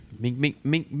Mink, mink,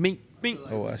 mink, mink, mink.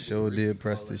 Oh, I sure did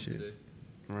press this shit.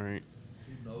 Right.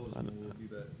 Who knows when we'll be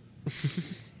back?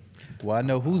 Well, I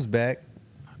know who's back.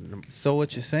 So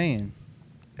what you're saying?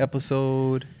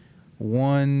 Episode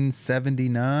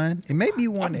 179. It may be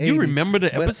 180. You remember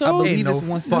the but episode? I believe Ain't no it's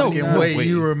 179. fucking way wait.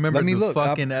 you remember Let me the look.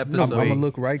 fucking I'm episode. gonna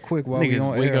look right quick while we Niggas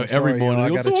on wake air. up I'm sorry, every morning. y'all. I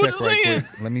Yo, gotta so what check you right saying?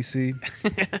 quick. Let me see.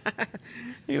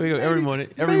 Here we go. Every morning.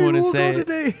 Every morning we'll go sad.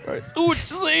 today. Right. So what you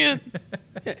saying?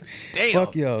 Damn.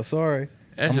 Fuck y'all. Sorry.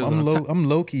 That shit was on top. I'm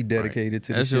low key dedicated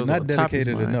to That this shit shit. was Not on top of his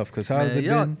dedicated mind. enough. Cause how's it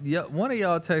y'all, been? yeah, one of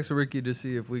y'all text Ricky to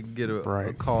see if we can get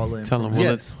a call in. Tell him.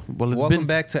 Yes. It's Welcome been.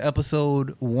 back to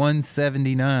episode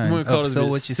 179 You wanna call of it So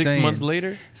What You 6 Saying. months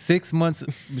later? 6 months.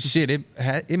 Shit,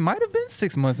 it might have been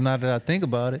 6 months now that I think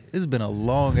about it. It's been a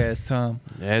long ass time.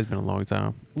 Yeah, it's been a long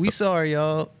time. We sorry,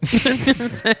 y'all.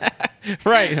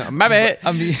 Right. My bad.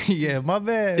 I mean, yeah, my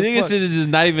bad. I think it Fuck. should have just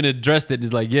not even addressed it.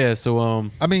 Just like, yeah, so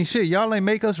I mean, shit, y'all ain't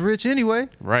make us rich anyway.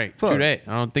 right. Fuck. True that.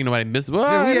 I don't think nobody missed. Well,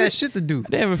 Yeah, we they- had shit to do.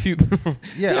 They have a few.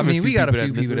 Yeah, I mean, we got a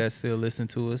few miss people us. that still listen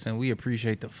to us, and we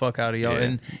appreciate the fuck out of y'all.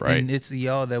 Yeah, right. And it's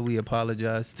y'all that we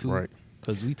apologize to, Right.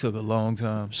 Because we took a long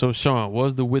time. So Sean,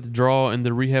 was the withdrawal in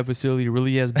the rehab facility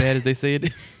really as bad as they say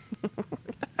it?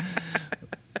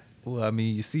 Well, I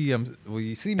mean, you see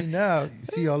me now. You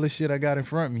see all this shit I got in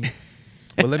front of me.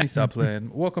 But let me stop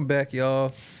playing. Welcome back,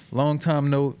 y'all. Long time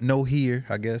no here,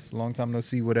 I guess. Long time no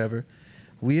see, whatever.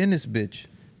 We in this bitch.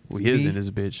 It's We is me, in this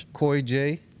bitch. Corey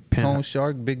J, Penthouse. Tone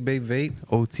Shark, Big Bay Vape.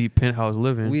 OT penthouse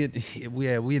living. We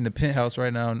in the penthouse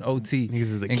right now in OT. Niggas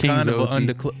is the in kings kind of of an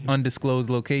OT. undisclosed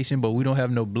location, but we don't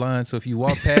have no blinds. So if you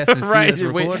walk past and see right. us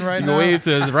Just wait, recording right you now, wait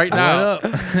to us right now. what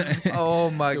up? Oh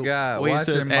my God! Wait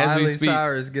till Watching as we Miley speak.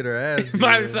 Cyrus get her ass beat.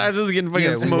 My size is getting fucking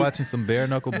Yeah, we smoked watching some bare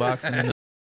knuckle boxing. in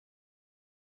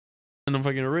them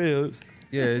fucking ribs.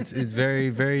 Yeah, it's very,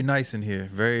 very nice in here.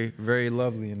 Very, very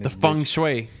lovely in The this feng bitch.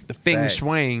 shui. The feng Facts.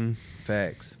 shui.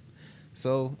 Facts.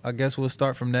 So I guess we'll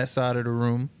start from that side of the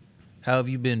room. How have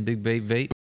you been, Big Bay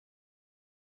Vape?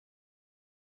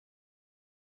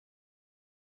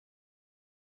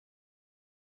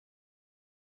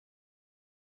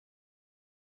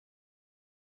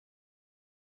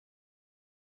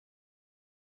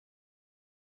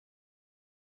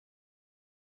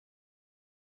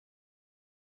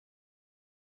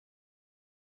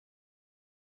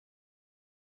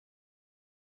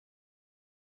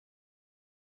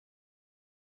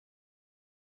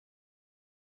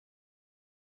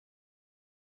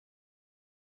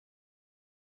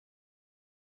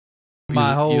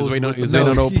 My He was hoes waiting on, with he was the waiting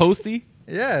on milk. old posty.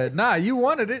 Yeah, nah, you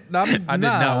wanted it. I did not want. I'm No,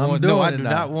 I doing do it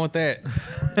not now. want that.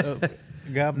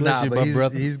 God bless Nah, you, but my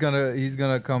brother. he's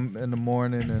gonna come in the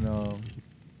morning and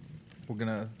we're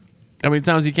gonna. How many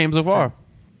times he came so far?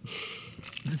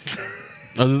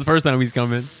 Oh, this is the first time he's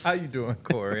coming. How you doing,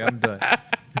 Corey? I'm done.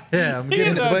 Yeah, I'm He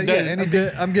getting. is not but yeah, done.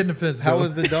 anything. I'm getting offensive. How bro.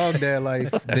 has the dog dad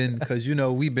life been? Because you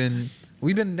know we've been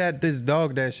at this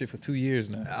dog dad shit for 2 years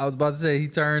now. I was about to say he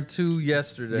turned 2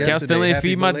 yesterday. Yes. Y'all Yesterday, still ain't happy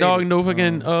feed my belated. dog no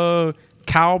fucking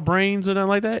cow brains or nothing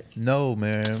like that? No,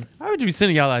 man. Why would you be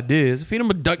sending y'all ideas? Feed him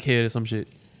a duck head or some shit.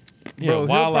 Yeah, Bro, he'll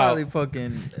wild probably out.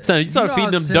 fucking. Son, you start know feeding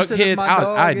how them duck sensitive heads my out.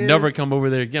 dog I'd is? never come over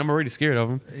there again. I'm already scared of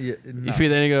him. Yeah, You nah. feed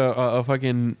that nigga a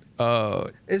fucking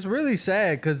It's really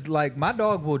sad because like my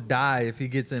dog will die if he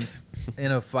gets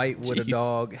in a fight with a Jeez.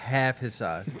 dog half his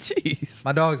size. jeez.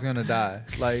 My dog's gonna die.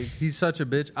 Like he's such a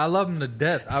bitch. I love him to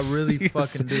death. I really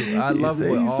fucking do. I he love said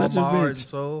him with he's all such a my heart and bitch.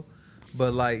 soul.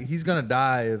 But like he's gonna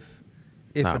die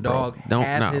if Nah, a bro. dog Don't-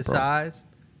 half nah, his bro. size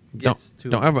gets to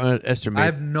Don't him. ever I underestimate.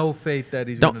 have no faith that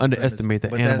he's Don't gonna underestimate the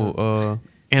But that's- animal That's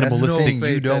the animalistic. thing faith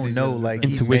you that don't he's know. gonna Like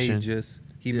defend. Intuition.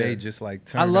 he Yeah. may just like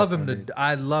turn. I love up him one to. day.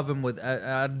 I love him with.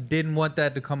 I didn't want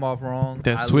that to come off wrong.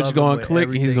 That I switch love him going with click,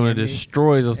 and he's everything gonna in me.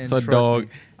 destroy And a trust dog. me,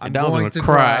 And I was going gonna to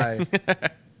cry.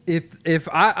 if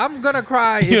I'm gonna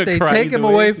cry You'll if they cry take either him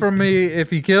way. away from me if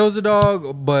he kills a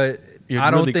dog, but You'd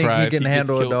I don't really think cry he if can he gets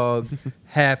handle a killed. dog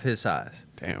half his size.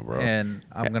 Damn, bro. And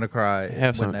I'm gonna cry.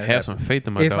 Have some when that some happens. faith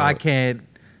in my if dog. I can't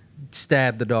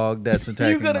stab the dog that's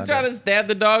attacking. You gonna my try dog. to stab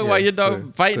the dog while Yeah, your dog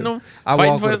could, fighting could. him? I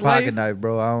fighting walk for with a his life? pocket knife,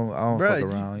 bro. I don't Bruh,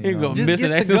 fuck around. He You know? gonna Just miss get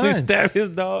and the accidentally gun. stab his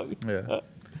dog. Yeah.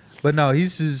 But no,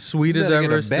 he's as sweet You as better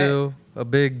get ever. a bat. Still a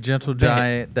big gentle Bat.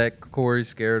 giant that Corey's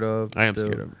scared of. I am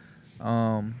still. scared of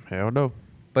him. Hell no.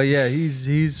 But yeah,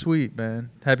 he's sweet, man.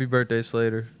 Happy birthday,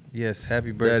 Slater. Yes,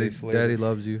 happy birthday, Daddy, Slater. Daddy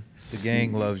loves you. The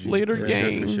gang loves you. Slater for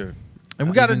gang. sure, for sure. And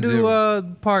we got to Even do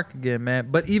zero. park again, man.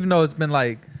 But even though it's been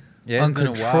like Yeah, it's been a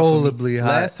while for me. uncontrollably hot.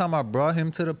 Last time I brought him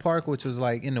to the park, which was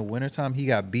like in the wintertime, he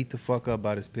got beat the fuck up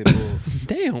by this pit bull.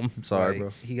 Damn. I'm sorry, Like,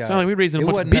 bro. He got. Sound like we raising a it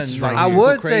bunch of wasn't bitches nothing, around like, I here. super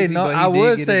would say crazy, no. but he I did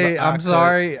would get say his eye I'm cut.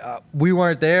 sorry. We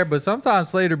weren't there, but sometimes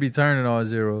Slater be turning on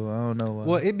Zero. I don't know why.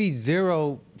 Well, it be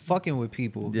Zero fucking with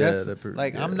people. Yeah, That's,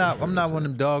 like I'm not one of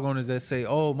them dog owners that say,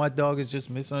 "Oh, my dog is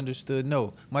just misunderstood."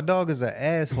 No, my dog is an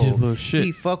asshole. Just little shit.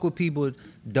 He fuck with people.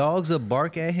 Dogs will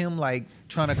bark at him like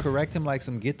trying to correct him, like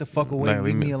some get the fuck away, Like,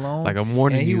 leave me alone. like I'm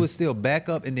warning and he you. would still back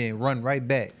up and then run right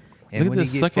back. And Look at when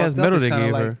this he get suck-ass fucked medal up, it's they kind of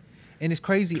gave like, her. and it's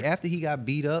crazy. After he got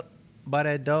beat up by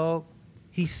that dog,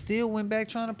 he still went back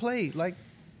trying to play. Like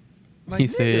He nigga,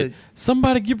 said,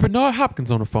 "Somebody get Bernard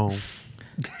Hopkins on the phone."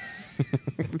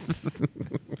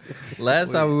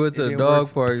 Last time we went to it the didn't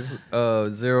dog parks,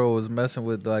 Zero was messing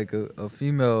with like a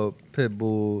female pit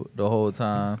bull the whole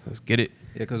time. Let's get it.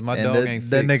 "Yeah, because my And dog ain't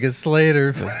that fixed." nigga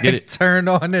Slater get it. turned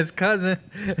on his cousin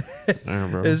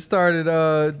Damn, bro. and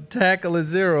started tackling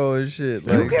Zero and shit.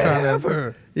 You Like can't trying have to,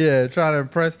 her. yeah, trying to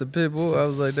impress the pit bull. I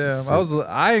was like, damn.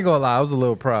 I ain't gonna lie, I was a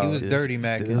little proud. He was It's- dirty,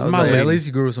 Mac. it's I was my like, lady. at least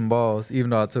you grew some balls, even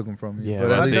though I took them from you. Yeah, but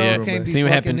but at I My least said, you yeah. dog grew can't them be See what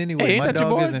fucking happened? anyway. Hey, ain't My that your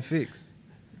dog boy? isn't fixed.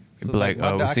 So Be it's like, my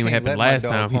dog- oh, I see what can't happened let my last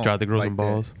dog time? He home tried to grow like some that.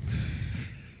 balls.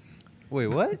 Wait,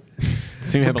 what?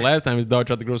 See what happened last time? His dog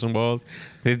tried to grow some balls.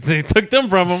 They took them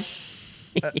from him.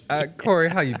 Corey,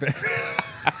 how you been?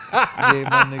 I gave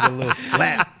my nigga a little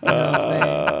flap. You know what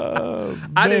I'm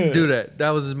saying? I didn't do that. That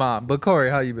was his mom. But Corey,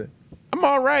 how you been? I'm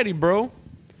alrighty, bro.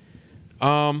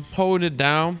 Holding it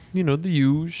down. You know, the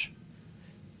huge.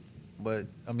 But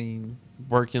I mean,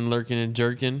 Working, lurking, and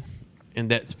jerking in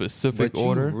that specific but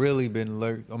order. you've really been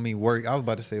work. I was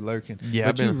about to say lurking. Yeah,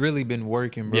 but I've you've been- really been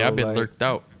working, bro. Yeah, I've been like, lurked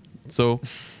out. So,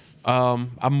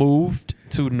 I moved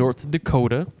to North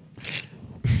Dakota.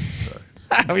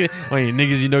 I mean,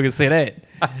 niggas, you know, can say that.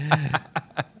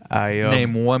 I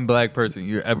Name one black person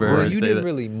you ever Bro, heard you say didn't that.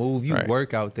 really move. You Right.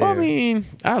 work out there. I mean,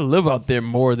 I live out there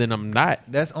more than I'm not.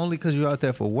 That's only because you're out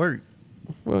there for work.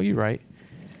 Well, you're right.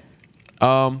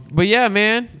 But yeah,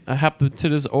 man, I hopped into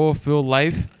this oil field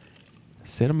life. I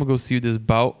said I'm gonna go see this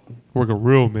bout, work a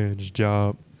real man's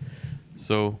job.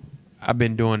 So I've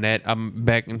been doing that. I'm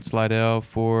back in Slidell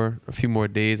for a few more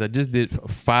days. I just did a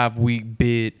 5-week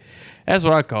bid. That's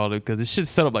what I call it because it should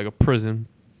set up like a prison,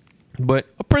 but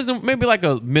a prison maybe like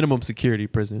a minimum security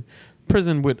prison,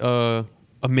 with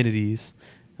amenities.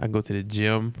 I can go to the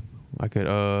gym. I could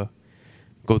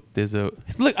go. There's a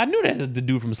look. I knew that was the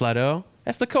dude from Slidell.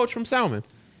 That's the coach from Salmon.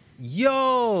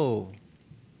 Yo,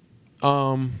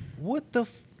 what the?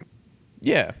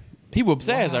 Yeah, he whoops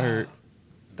ass. I Wow. heard.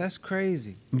 That's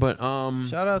crazy. But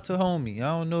Shout out to homie.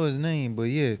 I don't know his name, but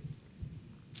yeah,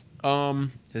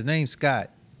 his name's Scott.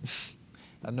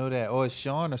 I know that. Or it's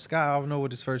Sean or Scott. I don't know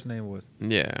what his first name was.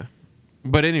 yeah.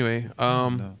 But anyway,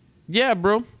 No. yeah,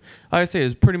 bro. Like I say,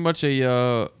 it's pretty much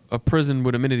a prison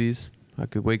with amenities. I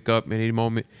could wake up at any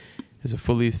moment. It's a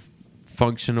fully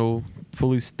functional,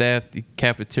 fully staffed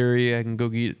cafeteria. I can go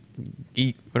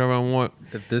eat whatever I want.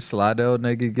 If this Slidell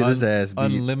nigga get his ass beat.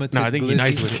 Unlimited. No, I think glizzy. he's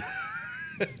nice with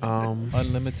it.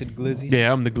 Unlimited glizzies.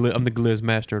 Yeah, I'm the glizz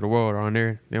master of the world on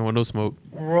there. They don't want no smoke.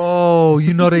 Bro,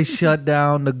 you know they shut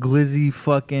down the Glizzy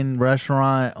fucking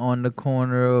restaurant on the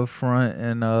corner of Front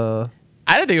and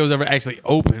I didn't think it was ever actually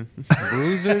open.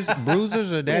 Bruisers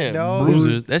or that Yeah, dog.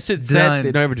 Bruisers. That shit Done. sad.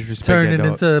 They don't ever disrespect turning that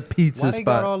dog. into a pizza Why they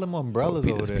got spot. all them umbrellas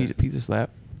over there? Pizza slap.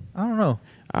 I don't know.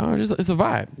 I don't know, just it's a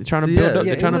vibe. They're trying to See, build yeah, up.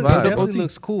 Yeah, They're trying to it build up definitely OT.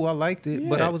 looks cool. I liked it,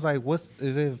 but Yeah. I was like,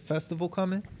 is it a festival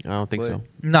coming? I don't think but- so.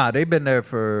 Nah, they've been there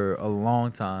for a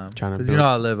long time. Trying to Because build- you know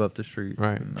I live up the street.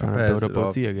 Right. and I Trying to pass build it up off,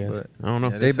 OT, I guess. but- I don't know.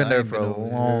 Yeah, They've this- been I there ain't for a over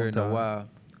here long in time. a while.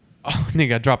 Oh, nigga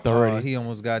got dropped already. He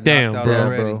almost got Damn, knocked bro. out Yeah,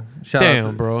 already. bro. Shout Damn, out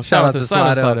to, bro. Shout out to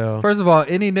Slidell. Slidell. First of all,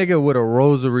 any nigga with a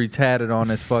rosary tatted on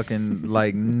his fucking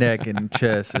like neck and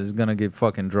chest is gonna get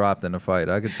fucking dropped in a fight.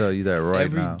 I can tell you that right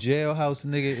Every now. jailhouse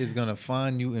nigga is gonna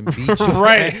find you and beat you.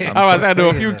 Right. I was know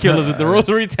a few killers with the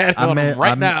rosary tattoo on them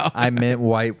right now. I meant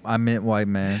white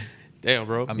man. Damn,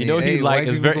 bro. I You mean, know hey, he like white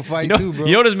is people very. can fight You know, too, bro.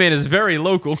 you know this man is very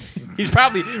local. He's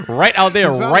probably right out there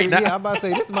He's probably- right now. Yeah, I'm about to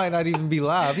say this might not even be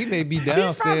live. He may be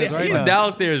downstairs right he's now.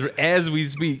 downstairs as we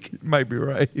speak. Might be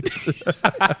right.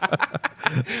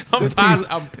 I'm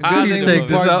positive. Good Please thing take we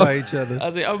this parked out. by each other.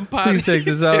 I say I'm positive. Please take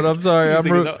this out. I'm sorry. Please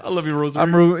take this out. I love you, Rosary.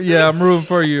 I'm rooting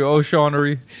for you,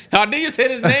 O'Shaunery. How niggas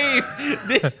said his name?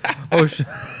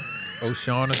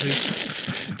 O'Shaughnessy.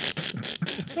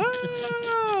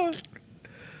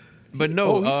 But no,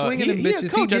 Oh, he's swinging them a bitches. He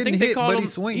coach. I getting think they hit, call but him.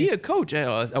 he's swinging. He a coach. I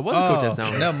was a coach at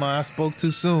Salmon. Never mind. I spoke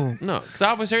too soon. No, because I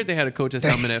always heard they had a coach at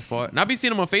Salmon that fought. And I be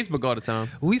seeing him on Facebook all the time.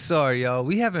 We sorry, y'all.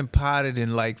 We haven't potted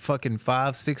in like fucking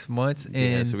 5-6 months, Yeah,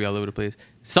 and so we all over the place.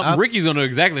 Something Ricky's gonna know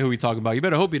exactly who we talking about. You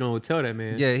better hope you don't tell that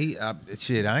man.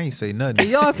 shit. I ain't say nothing.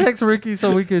 Hey, y'all text Ricky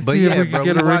so we could But see if yeah, we bro, could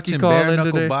get we're a Ricky watching call bare in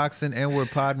knuckle today. boxing, and we're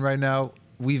podding right now.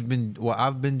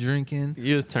 I've been drinking.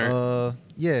 Yours turn.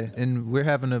 Yeah, and we're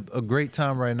having a great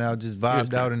time right now. Just Yours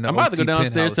vibed turn. out in the I'm about to go OT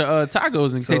downstairs penthouse. to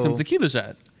Tacos and take some So- tequila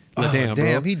shots. Oh, Damn,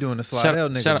 bro. he doing the Slidell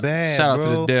nigga shout bad, shout out bro.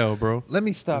 to the Dell, bro. Let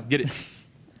me stop. Let's get it.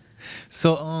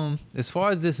 So, as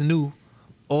far as this new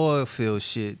oil field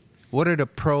shit, what are the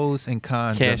pros and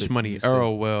cons? Cash of it, money. you say?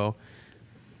 Earl well.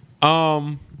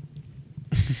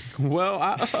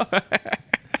 Well,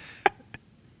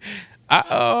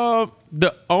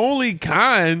 the only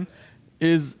con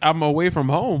is I'm away from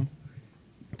home,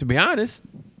 to be honest,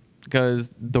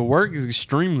 because the work is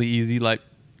extremely easy. Like,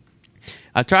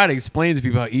 I try to explain to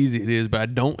people how easy it is, but I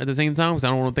don't at the same time because I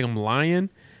don't want to think I'm lying.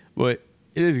 But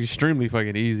it is extremely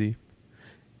fucking easy.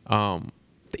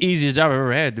 The easiest job I've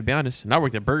ever had, to be honest. And I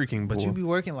worked at Burger King But before. you be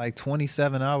working like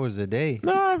 27 hours a day.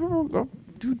 No, I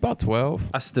do about 12.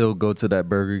 I still go to that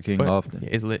Burger King But often. yeah,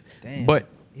 it's lit. Damn, but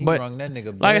he but rung that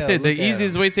nigga like I bell. said, the Look at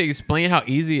easiest him. way to explain how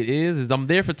easy it is I'm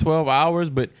there for 12 hours,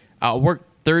 but I'll work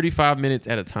 35 minutes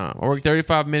at a time. I work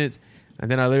 35 minutes,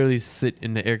 and then I literally sit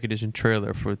in the air-conditioned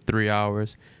trailer for 3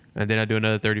 hours, and then I do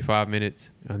another 35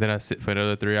 minutes, and then I sit for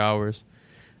another 3 hours,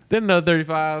 then another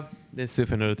 35, then sit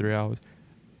for another 3 hours,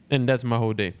 and that's my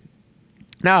whole day.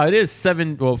 Now, it is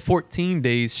 14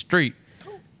 days straight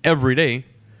every day,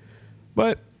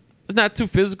 but it's not too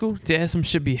physical. Yeah, some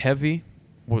shit be heavy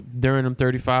during them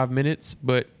 35 minutes,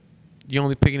 but you're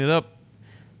only picking it up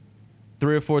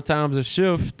 3 or 4 times a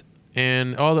shift,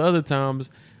 and all the other times,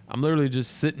 I'm literally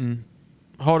just sitting.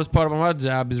 Hardest part of my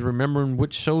job is remembering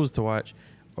which shows to watch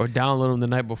or download them the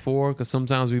night before, because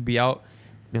sometimes we'd be out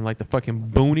in like the fucking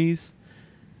boonies.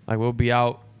 Like, we'll be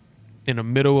out in the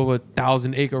middle of a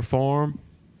 1,000-acre farm,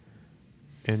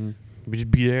 and we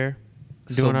just be there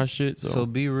doing our shit. So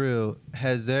be real.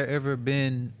 Has there ever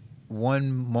been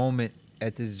one moment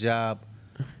at this job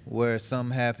where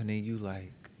something happened and you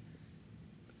like,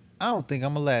 I don't think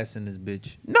I'm gonna last in this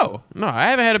bitch? No, I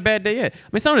haven't had a bad day yet. I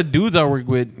mean, some of the dudes I work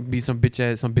with be some bitch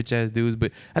ass dudes,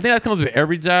 but I think that comes with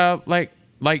every job. Like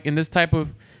in this type of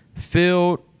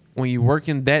field, when you're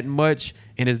working that much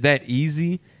and it's that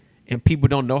easy, and people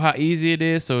don't know how easy it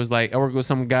is. So it's like I work with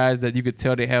some guys that you could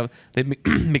tell they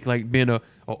make like being a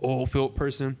oil field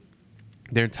person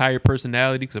their entire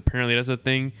personality, because apparently that's a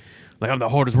thing. Like, I'm the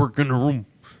hardest worker in the room.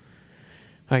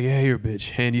 Like, yeah, you're a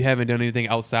bitch, and you haven't done anything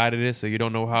outside of this, so you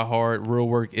don't know how hard real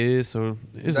work is. So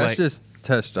it's That's like, just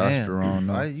testosterone. Damn,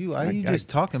 though. why you just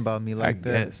talking about me like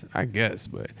that? I guess,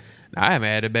 but I haven't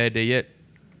had a bad day yet.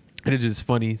 And it's just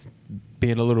funny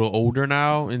being a little older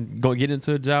now and get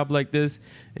into a job like this,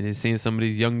 and then seeing some of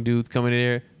these young dudes coming in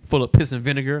there full of piss and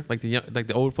vinegar, like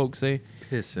the old folks say.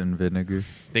 Piss and vinegar.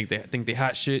 Think they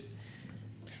hot shit.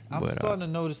 I'm But, starting to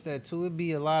notice that too. It'd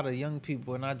be a lot of young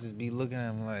people, and I just be looking at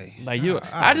them like you,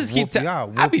 I'll I just keep whoop you.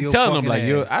 I'll I whoop be your telling them fucking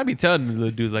like ass. I be telling the little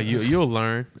dudes like you'll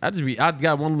learn. I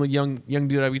got one little young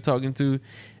dude I be talking to, and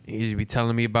he just be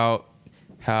telling me about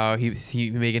how he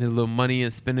making his little money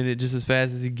and spending it just as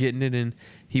fast as he getting it, and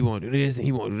he won't do this and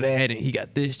he won't do that, and he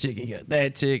got this chick and he got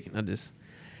that chick, and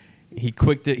he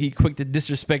quick to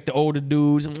disrespect the older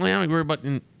dudes. I'm like, I don't worry about.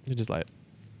 And it's just like,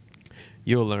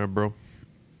 you'll learn, bro.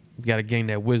 You gotta gain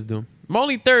that wisdom. I'm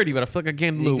only 30, but I feel like I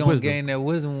gained a He little gonna wisdom. gain that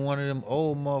wisdom when one of them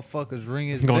old motherfuckers ring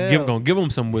his Gonna bell. give him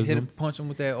some Hit wisdom. him, punch him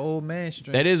with that old man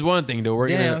strength. That is one thing though.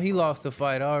 Working Damn, at, he lost the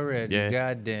fight already. Yeah.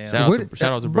 Goddamn.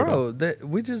 Shout out to bro.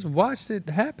 We just watched it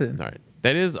happen. all right.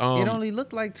 That is It only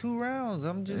looked like 2 rounds.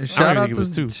 I'm just I Shout don't out think it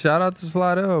was two. to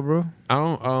Slidell, bro. I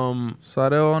don't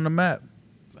Slidell on the map.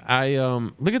 I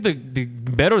look at the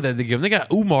medal that they give him. They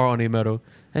got Umar on their medal.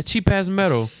 That cheap ass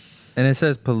medal. And it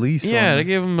says police. Yeah, on they it.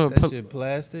 gave him a that shit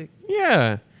plastic.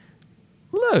 yeah.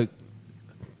 Look,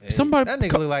 Hey, somebody that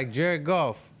nigga look like Jared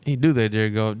Goff. he do that.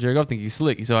 Jared Goff. Jared Goff think he's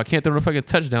slick. So I can't throw no fucking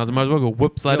touchdowns. I might as well go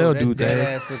whip Slidell Yo, dude's that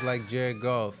ass. ass look like Jared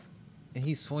Goff, and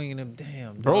he's swinging him.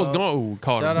 Damn, Bro's dog. going. Ooh,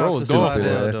 caught him. Shout out Bro's to going for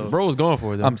Slidell, it. though. Bro's going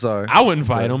for it. Though. I'm sorry. I wouldn't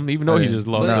fight him, even though he Yeah. just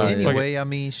lost. But No, Fuck it. anyway, I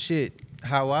mean, shit.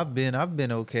 How I've been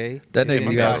okay. That If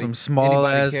nigga got anybody- some small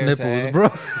ass anybody cares to nipples, ask. bro.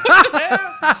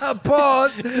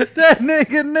 Pause. That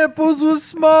nigga nipples was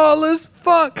small as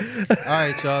fuck? All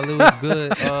right, y'all. It was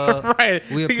good. Right.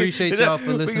 We appreciate y'all for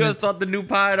We're listening. gonna start the new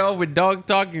pod off with dog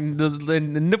talk and the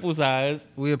nipple size.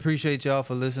 We appreciate y'all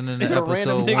for listening to It's a random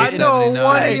episode nigga. I know 179.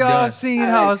 one of We y'all done. seen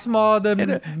how small them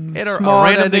And a small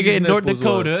random that nigga in nigga's North nipples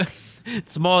were. Dakota,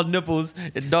 small nipples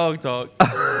and dog talk.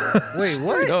 Wait, Straight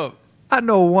what? up. I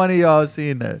know one of y'all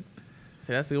seen that.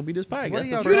 So that's gonna be this podcast. What That's are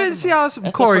y'all the You first- didn't see how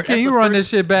the Corey? fir- Can that's you the run first- this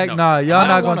shit back? No. Nah, y'all I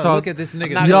not wanna gonna talk. Look at this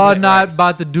nigga. not Y'all gonna not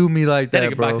about to do me like That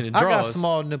that, nigga bro. boxing in I got draws.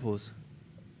 small nipples.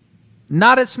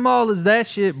 Not as small as that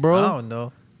shit, I bro. don't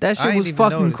know. That I shit ain't was even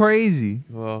fucking noticed. crazy.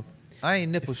 Well, I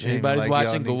ain't nipple shaming. anybody's like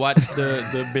watching, y'all go niggas. watch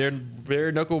the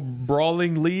bare knuckle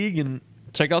brawling league and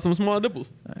check out some small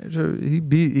nipples. He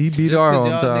beat Just our because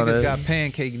y'all hometown. niggas ass. got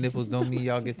pancake nipples don't mean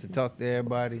y'all get to talk to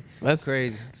everybody. That's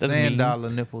Crazy. that's Sand mean. dollar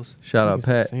nipples. Shout out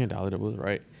Pat. $100 nipples,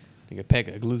 right? Nigga pack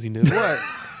a glizzy nipple.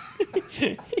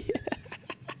 What?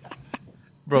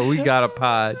 Bro, we got a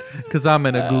pod because I'm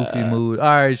in a goofy mood. All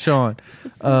right, Sean.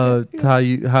 How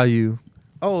you?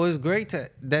 Oh, it's great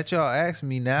that y'all asked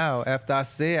me now after I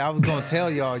said I was gonna tell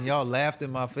y'all and y'all laughed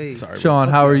in my face. Sorry, Sean,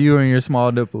 how are you and your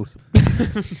small nipples?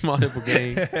 small nipple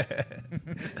gang.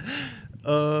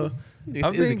 I've It's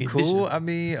a been cool. condition. I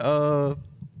mean,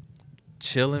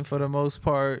 chilling for the most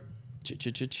part.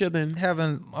 Chilling.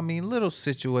 Having, I mean, little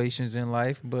situations in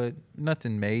life, but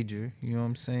nothing major. You know what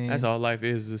I'm saying? That's all life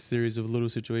is a series of little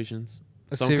situations.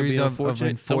 A Some could be series of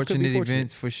unfortunate, some could be unfortunate fortunate.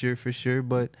 events for sure.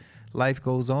 But life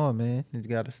goes on, man. You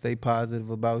got to stay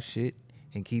positive about shit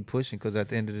and keep pushing because at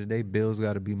the end of the day, bills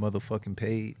got to be motherfucking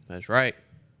paid. That's right.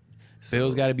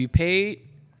 Bills got to be paid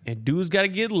and dudes got to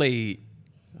get laid.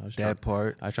 I was That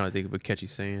part. trying to think of a catchy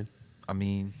saying. I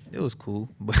mean, it was cool,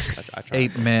 but I tried.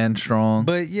 8 man strong.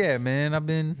 but yeah, man, I've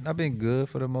been good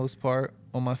for the most part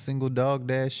on my single dog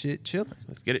dash shit, chilling.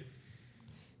 Let's get it.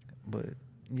 But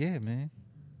yeah, man.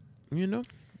 You know,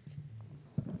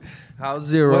 How's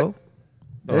Zero? What?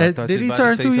 Oh, I thought Did you he was about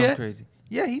to turn say 2 something yet? Crazy.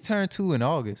 Yeah, he turned 2 in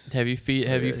August. have you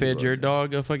Yeah, he fed your was.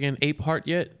 dog a fucking ape heart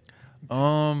yet?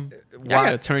 Um, I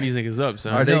gotta turn these niggas up,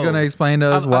 son. Are they No. gonna explain to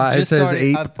us I've why it just says started-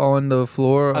 8 on the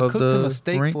floor I of cooked the him a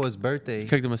steak rink? for his birthday.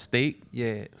 Cooked him a steak.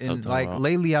 Yeah, That's what I'm and talking like about.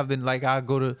 lately I've been like I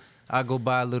go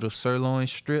buy little sirloin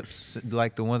strips,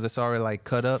 like the ones that's already like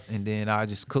cut up, and then I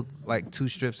just cook like 2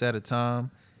 strips at a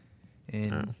time,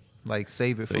 and like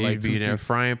save it So for you like be 2 there 3.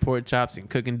 frying pork chops and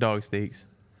cooking dog steaks.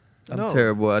 I'm No.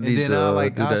 terrible. I And need then to I'll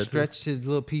do I'll that. stretch his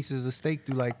little pieces of steak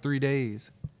through like 3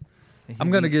 days. And he I'm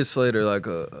gonna be- get Slater like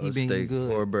he a been steak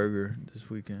good. or a burger this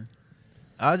weekend.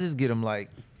 I'll just get him like,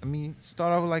 I mean,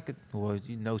 start off with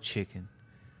like chicken.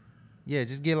 Yeah,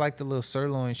 just get like the little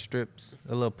sirloin strips,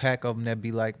 a little pack of them that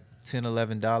be like $10,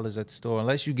 $11 at the store,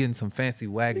 unless you getting some fancy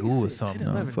wagyu or something.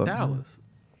 No, fuck no.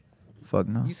 Fuck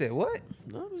no. You said what?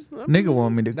 Nigga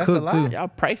want me to That's a cook lie. too. Y'all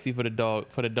pricey for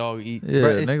the dog eats. Yeah,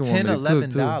 Bruh, it's nigga want $10, me to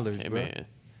cook too. $11, Hey bro. man,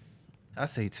 I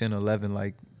say 10, 11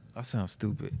 like I sound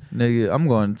stupid. Nigga, I'm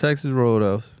going to Texas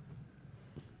Roadhouse.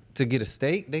 To get a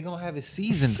steak, they gonna have it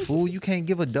seasoned, fool. You can't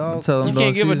give a dog. Tell you them can't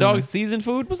don't give a season dog it. seasoned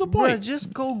food. What's the Bruh, point?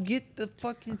 just go get the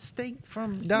fucking steak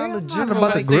from Nigga, Dollar I'm not General. about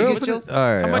to Like, grill get for your, this. All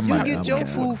right, How much I you might- get I your might-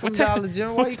 food from Dollar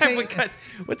General. Why you can't?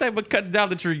 What type of cuts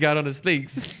Dollar Tree got on the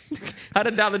steaks? How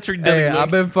did Dollar Tree Hey, look?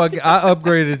 I've been fucking. I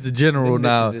upgraded to General Them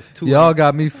now. bitches is 2 Y'all ounce.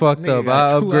 got me fucked Nigga up. got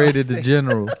I 2 ounce upgraded to steaks.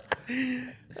 General.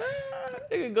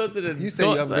 Nigga, go to the You say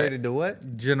you go outside. upgraded to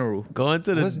what? General. Going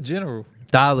to the What's General?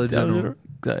 Dollar Dollar General.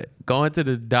 General. Going to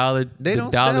the Dollar. They the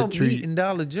don't Dollar sell Tree. meat in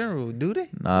Dollar General, do they?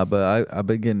 Nah, but I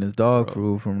been getting this dog Bro.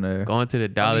 food from there. Going to the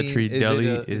Dollar mean, Tree is it deli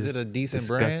is it a decent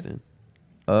brand? disgusting.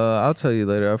 I'll tell you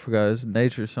later. I forgot. It's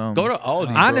nature something. Go to Aldi.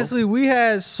 bro. Honestly, we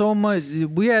had so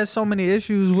many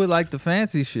issues with like the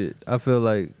fancy shit. I feel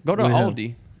like go to with him.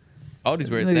 Aldi.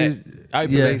 Aldi's where it's Niggas- at. I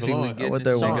yeah. Basically getting What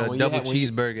this they want. nigga When a you double have- when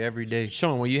you- cheeseburger every day.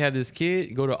 Sean, when you have this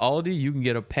kid, go to Aldi. You can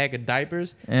get a pack of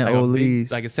diapers And like a Ollie's.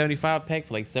 big, like a 75 pack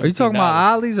for like $17. Are you talking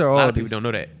about Ollie's or A lot of people Aldi's? don't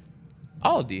know that.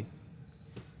 Aldi.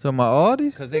 Talking about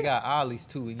Aldi's? Cause they got Ollie's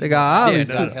too. and They you got know, Ollie's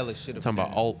they got too. hella shit. I'm talking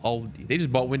about Aldi. They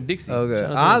just bought Winn Dixie. Okay. Shout out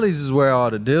to them. Ollie's is where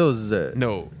all the deals is at.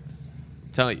 No, I'm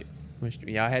telling you. When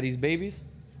y'all had these babies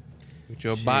with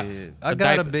your box. Shit. I of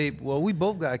got a diapers. babe. Well, we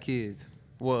both got kids.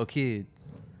 Well, a kid.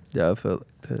 Yeah, I feel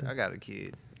like that. I got a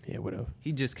kid. Yeah, whatever.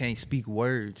 He just can't speak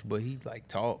words, but he like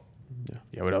talk.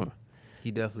 Yeah, whatever. He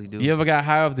definitely do. You ever got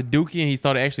high off the dookie and he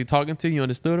started actually talking to you? You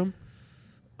understood him?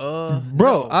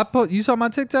 Bro, you saw my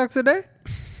TikTok today?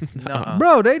 Nuh-uh.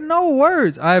 Bro, they know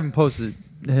words. I haven't posted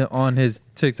on his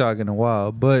TikTok in a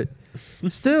while, but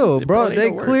still, They bro, probably they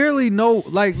know words. clearly know.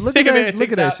 Like, look at that.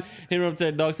 Look at that. Shit. Hit him up to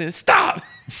the dog saying, "Stop!"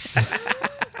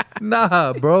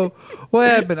 Nah, bro. What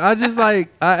happened? I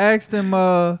asked him,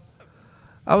 I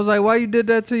was like, why you did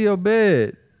that to your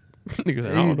bed? Niggas,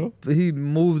 I don't know. He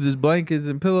moved his blankets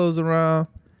and pillows around.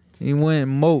 He went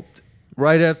and moped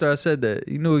right after I said that.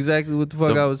 He knew exactly what the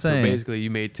fuck I was saying. So basically, you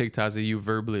made TikToks of you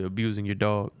verbally abusing your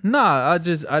dog. Nah, I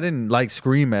didn't like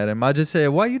scream at him. I just said,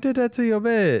 "Why you did that to your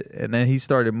bed?" And then he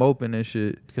started moping and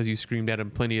shit. Because you screamed at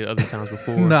him plenty of other times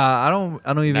before. Nah, I don't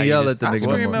Now even you yell just- at the I nigga.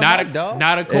 no scream more. at my dog.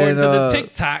 Not according And, to the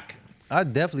TikTok. I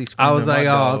definitely scream I was at my like,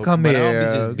 dog, "Oh, come but I don't here,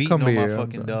 be just beating come on my here."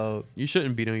 fucking dog. You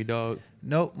shouldn't beat on your dog.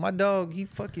 Nope, my dog, he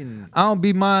fucking. I don't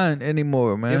beat mine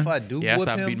anymore, man. If I do Yeah, I whip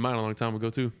stopped him, beating mine a long time ago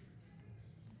too.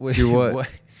 wait, You what?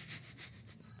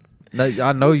 Like,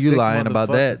 I know you Sick lying about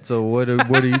motherfucker. that. So what are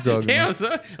you talking Damn, about?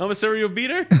 son, I'm a serial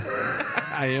beater.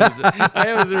 I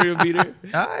am a serial beater.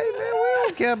 All right, man, we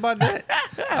don't care about that.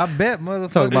 I bet,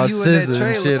 motherfucker, Talking about you in that scissors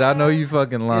trailer. and shit. I know you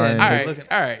fucking lying. All right, looking-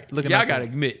 all right. looking Y'all at gotta the-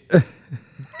 admit.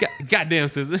 Goddamn,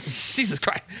 sister. Jesus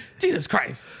Christ. Jesus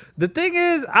Christ. The thing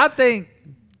is, I think,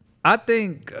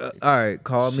 all right,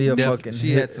 call me a fucking.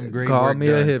 she had some great Call work me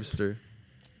a done. hipster.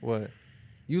 What?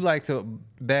 You like to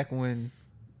back when?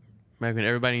 Back when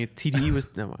everybody in TDE was.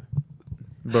 Never mind.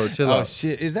 Bro, chill Oh out.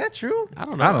 shit, is that true? I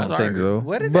don't know. I That's don't think alright. so.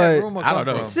 Where did But that rumor I come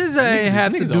don't know. from? SZA ain't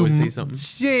have to Niggas do always say something.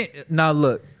 shit. Now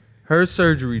look, her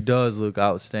surgery does look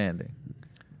outstanding,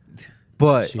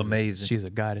 but She's- Amazing. She's a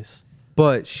goddess.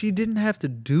 she didn't have to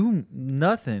do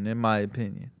nothing, in my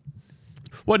opinion.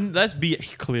 Well, let's be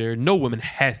clear. No woman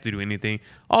has to do anything.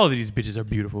 All of these bitches are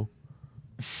beautiful.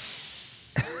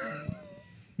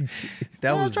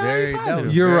 That I'm was trying to be very. That positive.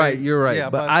 was You're very- right. You're right. Yeah,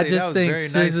 I'm but about to I say, that just was think very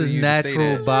nice of SZA's you to say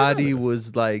natural that. body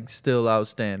was like still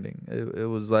outstanding. It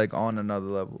was like on another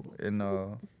level. And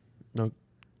No,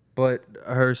 but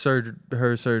her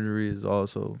surgery is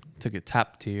also took it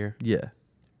top tier. yeah.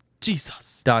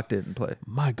 Jesus. Doc didn't play.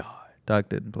 My God. Doc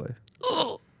didn't play.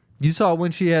 You saw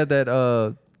when she had that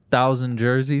 1,000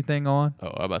 jersey thing on? Oh,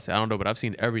 I'm about to say, I don't know, but I've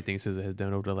seen everything SZA has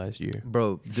done over the last year.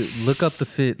 Bro, look up the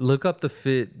fit. Look up the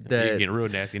fit You're that getting real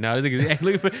nasty. Now, this nigga's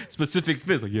looking for specific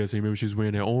fits. Like, yeah, so you remember she was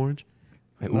wearing that orange?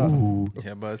 Like, ooh.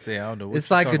 Yeah, but I say I don't know. What it's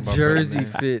you like a talking about, jersey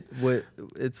brother, man. fit with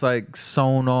it's like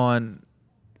sewn on.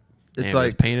 It's Damn,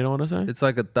 like painted on or something? it's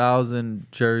like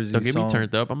 100 jerseys. Don't get me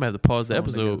turned up. I'm going to have to pause the sewn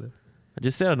episode. together. I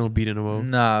just said I don't beat it no more.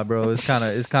 Nah, bro, it's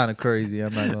kind of crazy.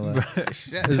 I'm not gonna lie.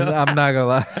 Shut up. I'm not gonna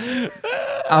lie.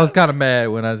 I was kind of mad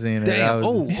when I seen it. Damn. I was,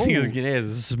 Oh. These niggas getting ass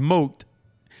smoked.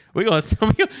 We're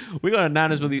gonna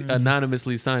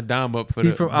anonymously sign Dom up for he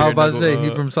the. from. I was about to say bare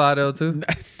he from Slidell too.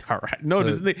 knuckle, all right. No,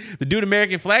 this nigga, the dude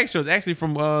American Flag Show is actually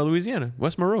from Louisiana,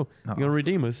 West Monroe. You gonna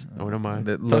redeem us? Oh, never mind.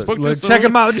 That- So I spoke to look, someone- check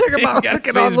him out. Check him He out. got Look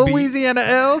his at all face beat. Louisiana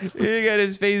L's He got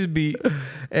his face beat.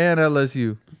 and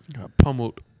LSU. Got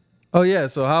pummeled. Oh yeah.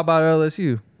 So how about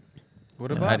LSU?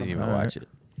 What I about didn't him? even watch it.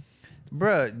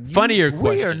 Bruh, Funnier We are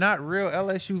question. not real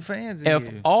LSU fans in If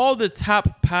here. all the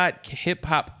top hip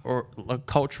hop or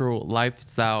cultural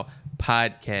lifestyle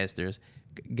podcasters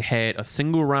had a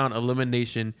single round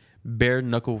elimination bare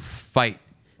knuckle fight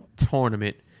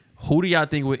tournament, who do y'all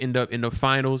think would end up in the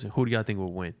finals and who do y'all think would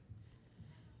win?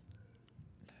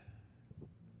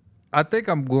 I think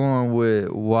I'm going with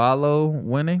Wallow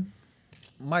winning.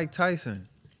 Mike Tyson.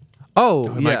 Oh,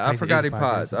 Mike yeah, I Tyson forgot is he a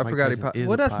paused. podcaster. I Mike forgot he Tyson paused. is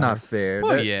Well, a that's not podder. fair.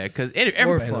 Well, That- yeah, because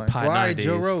everybody has a fun. pod Why nowadays.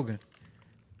 Joe Rogan?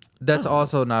 That's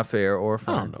also not fair or I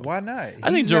fun. don't know. Why not? I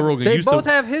think He's Joe never- Rogan They used both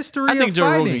to. have history. I think of Joe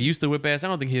fighting. Rogan used to whip ass. I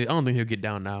don't think he'll get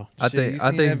down now. I Shit, think you I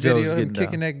seen think that Joe's video of him getting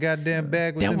kicking down. that goddamn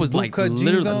bag with That them was like bootcut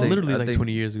jeans on? literally I like think-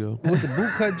 20 years ago. With the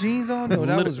bootcut jeans on? No,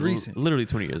 that was recent. Literally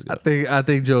 20 years ago. I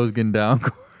think Joe's getting down.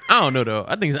 I don't know though.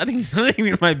 I think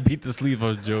he might beat the sleep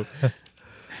on Joe.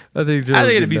 I think Joe's I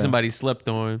think getting it'd be down. somebody slept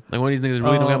on. Like one of these niggas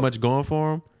really don't got Oh. much going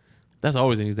for him. That's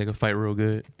always niggas that can fight real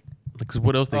good. Like, 'cause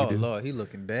what else they Oh can do? Lord, he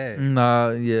looking bad.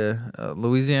 Nah, yeah.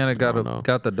 Louisiana got don't know.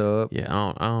 got the dub. Yeah,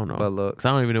 I don't know. But look, Cause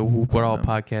I don't even know what all know.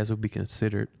 podcasts would be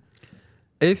considered.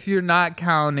 if you're not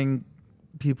counting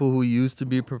people who used to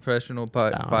be professional I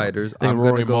don't know. fighters, I think I'm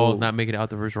Rory gonna go. Maul's not making it out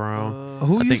the first round.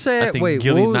 Who I you think, said? I think Wait,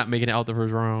 Gilly's what, not making it out the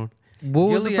first round. what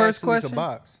was Gilly the first actually question? could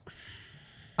box.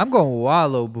 I'm going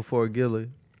Wallow before Gilly,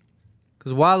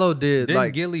 because Wallow did Didn't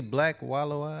like Gilly black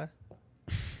Wallow eye?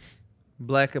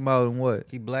 black him out and what?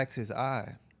 He blacked his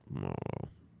eye. No.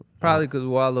 Probably because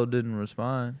Wallow didn't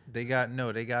respond. They got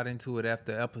into it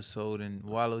after episode, and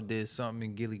Wallow did something,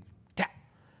 and Gilly.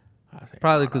 I say,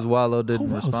 Probably because Wallow didn't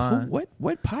who else? respond.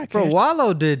 What podcast? Bro,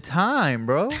 Wallow did time,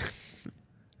 bro.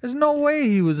 There's no way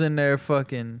he was in there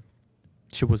fucking.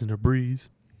 Shit wasn't a breeze.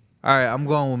 All right, I'm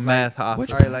going with Math Hoffa.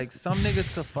 which- All right, like some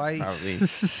niggas could fight. Probably.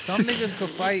 Some niggas could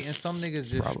fight, and some niggas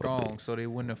just Probably. strong, so they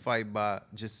wouldn't fight by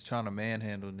just trying to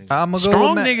manhandle niggas. I'm gonna go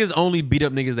Strong with niggas only beat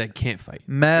up niggas that can't fight.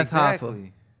 Math Hoffa.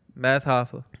 exactly. Math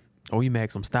Hoffa, Oh, you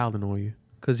Max, I'm styling on you.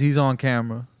 because he's on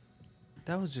camera.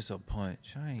 That was just a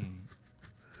punch.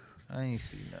 I ain't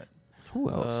see nothing. Who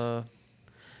else?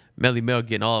 Melly Mel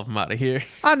getting all of them out of here.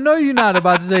 I know you're not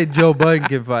about to say Joe Budden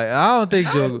can fight. I don't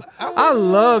think Joe. I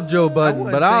love Joe Budden,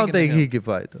 wasn't but I don't thinking think of he him. can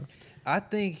fight though. I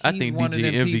think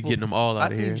DJ Envy getting them all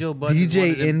out of I here. think Joe Budden is one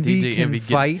DJ of them- Envy DJ can Envy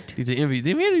fight. DJ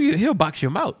Envy, he'll box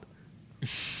you out.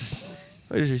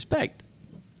 What is respect?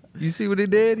 You see what he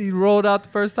did? He rolled out the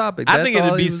first topic. I That's think all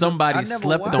it'd he be was- somebody I never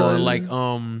slept watched on, it. like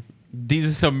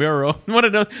Deezus Samiro. One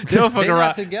of them, they'll fuck They not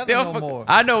around. together They'll no fuck- more.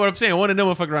 I know what I'm saying. One of them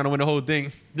will fuck around and win the whole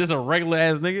thing. Just a regular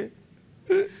ass nigga.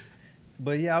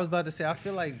 But yeah, I was about to say, I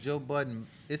feel like Joe Budden,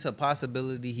 it's a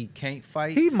possibility he can't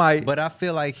fight. He might. But I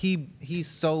feel like he's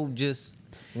so just,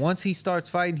 once he starts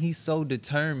fighting, he's so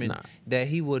determined Nah. that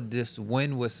he would just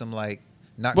win with some like,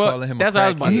 not But calling him that's a what I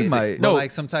was about crackhead, to say. but No.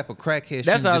 like some type of crackhead.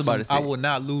 That's shit, what I was just about to some, say. I will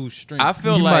not lose strength. I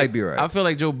feel You like might be right. I feel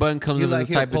like Joe Budden comes you up like as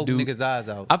the he'll type of poke dude. niggas' eyes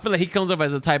out. I feel like he comes up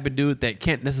as the type of dude that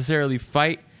can't necessarily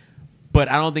fight, but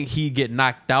I don't think he'd get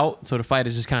knocked out. So the fight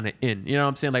is just kind of in. You know what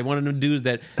I'm saying? Like one of them dudes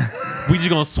that we just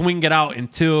gonna swing it out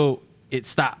until it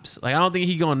stops. Like I don't think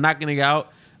he gonna knock a nigga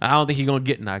out. I don't think he gonna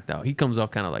get knocked out. He comes off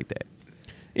kind of like that.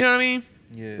 You know what I mean?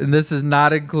 Yeah. And this is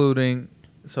not including.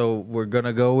 So we're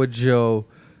gonna go with Joe.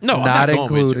 No, I'm not not going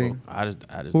including. with Joe. I just.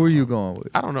 Who don't are you know. going with?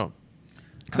 I don't know.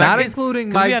 'Cause Not I guess-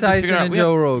 including 'cause we Mike have to figure Tyson out- and we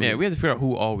Joe have- Rogan. Yeah, we have to figure out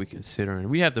who all we considering.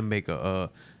 We have to make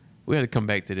a. We have to come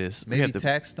back to this. We Maybe have to,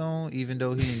 Taxstone, even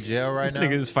though he in jail right now.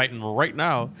 Nigga is fighting right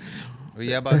now. Well,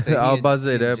 yeah, about to say I was about to say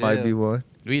he in that might jail. be one.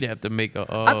 We'd have to make a.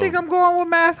 I think I'm going with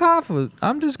Matt Hoffa.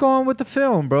 I'm just going with the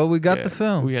film, bro. We got yeah, the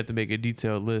film. We have to make a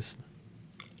detailed list.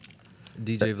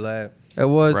 DJ Vlad. It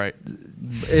was. Right.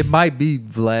 It might be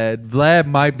Vlad. Vlad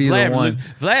might be the one.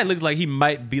 Vlad looks like he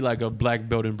might be like a black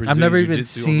belt in Brazil. I've never even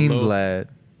Jiu-Jitsu on the seen low. Vlad.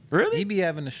 Really? He be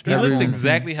having a He strap. looks Never-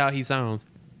 exactly how he sounds.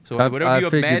 So I whatever you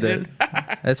figured imagine,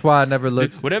 That's why I never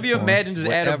looked. whatever you for him. imagine, just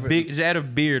Whatever. add a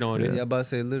beard on it. Yeah, about to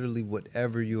say literally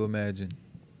whatever you imagine.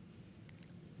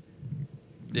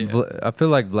 Yeah. I feel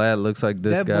like Vlad looks like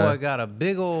this That guy. boy got a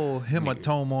big old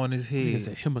hematoma on his It's a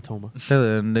head. hematoma. Tell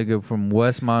a nigga from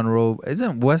West Monroe.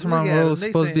 Isn't West Look at Monroe him. They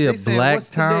supposed to saying- be a they saying, black "What's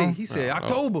today?" town? He said Oh, oh.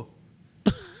 October.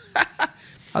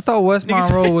 I thought West Nigga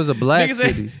say- Monroe was a black nigga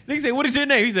city. Say, nigga say, "What is your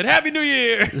name?" He said, "Happy New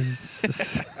Year."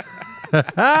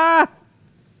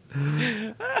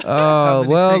 Oh many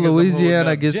well, fingers I'm holding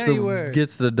Louisiana up? January.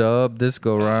 gets the dub this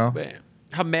go round. Man,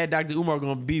 how mad Dr. Umar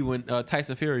gonna be when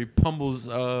Tyson Fury pummels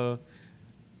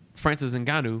Francis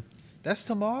Ngannou? That's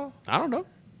tomorrow. I don't know.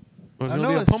 Or is I it know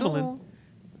gonna be a it's pummeling? soon.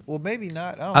 Well, maybe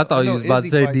not. I thought you know was about to Izzy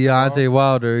say fight Deontay tomorrow.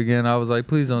 Wilder again. I was like,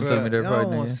 please don't tell me Bruh, they're I fighting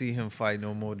don't want to again. see him fight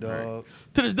no more, dog.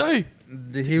 To this day,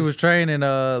 He was training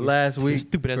last Took his week.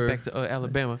 stupid ass for- back to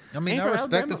Alabama. I mean, Ain't I from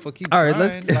respect Alabama. him for keep All right, trying.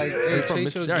 let's get- Like, hey, From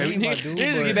chase your Mississippi. dream, We my need dude. to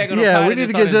get but- back on the Yeah, pod we and need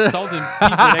to start get to- insulting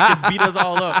people that could beat us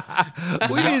all up.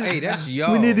 We need, Hey, that's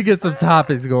y'all. we need to get some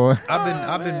topics going.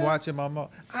 I've been watching my mom.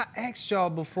 I asked y'all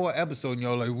before episode, and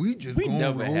y'all like, we just We gonna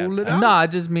never have roll it time. out. No, I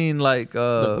just mean like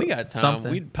Look, we got time.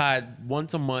 something. We pod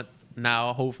once a month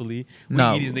now. Hopefully, we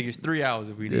No. give these niggas 3 hours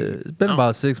if we need. Yeah, it's been I don't-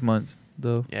 about 6 months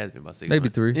though. Yeah, it's been about 6 Maybe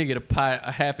months. 3. You get a pod,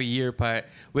 a half a year pod.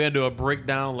 We had to do a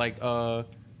breakdown like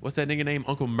what's that nigga name?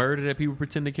 Uncle Murder that people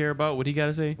pretend to care about. What he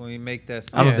gotta say? When we make that,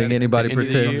 I don't Yeah. think anybody End of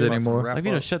the pretends year. anymore. Wrap Like,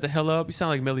 you know, up. shut the hell up. You sound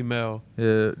like Melly Mel.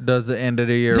 Yeah, does the end of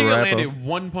the year Nigga wrap up. landed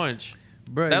one punch.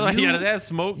 Bruh, That's why he you- got his ass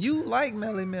smoked. You like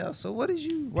Melly Mel, so what is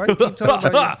you? Why you keep talking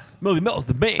about? Melly Mel's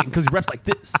the man because he raps like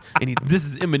this, and this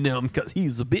is Eminem because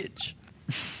he's a bitch.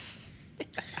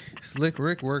 Slick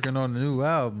Rick working on a new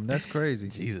album. That's crazy.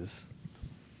 Jesus.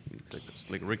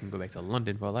 Slick Rick can go back to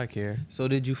London for all I care. So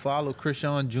did you follow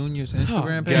Krishan Jr.'s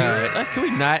Instagram Oh, page? God. Can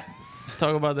we not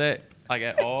talk about that like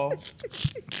at all?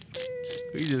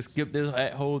 We just skip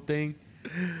that whole thing.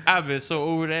 I've been so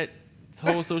over that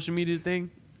whole social media thing.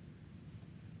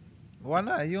 Why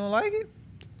not? You don't like it?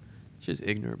 It's just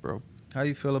ignorant, bro. How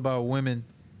you feel about women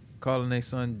calling their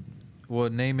son, well,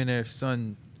 naming their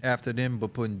son after them,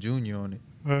 but putting Junior on it?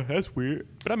 That's weird.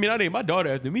 But I mean, I named my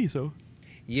daughter after me, so.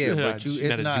 Yeah, She's but not- she's it's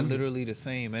not a not junior. literally the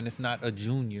same, and it's not a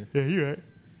junior. Yeah, you're right.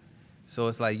 So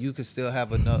it's like you could still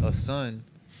have a son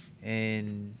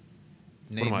and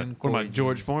name him What am I, Corey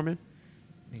George Jr. Foreman?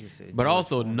 Nigga said But George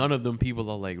also, Foreman. none of them people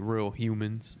are like real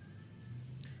humans.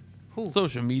 Who?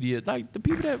 Social media, like the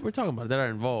people that we're talking about that are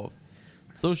involved.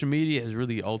 Social media has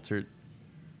really altered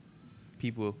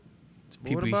people.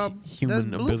 What about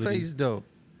human that's abilities. Blueface though?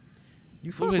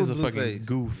 You fuck Blueface is with a fucking Blueface.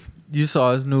 goof. You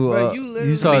saw his new. Bro, you You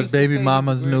literally saw his used to baby say he's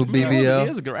mama's the new greatest He BBL.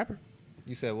 is a good rapper.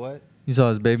 You said what? You saw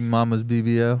his baby mama's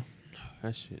BBL.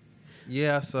 That shit.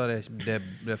 Yeah, I saw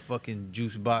that fucking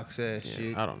juice box ass Yeah,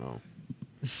 shit. I don't know.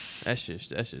 That's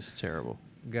just terrible.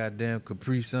 Goddamn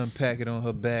Capri Sun packet on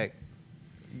her back.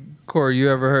 Corey, you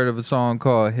ever heard of a song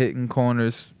called "Hitting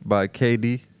Corners" by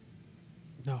KD?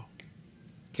 No.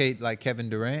 Kate, like Kevin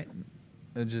Durant.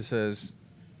 It just says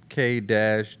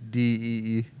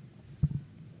K-DEE.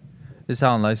 It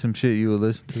sounds like some shit you would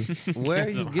listen to. Where are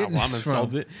you getting I'm this from?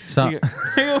 insulted. So-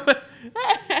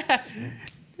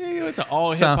 You went to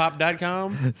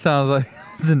allhiphop.com. Sounds like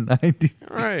it was the 90s.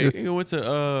 Right. You went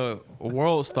to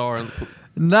World Star.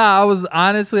 Nah, I was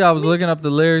looking up the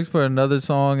lyrics for another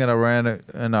song, and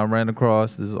I ran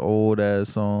across this old ass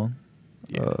song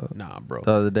Yeah. Nah, bro.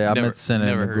 the other day. I Never- meant to send it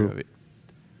in never the heard group. of it.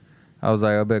 I was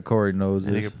like, I bet Corey knows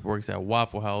That this. nigga works at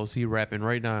Waffle House. He rapping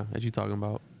right now. That you talking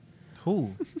about?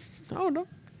 Who? I don't know.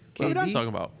 What I'm KD? talking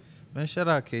about? Man, shout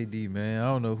out KD, man. I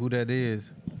don't know who that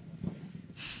is.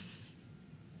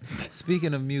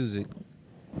 Speaking of music,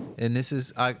 and this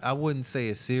is, I wouldn't say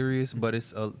it's serious, but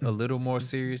it's a little more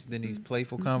serious than these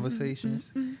playful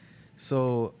conversations.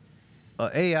 So, a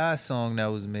AI song that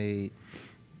was made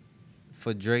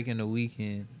for Drake and The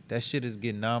Weeknd, that shit is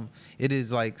getting it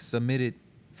is like submitted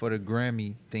for the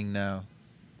Grammy thing now.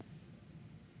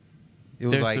 It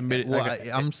was They're like, submitted- well, like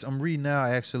I'm reading now.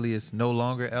 Actually, it's no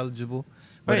longer eligible,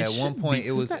 but Wait, at one shouldn't point be.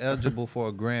 it was Is that- eligible for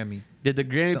a Grammy. Did the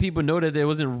Grammy people know that there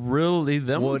wasn't really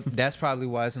them? Well, that's probably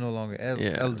why it's no longer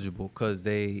Yeah. eligible, because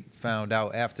they found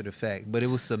out after the fact. But it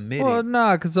was submitted. Well,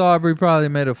 nah, because Aubrey probably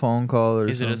made a phone call or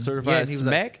Is it something. a certified and he was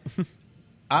like- smack?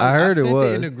 I heard it sent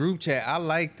was. it in the group chat. I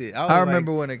liked it. I was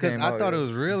remember when it came I out, thought yeah. it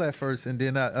was real at first, and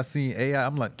then I seen AI.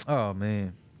 I'm like, oh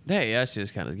man. Hey, that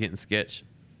shit's kind of getting sketch.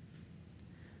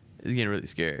 It's getting really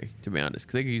scary, to be honest,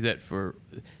 because they could use that for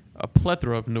a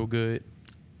plethora of no good.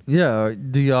 Yeah,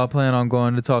 do y'all plan on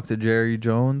going to talk to Jerry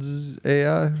Jones'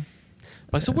 AI?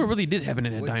 Like, so what really did happen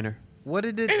in that Wait. diner? What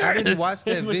did it? I didn't watch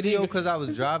that Machine video gun. because I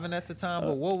was driving at the time.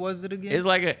 But what was it again? It's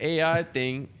like an AI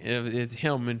thing. And it's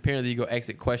him, and apparently you go ask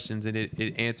it questions, and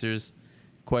it answers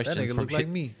questions. That nigga from look like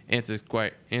me.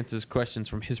 Answers questions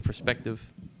from his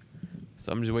perspective.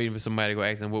 So I'm just waiting for somebody to go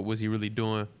ask him what was he really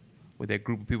doing with that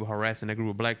group of people harassing that group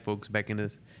of black folks back in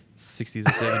the 60s and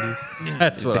 70s.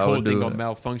 That's what the I whole would thing do. gonna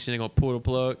malfunction. They're gonna pull the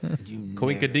plug.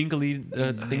 Coinka Dinkly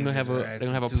thing gonna have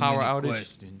a power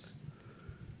outage.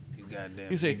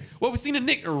 You say, "Well, we seen a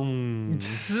Nick." And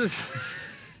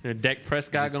Dak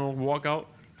Prescott gonna walk out.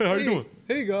 Hey, how you doing?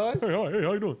 Hey guys. Hey, how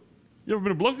you doing? You ever been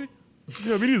to Biloxi?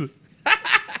 Yeah, me neither.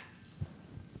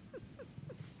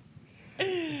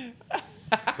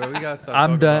 Bro, we gotta stop.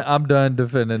 I'm talking done. about- I'm done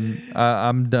defending.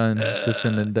 I'm done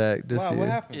defending Dak this Wow, year. what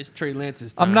happened? It's Trey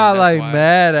Lance's time. I'm not that's like why.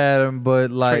 mad at him,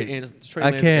 but like it's Trey I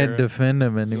Lance can't era. defend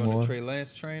him You on anymore. the Trey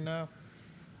Lance train now?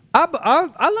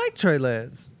 I like Trey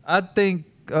Lance. I think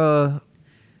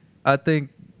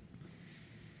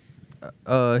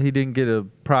he didn't get a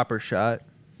proper shot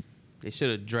They should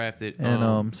have drafted.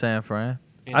 in San Fran.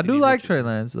 I Anthony do like Richardson. Trey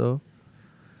Lance though.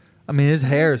 I mean, his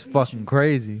hair is fucking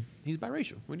crazy, He's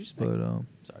biracial. What do you expect? but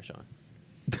Sorry, Sean.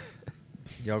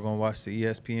 Y'all gonna watch the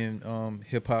ESPN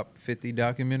Hip Hop 50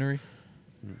 documentary?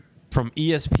 From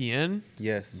ESPN?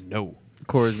 Yes. No,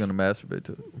 Corey's gonna masturbate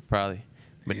to it. probably.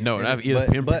 But no, And not it-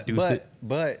 ESPN produced it.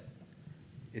 But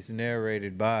it's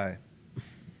narrated by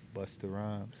Busta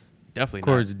Rhymes. Definitely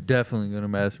Corey's not. definitely gonna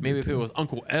masturbate. Maybe if to it was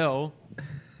Uncle L,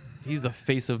 he's the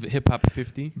face of Hip Hop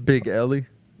 50, Big Ellie.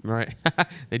 right?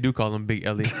 They do call him Big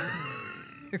Ellie.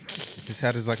 His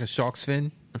hat is like a shark's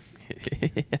fin.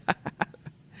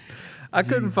 I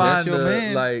couldn't Jesus. find That's your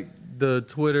man. the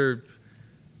Twitter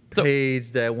So-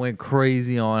 page that went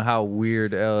crazy on how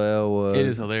weird LL was. It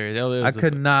is hilarious. LL I is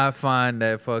could not find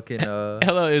that fucking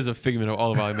LL is a figment of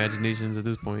all of our imaginations at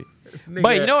this point.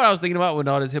 But you know what I was thinking about when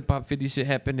all this Hip Hop 50 shit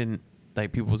happened and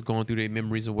like people was going through their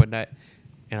memories and whatnot,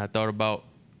 and I thought about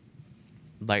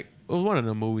like it was one of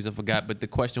the movies I forgot, but the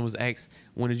question was asked,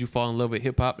 when did you fall in love with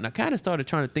hip hop? And I kind of started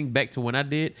trying to think back to when I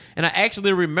did, and I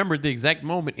actually remembered the exact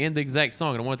moment and the exact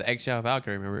song, and I wanted to ask y'all if I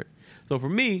can remember it. So for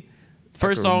me,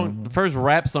 first song, the first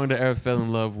rap song that I ever fell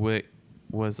in love with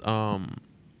was I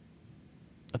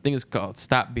think it's called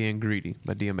 "Stop Being Greedy"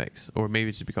 by DMX, or maybe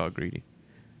it should be called "Greedy,"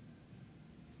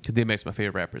 because DMX is my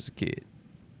favorite rapper as a kid.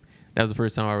 That was the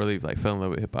first time I really like fell in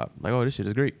love with hip hop. Like, oh, this shit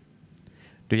is great.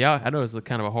 Do y'all? I know it's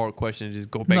kind of a hard question to just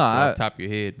go back No, to off the top of your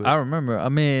head, but I remember. I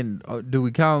mean, do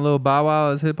we count Lil Bow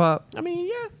Wow as hip hop? I mean,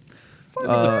 yeah. Fuck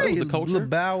Uh, it was the culture. Lil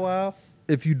Bow Wow.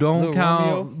 If you don't Lil count,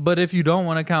 Romeo? but if you don't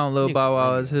want to count Lil Yes, Bow Wow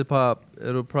Romeo. as hip hop,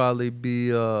 it'll probably be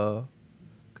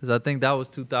because I think that was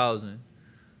 2000.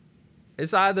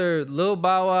 It's either Lil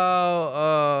Bow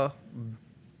Wow,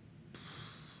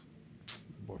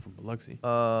 Boy from Biloxi.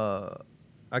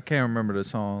 I can't remember the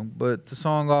song, but the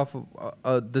song off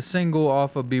of the single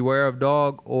off of Beware of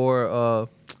Dog, or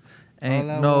Ain't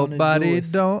All I wanna do nobody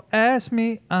is- don't ask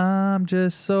me. I'm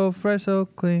just so fresh, so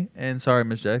clean. And sorry,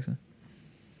 Miss Jackson.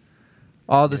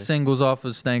 All the Yeah. singles off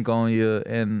of Stank on You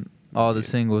and all the Yeah.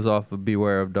 singles off of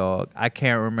Beware of Dog. I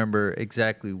can't remember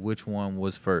exactly which one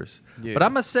was first. Yeah. But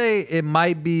I'm going to say it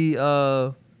might be,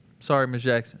 sorry, Miss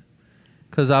Jackson.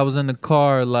 Because I was in the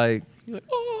car like, You're like,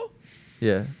 oh.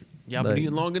 yeah. Y'all been Like,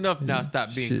 eating long enough now.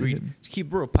 Stop being shit. greedy. Just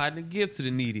keep real. Partner, give to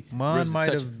the needy. Mine Ribs to might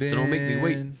touch have it. So don't make me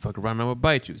wait. been- Fuck around, I'ma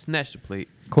bite you. Snatch the plate.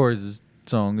 Corey's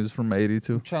song is from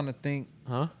 82. I'm trying to think.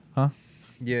 Huh? Huh?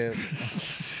 Yeah,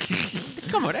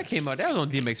 Come on, that came out. That was on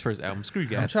DMX's first album. Screw you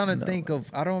I'm guys. trying to think of.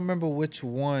 I don't remember which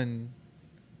one.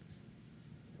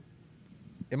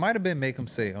 It might have been "Make 'Em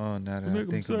Say Now that I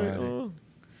think about it,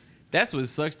 That's what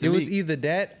sucks to it me. was either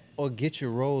that or "Get Your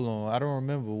Roll On." I don't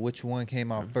remember which one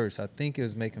came out first. I think it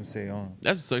was "Make 'Em Say On."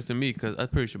 That's what sucks to me because I'm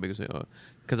pretty sure Baker say,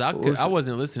 because I What was I it?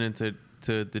 wasn't listening to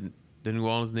the New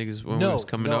Orleans niggas when it was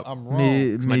coming up. I'm wrong.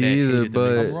 Me, 'Cause my me dad either, hated them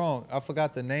I'm but niggas. wrong. I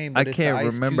forgot the name. I But it's a can't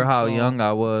Ice remember Cube how song. young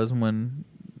I was when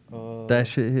that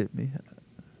shit hit me.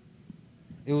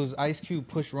 It was Ice Cube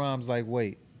push rhymes like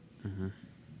wait.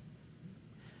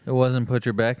 It wasn't Put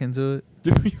Your Back Into It.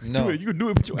 Dude, you can No. do it. You can do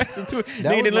it. Put your ass into it. That Nigga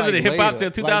was didn't listen like to hip hop later.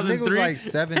 till Like, 2003. nigga was like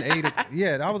 7, 8.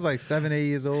 Yeah, I was like 7, 8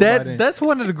 years old. by then. That's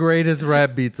one of the greatest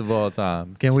rap beats of all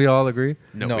time. Can we all agree?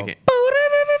 no, No. we can't.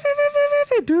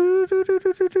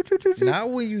 Not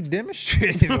when you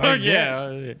demonstrate it like that.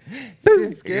 yeah. Shit's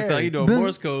That's how scary. you know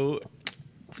Morse code.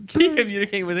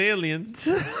 Communicate with aliens.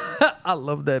 I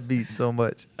love that beat so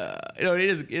much.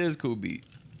 It is a cool beat.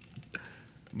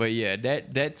 But yeah,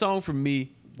 that song for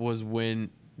me was when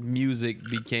music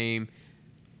became.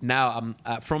 Now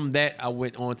from that I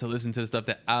went on to listen to the stuff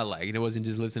that I like, and it wasn't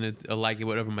just listening to like it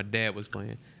whatever my dad was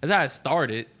playing. That's how I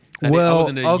started. I Well,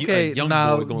 wasn't a okay, young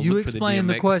now boy going you look for explain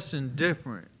the DMX. question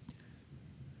different.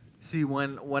 See,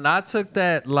 when I took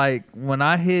that, like when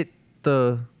I hit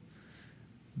the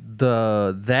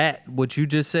what you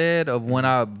just said of when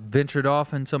I ventured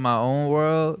off into my own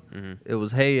world, it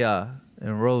was Hey Ya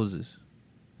and Roses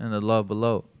and The Love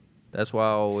Below. That's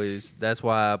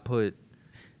why I put.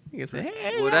 Nigga said,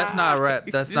 hey, Well, that's not rap.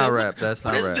 That's He's not like, rap. That's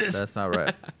not what is rap. this? That's not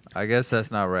rap. I guess that's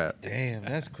not rap. Damn,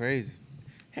 that's crazy.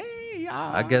 Hey,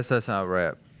 y'all. I guess that's not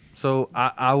rap. So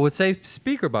I would say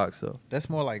speaker box though. That's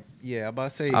more like I'm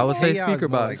about to say. I would say AI is speaker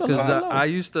more box like because vibe. I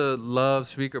used to love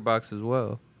speaker box as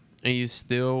well. And you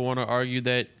still want to argue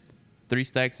that 3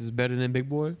 Stacks is better than Big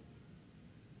Boy?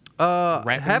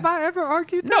 Rapping? Have I ever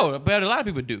argued that? No, but a lot of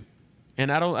people do.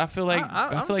 And I feel like I I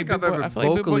don't feel like think I've Big Boy, ever I feel like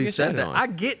Big Boy vocally gets said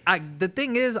shitted that. on. The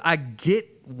thing is, I get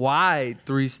why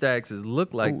 3 Stacks is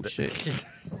look like Oh, that. shit.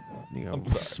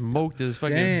 Nigga smoked his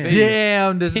fucking Damn. face.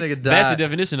 Damn, this nigga died. That's the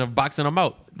definition of boxing him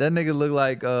out. That nigga look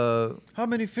like How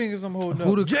many fingers I'm holding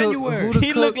Who up? the cook- January. who the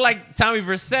He looked like Tommy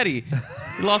Vercetti.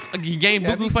 He gained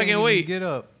Gabby buku can't fucking even weight. Get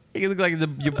up. He looked like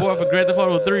your boy for Grand Theft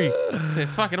Auto 3. He said,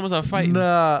 fuck it, I'm gonna start fighting.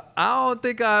 Nah, I don't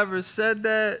think I ever said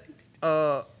that.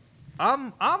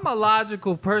 I'm a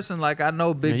logical person. Like I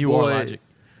know Big Yeah, you Boy. are logic.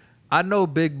 I know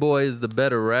Big Boy is the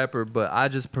better rapper, but I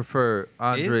just prefer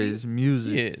Andre's he?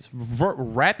 music. Yes.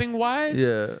 Rapping wise,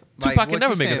 Yeah. Tupac what can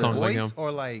never you make a saying, song like voice him.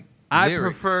 Or like I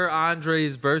lyrics? prefer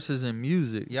Andre's verses and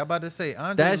music. Yeah, I'm about to say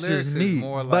Andre That's lyrics just is me.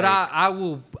 more like. But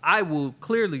I will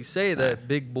clearly say that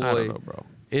Big I don't Boy know, bro.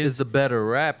 is the better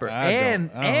rapper I don't.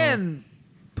 and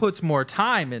puts more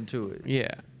time into it. Yeah.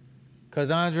 Cause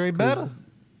Andre better.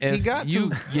 If He got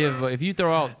you to. give, if you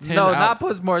throw out 10 No, out- not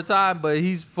puts more time, but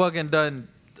he's fucking done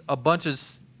a bunch of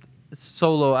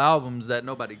solo albums that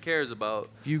nobody cares about.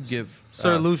 if you give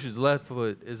Sir us, Lucius Left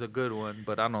Foot is a good one,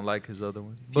 but I don't like his other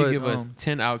ones. if you But, give us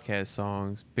 10 Outkast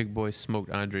songs, Big Boy smoked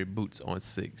Andre Boots on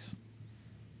 6.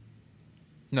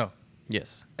 No.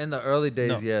 Yes. in the early days,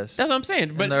 No. yes. That's what I'm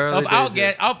saying. But the early of days, Outkast,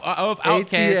 yes. of AT Outkast,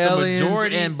 the Aliens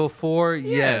majority and before,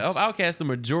 yeah, yes. of Outkast, the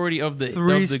majority of the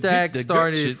 3 of the Stack good, the good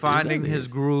started shit is finding them his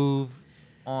niggas. groove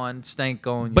on Stank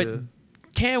on But You.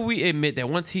 can we admit that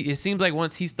once he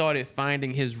started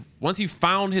finding once he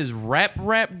found his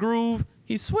rap groove,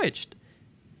 he switched.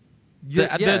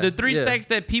 The 3 Stacks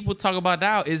that people talk about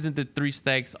now isn't the 3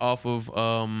 Stacks off of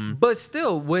But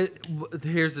still,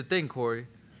 here's the thing, Corey.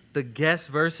 The guest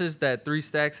verses that 3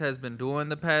 Stacks has been doing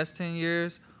the past 10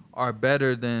 years are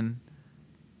better than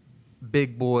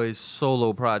Big Boy's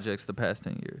solo projects the past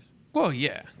 10 years. well,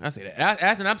 yeah, I say that.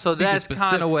 I'm So speaking that's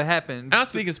kind of what happened. I'm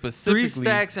speaking specifically. 3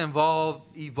 Stacks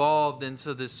evolved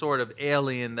into this sort of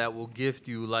alien that will gift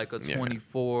you like a Yeah.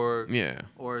 24 Yeah.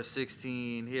 or a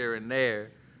 16 here and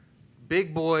there.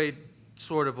 Big Boy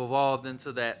sort of evolved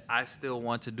into that I still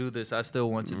want to do this, I still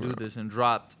want to do this, and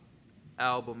dropped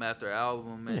album after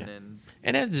album, and Yeah. then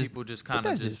And that's just people just but kind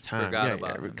of that's just time. forgot Yeah,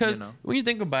 about him. because You know? when you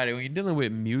think about it, when you're dealing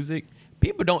with music,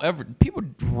 people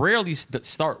rarely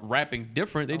start rapping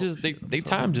different. They just they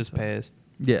time just passed.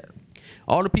 Yeah.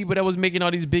 All the people that was making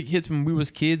all these big hits when we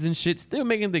was kids and shit still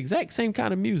making the exact same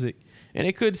kind of music. And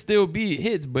it could still be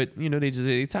hits, but you know,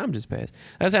 their time just passed.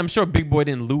 That's I'm sure Big Boy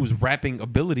didn't lose rapping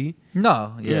ability.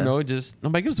 No. Yeah. You know, it just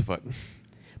nobody gives a fuck.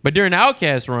 But during the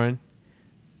Outkast run,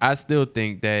 I still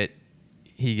think that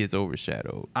he gets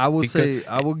overshadowed. I will Because- say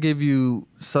I will give you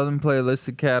Southern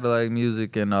Playlistic Cadillac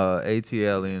Music and AT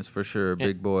Aliens for sure.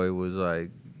 Big Boy was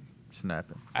like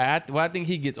snapping I think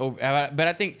he gets over, but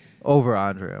I think, over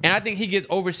Andre. and I think he gets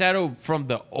overshadowed from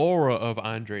the aura of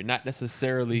Andre, not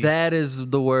necessarily. That is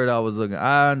the word I was looking.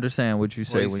 I understand what you What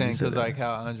say you when saying? you say Because that. like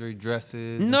how Andre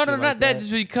dresses. and No, shit not like that.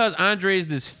 Just because Andre is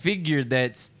this figure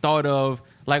that's thought of,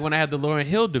 like when I had the Lauryn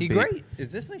Hill He debate. great.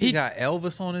 Is this nigga He- got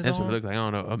Elvis on his That's arm? what it looked like.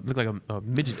 I don't know. Look like a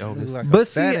midget Elvis. Look like a But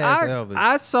see, fat-ass Elvis.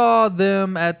 I saw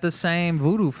them at the same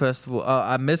Voodoo Festival.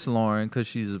 I miss Lauren because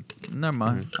she's never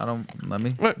mind. I don't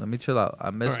What? let me chill out.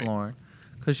 I miss Alright. Lauren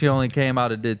because she only came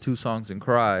out and did 2 songs and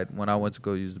cried when I went to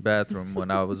go use the bathroom when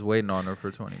I was waiting on her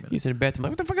for 20 minutes. He's in the bathroom.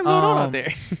 Like, what the fuck is going on out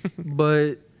there?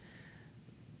 But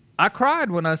I cried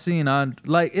when I seen on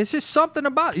like it's just something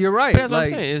about you're right. But that's what I'm like,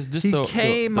 saying, it's just he the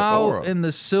came the out aura. in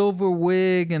the silver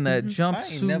wig and that I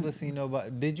jumpsuit. ain't never seen nobody.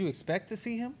 Did you expect to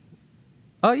see him?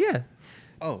 Oh yeah,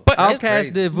 Oh, But that's Outkast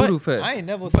crazy. did Voodoo But Fest. I ain't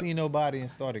never seen nobody and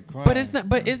started crying. But it's not.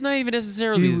 But it's not even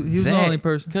necessarily He was the that, only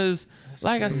person. Because,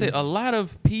 like I said, a lot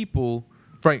of people.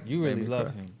 Frank, You made really me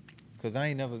love cry. him. Cause I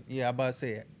ain't never. Yeah, I about to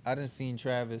say I didn't seen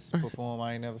Travis perform.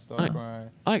 I ain't never started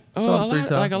crying. Like Saw a him 3 lot,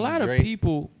 times. like a lot of Drake,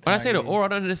 people. When I say the Kanye. aura, I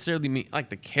don't necessarily mean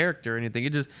like the character or anything.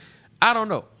 It just, I don't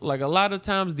know. Like a lot of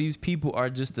times, these people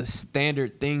are just the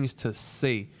standard things to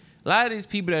say. A lot of these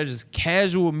people that are just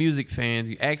casual music fans,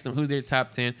 you ask them who's their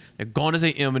top 10, they're going to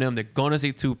say Eminem, they're going to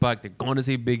say Tupac, they're going to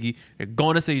say Biggie, they're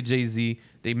going to say Jay-Z.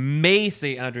 They may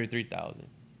say Andre 3000.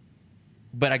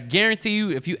 But I guarantee you,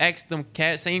 if you ask them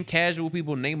same casual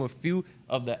people name a few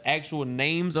of the actual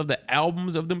names of the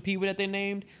albums of them people that they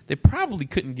named, they probably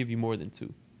couldn't give you more than 2.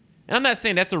 And I'm not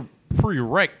saying that's a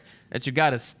prereq that you got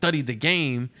to study the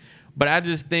game, but I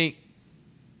just think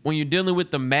when you're dealing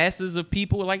with the masses of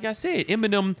people, like I said,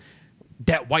 Eminem,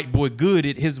 that white boy good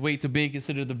at his way to being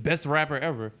considered the best rapper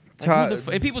ever. Like,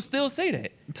 and people still say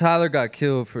that. Tyler got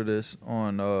killed for this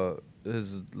on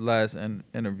his last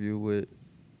interview with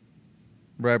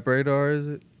Rap Radar. Is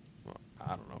it I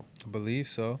don't know. I believe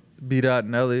so. B. Dot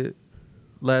and Elliott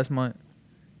last month?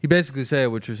 He basically said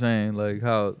what you're saying, like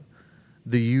how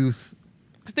the youth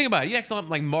Because think about it. You ask something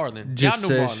like Marlon. Just Y'all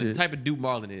know said Marlon, the shit. type of dude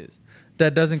Marlon is.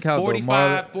 that doesn't count.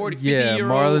 45, though. 40, 50 yeah, year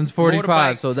Marlon's old 45,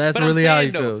 motorbike. so that's But I'm really how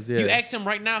he saying, though, feels. Yeah. You ask him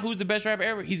right now who's the best rapper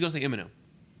ever, he's going to say Eminem.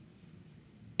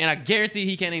 And I guarantee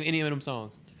he can't name any Eminem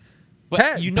songs. But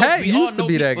Pat- you know, Pat we all used to know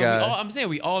be that people, guy. I'm saying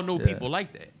we all know Yeah. people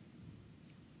like that.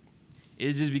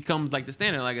 It just becomes like the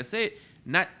standard. Like I said,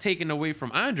 not taken away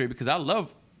from Andre because I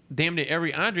love damn near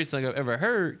every Andre song I've ever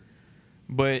heard.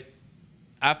 But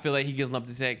I feel like he gets lumped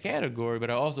into that category. But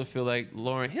I also feel like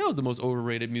Lauryn Hill is the most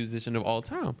overrated musician of all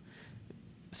time.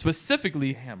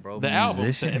 Specifically, Damn, bro, the album,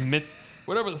 musician. the immense,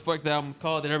 whatever the fuck the album's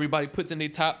called, that everybody puts in their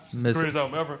top it's the Mis- greatest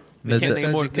album ever. They mis- can't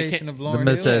name more. They Miseducation can't, of The Lauryn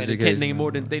mis- Hill. yeah, they can't name Education.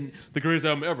 more than the greatest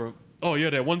album ever. Oh yeah,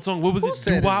 that one song. What was Who it?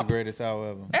 said it's the Doo-wop? greatest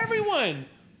album ever? Everyone.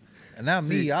 And not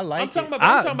me. I like I'm talking it. about.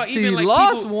 I'm talking about even like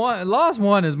Lost people. One. Lost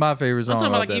One is my favorite song. I'm talking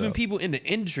about off like that even album. people in the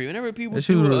industry. Whenever people That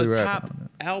shit was do really a rapping top on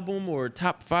album or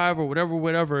top 5 or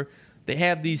whatever, they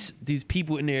have these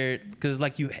people in there because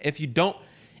like if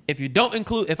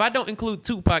I don't include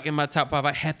Tupac in my top 5,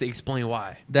 I have to explain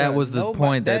why. That Bruh, was the nobody-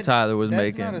 point that Tyler was that's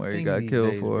making not a where he thing got these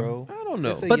killed days, for. bro. I don't know.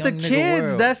 It's a But the young nigga kids,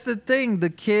 world. that's the thing. The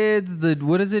kids,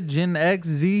 what is it? Gen X,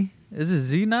 Z? Is it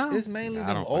Z now? It's mainly I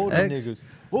them don't older X. niggas.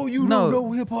 Oh, you No. don't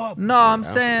know hip hop? No, I'm I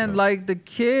don't saying know. like the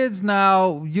kids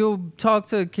now. You'll talk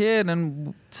to a kid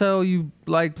and tell you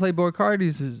like Playboy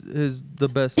Cardi's is the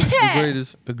best, the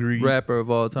greatest Agreed. rapper of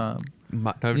all time, You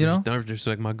know? Don't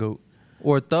disrespect my goat.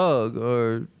 or Thug,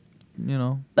 or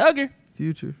Thugger.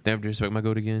 Future. Don't disrespect my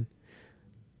goat again.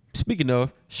 Speaking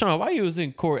of, Sean, why you was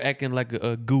in court acting like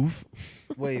a goof?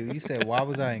 Wait, you said why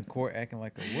was I in court acting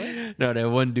like a what? No, that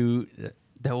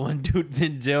one dude's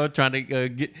in jail trying to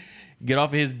get off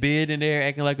of his bed in there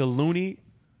acting like a loony.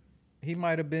 He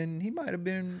might have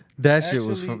been. That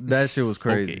Actually- shit was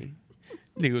crazy. Okay.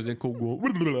 Nigga was in court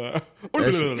going to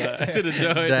the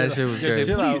judge. That shit was Judge crazy. said,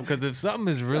 Chill out, "Please." because if something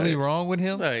is really wrong with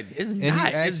him, Sorry, it's he not.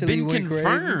 It's actually been went crazy?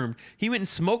 confirmed. He went and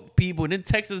smoked people and then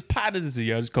texted his partners and said,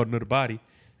 "Yeah, I just caught another body."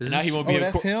 And now he won't be in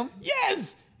that's court. him?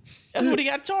 Yes. That's what he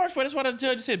got charged for. That's why the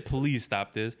judge said, "Please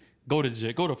stop this. Go to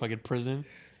jail. Go to fucking prison."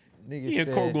 Nigga He in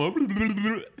said, court going.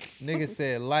 nigga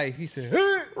said life. He said,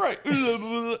 Right.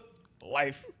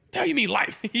 Life. How you mean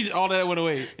life? All that went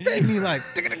away. take me like,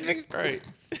 Right.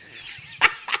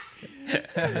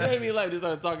 How you mean life? They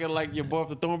started talking like your boy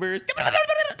from the Thornberries.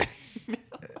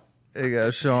 They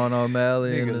got Sean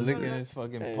O'Malley nigga and licking his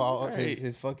fucking paw, right.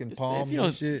 his fucking If palms you, and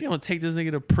don't, shit. if you don't take this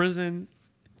nigga to prison,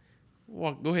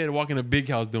 go ahead and walk in a big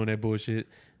house doing that bullshit.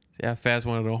 See how fast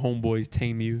one of the homeboys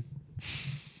tame you.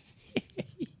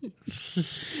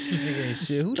 Nigga ain't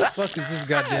shit. Who the fuck is this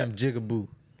goddamn jigaboo?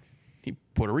 He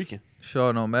Puerto Rican.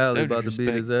 Sean O'Malley That about to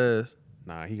beat his ass.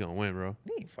 Nah, he gonna win, bro.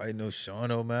 He ain't fighting no Sean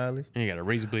O'Malley. He got a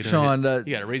razor blade Sean, on his that-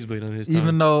 He got a razor blade on his tongue.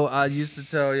 Even though I used to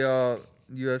tell y'all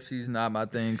UFC's not my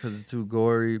thing because it's too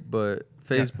gory, but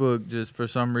Facebook just for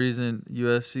some reason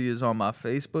UFC is on my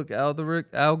Facebook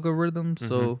algorithm,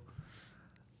 so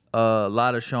a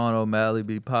lot of Sean O'Malley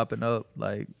be popping up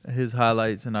like his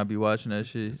highlights, and I be watching that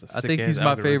shit. It's a I think sick-ass he's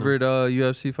my algorithm. favorite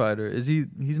UFC fighter. Is he?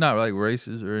 He's not like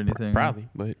racist or anything. Probably,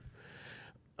 but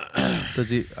Does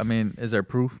he? I mean, is there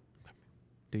proof?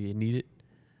 do you need it?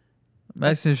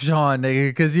 Mention Sean, nigga,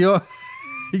 because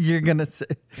you're gonna say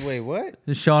Wait, what?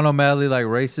 is Sean O'Malley like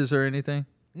racist or anything?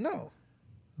 No.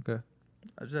 Okay,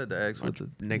 I just had to ask what the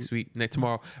Next week,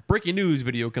 tomorrow, breaking news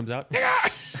video comes out.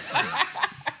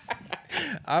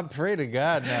 I pray to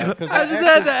God now. Cause I just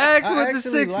had to ask I with the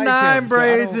actually 6ix9ine like him, so I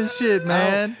braids don't- and shit,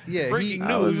 man. Yeah, Breaking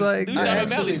I was news. like, do I I Sean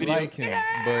actually O'Malley video. like him,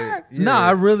 but yeah. Nah,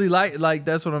 I really like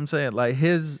that's what I'm saying. Like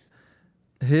his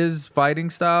fighting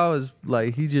style is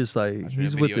like he just like Watch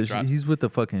he's that with video the drop. he's with the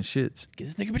fucking shits. Get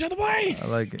this nigga bitch out the way. I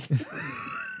like it.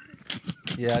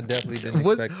 Yeah, I definitely didn't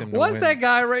What- expect him to what's win. that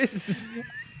guy racist?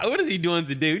 What is he doing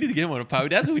today? We need to get him on the pod.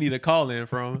 That's what we need a call in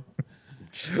from.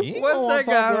 He ain't What's gonna wanna that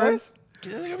talk guy to right- us.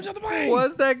 Get this nigga bitch out the way.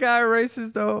 Was that guy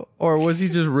racist though, or was he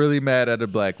just really mad at a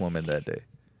black woman that day?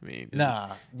 I mean, Nah,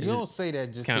 you Is don't say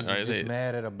that just because Kinda- you're just it-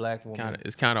 mad at a black woman.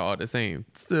 it's kind of all the same.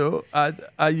 Still,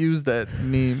 I use that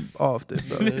meme often.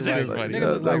 Though. This Like, is funny. nigga That,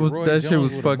 look that like was, Roy that shit Jones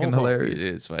was with a fucking mohawk. It hilarious.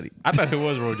 is funny. I thought it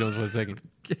was Roy Jones for a second.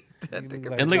 Nigga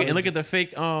look like And Kelly- look at the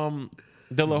fake De La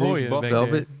Bruce Hoya Buff- back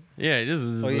Velvet? there. Yeah, this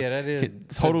is Oh yeah, that is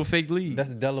total fake league.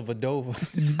 That's Della Vadova.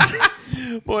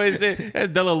 Boy, it said, that's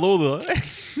Della Lola.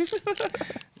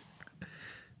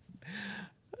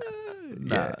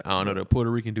 Yeah, I don't know. The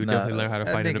Puerto Rican dude Nah. definitely learned how to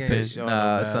That fight in the nigga pen. ain't Sean Nah,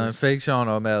 O'Malley. son, fake Sean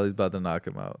O'Malley's about to knock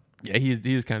him out. Yeah,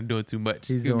 he's kind of doing too much.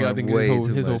 He's I think doing his way whole,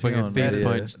 too his whole much. He fucking on face that,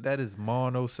 punch. That is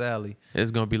Mono Sally.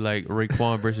 It's gonna be like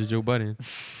Raekwon versus Joe Budden.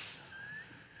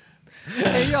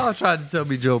 Hey, y'all tried to tell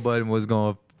me Joe Budden was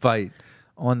gonna fight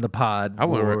on the pod. I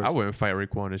wars. wouldn't fight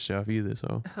Raekwon and Chef either.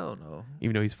 So Hell no.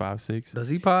 even though he's 5'6", Does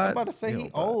he pod? I'm about to say he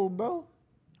don't pod. old, bro.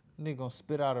 Nigga gonna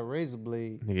spit out a razor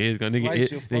blade. nigga is gonna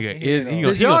Slice your fucking head off. he Did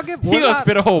gonna, y'all give- he was gonna I-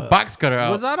 spit a whole box cutter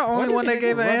out. Was I the only What one is that nigga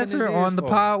gave an rubbing answer his on ears the for?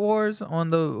 pod wars on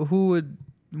the who would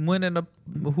win in the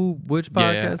which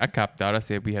Yeah, podcast? I copped out. I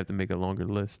said we have to make a longer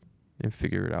list and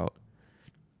figure it out.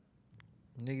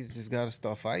 Niggas just gotta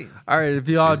start fighting. All right, if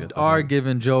y'all He's got the are one.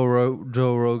 giving Joe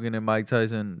Rogan and Mike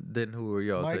Tyson, then who are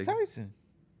y'all Mike taking Tyson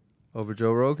over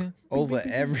Joe Rogan? over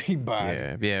everybody.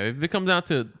 Yeah. If it comes down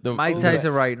to the Mike over-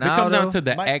 Tyson right if it now. comes down though, to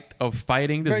the Mike- act of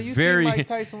fighting, Bro, there's you very see Mike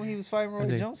Tyson when he was fighting Roy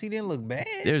Okay. Jones? He didn't look bad.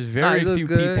 there's Nah, very he look few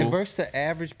good. And people. versus the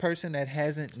average person that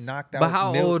hasn't knocked out. but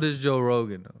how old is Joe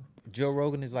Rogan though? Joe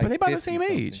Rogan is like But they about the 50 same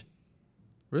something. age.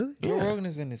 Really? Joe Yeah. Rogan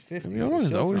is in his 50s. Joe for Rogan's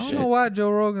sure, old for as I shit. don't know why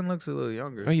Joe Rogan looks a little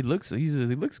younger. Oh, he looks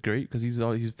great because he's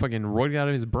fucking roided out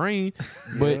of his brain.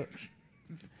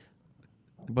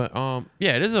 But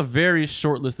yeah, there's a very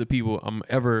short list of people I'm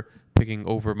ever picking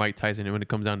over Mike Tyson when it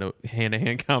comes down to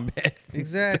hand-to-hand combat.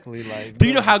 Exactly. Like, Do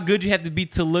you know bro, how good you have to be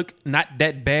to look not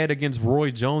that bad against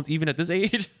Roy Jones, even at this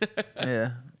age?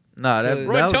 Yeah. Nah, that, Roy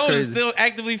Roy that was Jones crazy. is still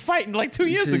actively fighting like 2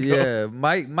 years Shit, ago.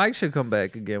 Yeah, Mike should come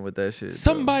back again with that shit. though.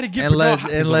 Somebody get and Bernard let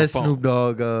Hopkins on the let phone. Snoop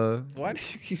Dogg. Why do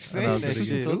you keep know, saying that cause he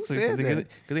shit? Who said that? Because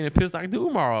they didn't piss Dr.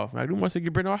 Umar off. Dr. Umar said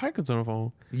get Bernard Hopkins on the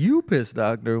phone. You pissed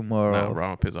Dr. Umar Nah, off. bro,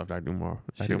 I'm pissed off Dr. Umar.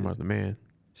 Dr. Shit. Umar's the man.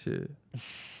 Shit.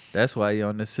 That's why he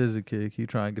on the scissor kick. He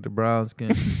trying to get the brown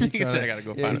skin. He He said I gotta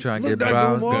go Yeah, find trying to Look, get Dr.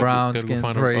 brown Umar. brown gotta go skin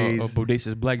find praise. a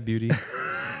bodacious black beauty.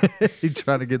 He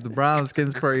trying to get the brown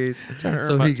skins praise Trying to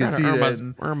so earn my- he can trying to see earn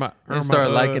that my- and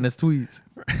start liking his tweets.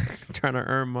 Trying to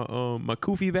earn my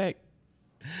Kofi back.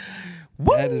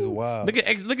 Woo! That is wild. Look at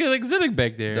Exhibit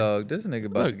back there. Dog, this nigga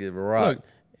about Look, to get rocked. Look,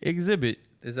 Exhibit.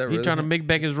 Is that He really trying to him? make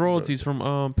back his royalties from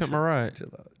Pimp My Ride. Chill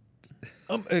out.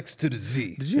 I'm X to the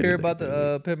Z. Did you hear about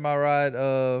the Pimp My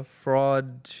Ride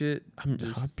fraud shit?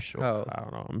 I'm sure. how- I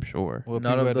don't know. I'm sure. Well,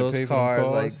 None people of had to those pay for them cars,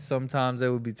 like cars? sometimes they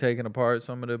would be taking apart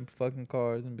some of them fucking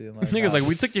cars and being like, Niggas nah, like,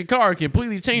 we took your car,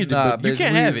 completely changed nah, it, but you bitch,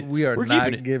 can't have it. We are We're not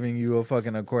keeping it. giving you a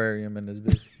fucking aquarium in this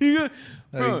bitch. Yeah.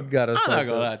 Like, Bro, you got us I'm not fucked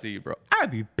gonna up. lie to you, bro.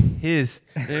 I'd be pissed.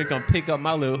 They come pick up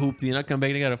my little hoopty and I come back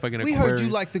and they got a fucking We aquarium. heard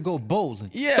you like to go bowling.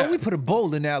 Yeah. So we put a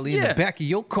bowling alley in Yeah. the back of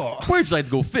your car. Where'd you like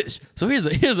to go fish? So here's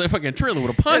a fucking trailer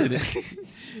with a pond in it.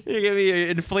 You give me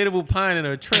an inflatable pond in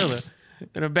a trailer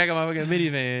in the back of my fucking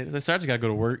minivan. It's like, sir, I just gotta go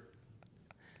to work.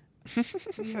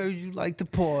 We heard you like to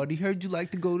party. Heard you like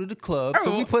to go to the club. I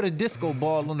So we remember- put a disco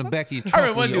ball on the back of your I trunk.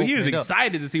 remember one when you dude, he was open it up.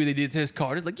 excited to see what they did to his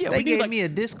car. It's like, yeah, They we gave like, me a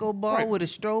disco ball Right. with a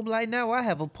strobe light. Now I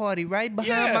have a party right behind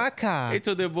yeah. my car. They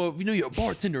told their boy, we knew you're a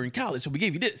bartender in college, so we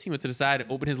gave you this. He went to the side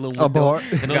and opened his little A window. bar.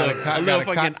 And a Got little, a a little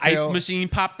fucking ice cocktail. machine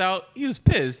popped out. He was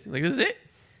pissed. Like, this is it?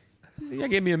 Y'all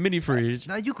gave me a mini fridge.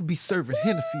 Now you could be serving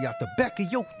Hennessy out the back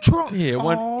of your trunk. Yeah,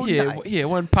 all night.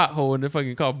 one pothole in the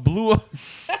fucking car blew up.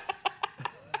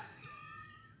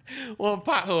 One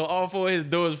pothole, all four of his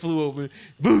doors flew open.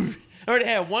 Boom. I already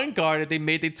had one car that they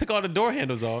made. They took all the door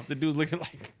handles off. The dude's looking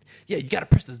like, yeah, you gotta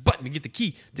press this button to get the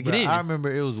key to get Bruh, in. I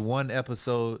remember it was one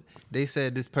episode. They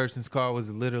said this person's car was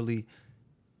literally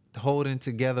holding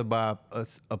together by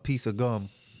a piece of gum.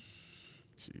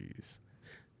 Jeez.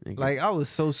 Nigga. Like I was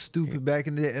so stupid back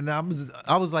in there, and I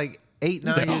was like 8,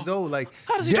 9 like, years oh, old. Like,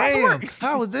 how does he drive to damn, work?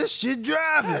 how is this shit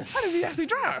driving? how does he actually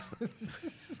drive?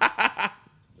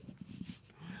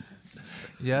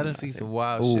 Yeah, I done seen some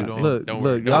wild Ooh, shit on. look, Don't look,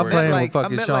 worry, y'all don't worry. playing I with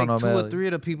fucking met Sean like 2 O'Malley. or 3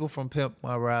 of the people from Pimp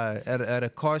My Ride at a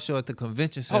car show at the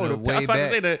convention Oh, center I way was about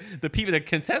back. to say the people, the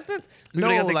contestants? People No,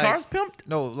 that got their like- cars pimped?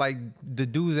 No, like the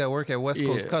dudes that work at West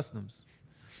Coast Yeah. Customs.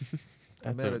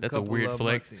 That's met a, a that's a couple weird of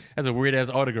flex. them, I think. That's a weird ass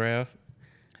autograph.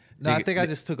 No, I Nigga- think I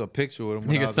just took a picture with him.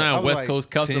 when I Nigga was like- I signed was West like Coast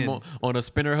Custom 10. on a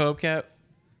spinner hubcap.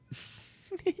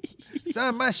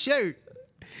 Sign my shirt.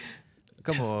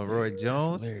 Come on, Roy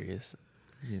Jones. Hilarious.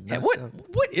 You Hey, knocked what up.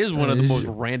 what is one of the most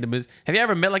randomest? Have you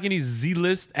ever met like any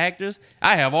Z-list actors?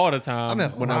 I have all the time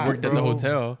met a when I lot, worked at the bro.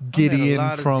 hotel. I met a Gideon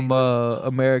lot of from Z-listers.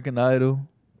 American Idol.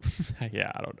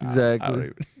 Yeah, I don't. Exactly. I don't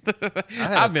even, I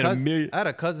had I've a been a cousin, million. I had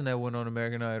a cousin that went on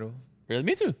American Idol, Really,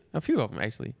 me too. A few of them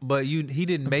actually. but he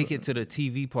didn't make it to the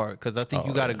TV part because I think Oh,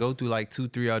 you got to yeah. go through like 2-3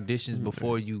 auditions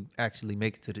before you actually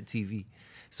make it to the TV.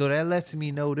 So that lets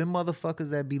me know them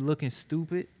motherfuckers that be looking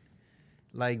stupid,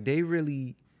 like they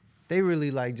really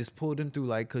like just pull them through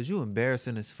like, cause you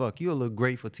embarrassing as fuck. You'll look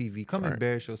great for TV. Come Right.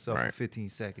 embarrass yourself for Right. 15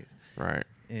 seconds, Right.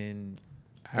 and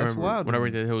I that's remember wild. when to I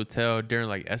worked me. at the hotel during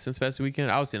like Essence Fest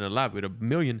weekend. I was in a lot with a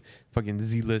million fucking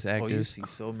Z-list Oh, you actors. see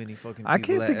so many fucking. I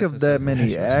people can't at think of Essence that Festival.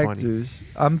 many That shit was funny. actors.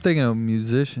 I'm thinking of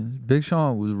musicians. Big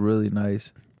Sean was really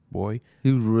nice. Boy,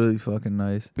 He was really fucking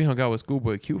nice. we hung out with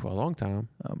Schoolboy Q for a long time.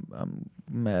 I'm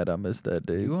mad I missed that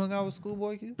day. You hung out with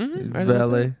Schoolboy Q Mm-hmm.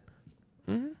 Valet.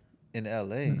 in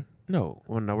L.A. No,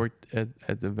 when I worked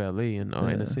at the Valet in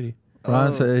Yeah. the city. Ron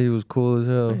Oh. said he was cool as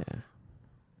hell. Yeah.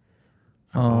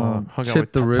 Hung Hung out Chip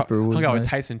with the Ripper was hung out with nice.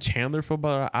 Tyson Chandler for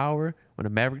about an hour when the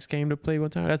Mavericks came to play one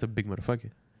time. That's a big motherfucker.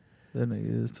 That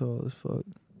nigga is tall as fuck.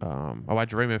 I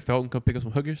watched Raymond Felton come pick up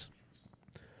some hookers.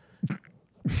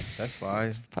 That's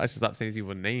fine. I should stop saying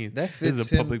people's names. That This is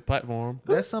fits a him. public platform.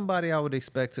 That's somebody I would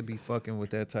expect to be fucking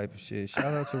with that type of shit. Shout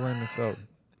out to Raymond Felton.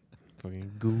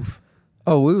 Fucking goof.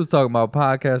 Oh, we was talking about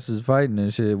podcasters fighting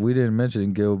and shit. We didn't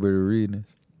mention Gilbert Arenas.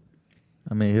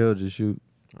 I mean, he'll just shoot.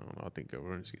 I don't know. I think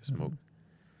we're just get smoked.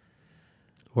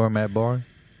 Or Matt Barnes.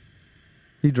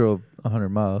 He drove 100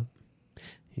 miles.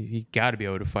 He got to be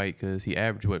able to fight because he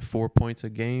averaged 4 points a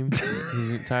game his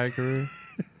entire career.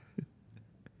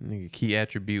 Nigga, key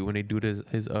attribute when they do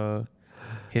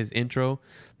his intro.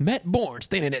 Matt Bourne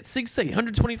standing at 6'8",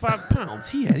 125 pounds.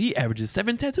 He averages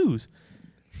 7 tattoos.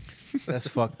 That's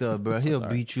fucked up, bro. He'll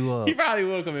sorry. beat you up. He probably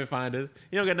will come and find us.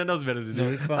 He don't got nothing else better to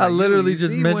do. I literally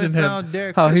just mentioned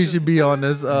him how he should be on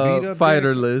this up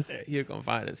fighter Derek. list. He'll come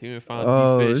find us. He'll find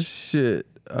Oh, D-Fish. shit.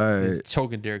 All He's right.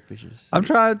 choking Derek Fishers. I'm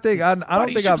trying to think. I don't Why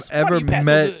think do you I've shoot- why do ever you pass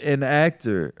so met good? an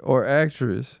actor or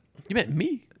actress. You met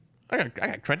me. I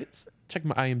got credits. Check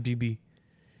my IMDb.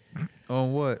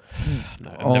 On what?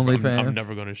 No, OnlyFans? I'm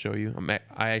never gonna show you.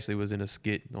 I actually was in a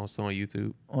skit also on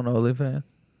YouTube. On OnlyFans.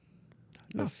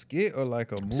 A skit or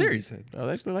like a movie? Serious. set? I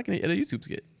was actually like in a YouTube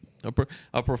skit.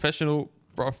 A professionally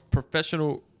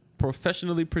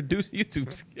produced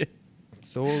YouTube skit.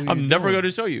 So what were you I'm never doing? going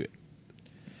to show you it.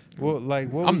 Well, like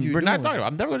what were you We're not doing? talking about.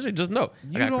 I'm never going to show you. Just know.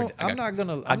 You don't. I'm not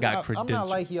gonna. I got I'm not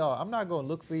like credentials. y'all. I'm not gonna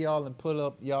look for y'all and pull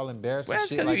up y'all embarrassing Well, that's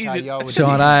shit 'cause like you how easy- y'all that's would. 'cause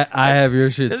Sean, do. I have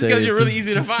your shit That's saved. because you're really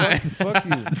easy to find. Fuck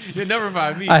you. You'll never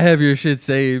find me. I have your shit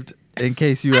saved. In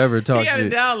case you ever You talk gotta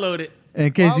shit. download it.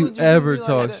 In case Why you would you ever do me like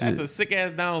talk that? shit. That's a sick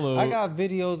ass download. I got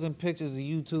videos and pictures of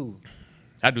you too.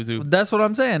 I do too. That's what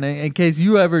I'm saying. In case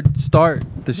you ever start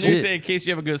the He shit. said in case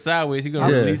you ever go sideways, he's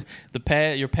gonna Yeah. release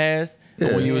your past.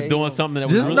 Or when you was Yeah, doing you something that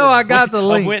was Just really, know I got the or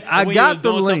link. When, I when got you was the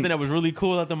doing link. something that was really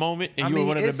cool at the moment, and you were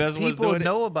one of the best ones people doing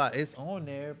know about it. It's on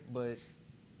there, but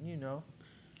you know,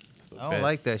 it. I don't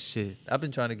like that shit. I've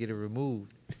been trying to get it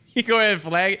removed. You go ahead and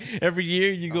flag it every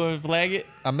year. You go and flag it.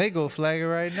 I may go flag it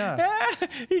right now.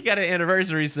 He got an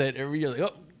anniversary set every year. Like,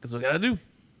 oh, that's what I gotta do.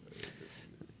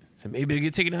 So maybe it'll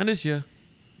get taken down this year.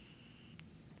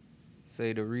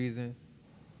 Say the reason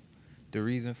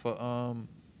for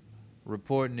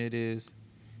reporting it is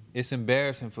it's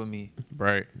embarrassing for me.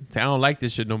 Right. Say, I don't like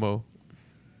this shit no more.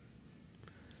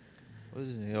 What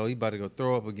is it? Oh, he about to go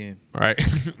throw up again. Right.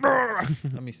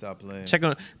 Let me stop playing.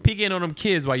 Peek in on them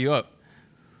kids while you up.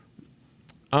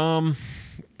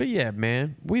 But yeah,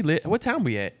 man, we lit. What time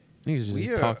we at? Niggas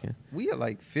just talking. We are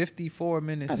like 54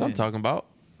 minutes. That's what I'm in. talking about.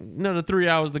 Another 3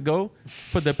 hours to go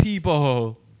for the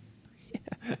people.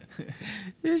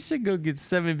 This shit go get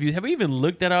 7 views. Have we even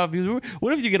looked at our views?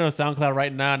 What if you get on SoundCloud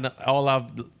right now and all our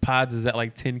pods is at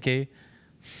like 10K?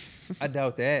 I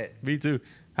doubt that. Me too.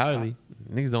 Highly.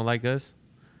 Niggas don't like us.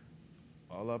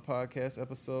 All our podcast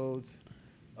episodes.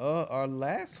 Our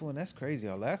last one, that's crazy.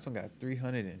 Our last one got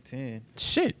 310.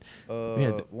 Shit.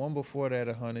 Yeah, One before that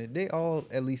 100. They all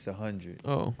at least 100.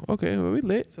 Oh, okay. Well, we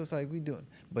lit. So it's like we doing,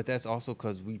 but that's also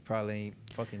because we probably ain't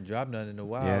fucking dropped none in a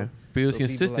while. Yeah. If it was So people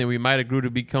consistent, like- we might have grew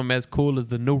to become as cool as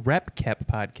the No Rap Cap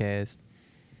podcast.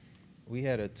 We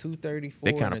had a 234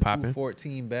 They kinda and a poppin'.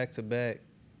 214 back to back.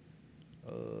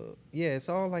 Yeah, it's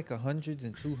all like 100s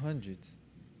and 200s.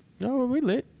 No, well, we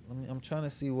lit. I'm trying to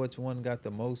see which one got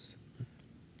the most.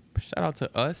 Shout out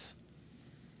to us.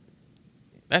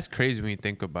 That's crazy when you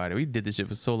think about it. We did this shit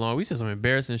for so long. We said some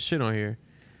embarrassing shit on here.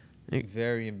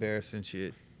 Very embarrassing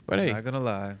shit. But hey, Not gonna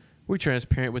lie. we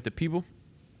transparent with the people.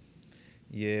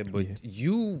 Yeah, but Yeah.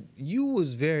 you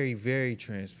was very, very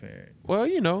transparent. Well,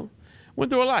 you know,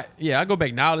 went through a lot. Yeah, I go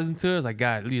back now, listen to it. It's like,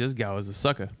 God, Lee, this guy was a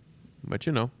sucker. But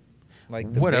you know,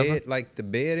 Like the Whatever. bed, like the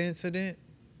bed incident.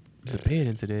 the bed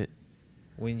incident.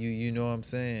 When you know what I'm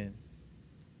saying.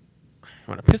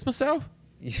 When I piss myself,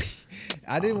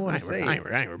 I didn't Oh, want I to ain't say wor-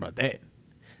 I it. ain't worried about that.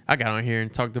 I got on here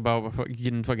and talked about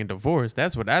getting fucking divorced.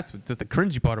 That's just the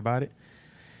cringy part about it.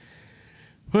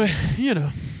 But you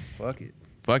know, Fuck it.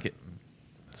 fuck it.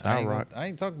 It's how I I rock.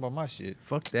 ain't talking about my shit.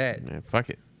 Fuck that. Man, fuck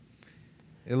it.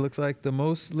 It looks like the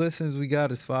most listens we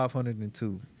got is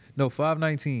 502. No,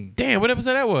 519. Damn, what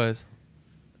episode that was?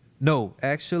 No,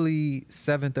 actually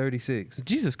 736.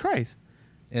 Jesus Christ.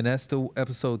 And that's the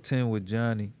episode 10 with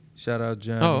Johnny. Shout out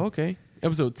Johnny. Oh, okay.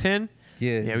 Episode 10.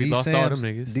 Yeah, we lost all them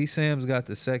niggas. D Sam's got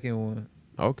the second one.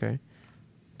 Okay.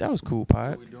 That was cool,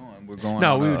 Pod. What we doing? We're going.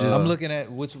 No, on we a, were just- I'm looking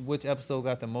at which episode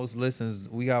got the most listens.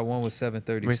 We got one with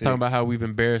 736. We're talking about how we've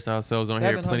embarrassed ourselves on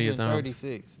here plenty of times.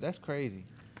 736. That's crazy.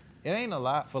 It ain't a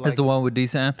lot for like. That's the one with D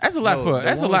Sam. That's a lot No, for the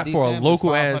that's a one lot with for a D-Sam's is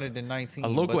local ass 519, a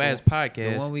but local the- ass The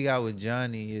podcast. one we got with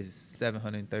Johnny is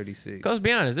 736. Because let's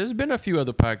be honest, there's been a few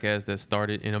other podcasts that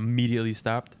started and immediately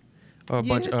stopped. Or a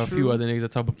Yeah, few true. other niggas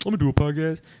that talk about, I'm gonna do a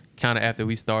podcast kind of after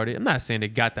we started. I'm not saying they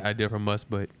got the idea from us,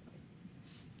 but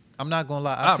I'm not gonna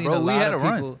lie. Ah, I've seen bro, a we lot had of a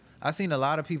run. people. I seen a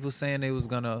lot of people saying they was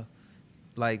gonna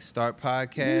like start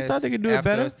podcasts. thought they could do it after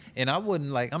better? us. And I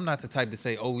wouldn't like. I'm not the type to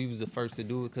say, "Oh, we was the first to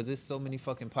do it," because there's so many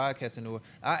fucking podcasts in the world.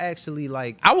 I actually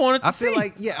like. I wanted to I feel see.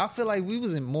 like I feel like we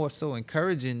wasn't more so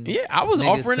encouraging. Yeah, I was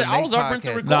niggas offering to it. I make was offering to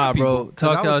podcasts. record Nah, people. bro. 'Cause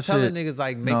Talk I y'all was telling shit. niggas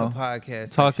like make No. a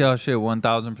podcast. Talk type y'all shit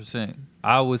 1000%.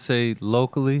 I would say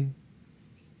locally,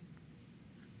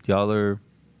 y'all are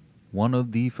one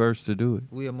of the first to do it.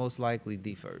 shit. We are most likely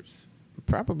the first.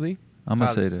 Probably. I'm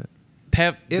gonna Probably. say that.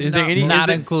 If Is there not any? more. Not Is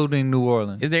there, including New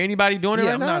Orleans. is there anybody doing it Yeah,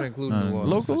 right I'm now? not including New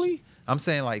Orleans. for Locally? sure. I'm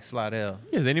saying like Slidell.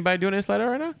 Yeah, is anybody doing it in Slidell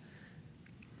right now?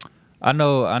 I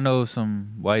know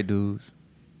some white dudes.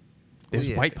 There's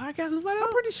yeah. white podcasts in Slidell.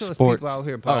 I'm pretty sure there's Sports. people out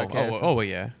here Oh, podcasting. oh,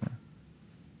 yeah. I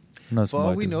know some For all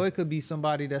white we dudes. know, it could be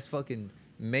somebody that's fucking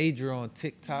major on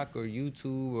TikTok or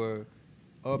YouTube or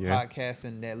Yeah.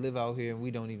 podcasting that live out here and we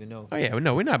don't even know. Oh yeah,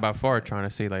 no, we're not by far trying to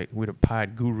say like we're the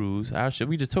pod gurus. Our shit,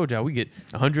 we just told y'all we get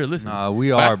 100 listens. Nah,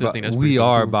 we But I are. still By, think that's we pretty fucking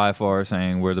are cool. by far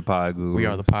saying we're the pod gurus. We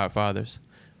are the pod fathers.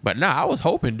 But nah, I was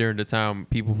hoping during the time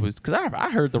people was because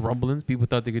I heard the rumblings. People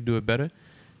thought they could do it better.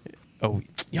 Oh,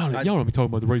 y'all don't be talking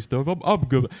about the right stuff. I'm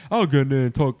good. I'll get in there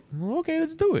and talk. Well, okay,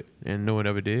 let's do it. And no one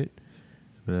ever did.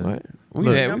 But- What? Look, We've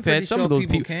I'm had pretty some sure of those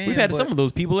people people. can, We've had but- some of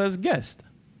those people as guests.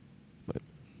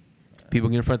 People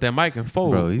get in front of that mic and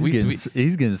fold. Bro,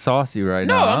 he's getting saucy right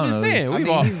No, now. I I'm don't just know. saying. I We've mean,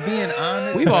 all he's being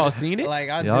honest. we've all seen it. Like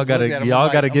I Y'all just gotta- look at him, y'all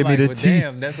I'm gotta like, give I'm me the like, tea.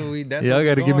 Damn, that's what we. That's Y'all what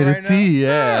got to we give me doing the right tea.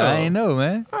 Yeah, No. I ain't know,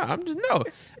 man. I'm just no.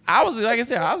 I was like I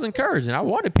said, I was encouraging. I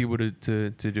wanted people to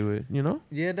do it. You know. now.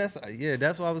 Yeah, that's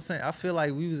what I was saying. I feel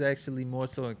like we was actually more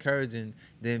so encouraging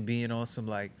than being on some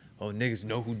like, oh niggas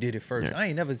know who did it first. Yeah. I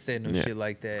ain't never said no Yeah. shit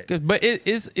like that. But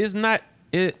it's not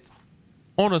it's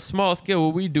on a small scale.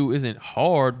 What we do isn't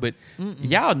hard, but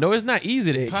y'all know it's not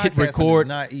easy to hit Podcasting record. is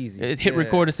not easy. Hit Yeah.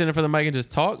 record and sit in front of the mic and just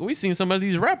talk. We seen some of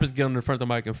these rappers get on the front of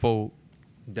the mic and fold.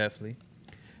 Definitely.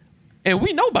 And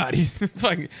we nobodies. It's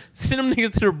like send them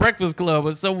niggas to the Breakfast Club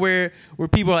or somewhere where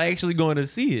people are actually going to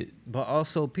see it. But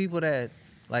also people that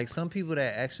like some people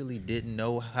that actually didn't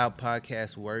know how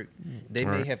podcasts work, they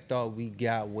may Right. have thought we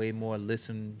got way more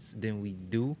listens than we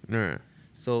do. Yeah.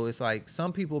 So it's like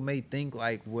some people may think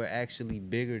like we're actually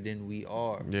bigger than we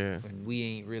are. Yeah. And we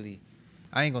ain't really.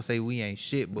 I ain't gonna say we ain't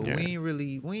shit, but Yeah. we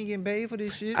ain't getting paid for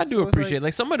this shit. I do So it's appreciate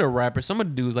like some of the rappers, some of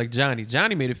the dudes like Johnny.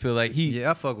 Johnny made it feel like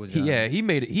Yeah, I fuck with John. he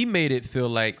made it feel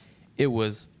like it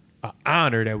was an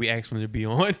honor that we asked him to be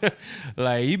on.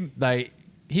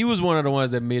 he was one of the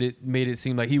ones that made it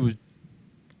seem like he was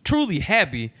truly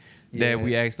happy Yeah. that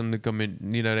we asked him to come in,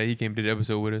 you know, that he came to the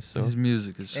episode with us. So His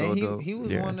music is so And dope. he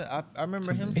was Yeah. one. I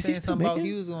remember him Is he saying still something about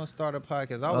making? he was gonna start a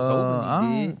podcast. I was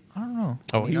hoping he did. I don't know.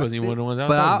 oh, mean, he I wasn't even one of the ones I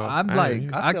was But talking about. I'm I like,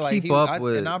 didn't- I feel like keep he- up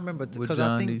with- and I remember with because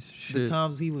I think Johnny's the shit.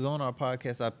 times he was on our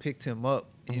podcast, I picked him up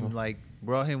and like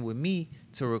brought him with me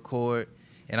to record,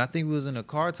 and I think we was in a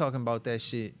car talking about that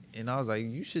shit, and I was like,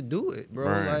 you should do it, bro.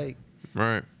 Right. Like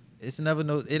right.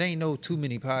 it ain't no too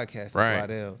many podcasts. Right. Right.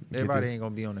 Slidell. Get Everybody this. ain't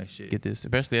gonna be on that shit. Get this,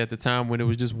 especially at the time when it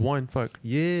was just one. Fuck.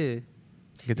 Yeah. Get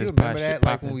You this remember pie that? shit Like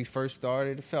popping. when we first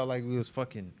started, it felt like we was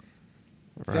fucking.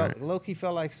 Right. Low key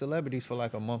felt like celebrities for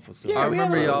like a month or so. Yeah, I we had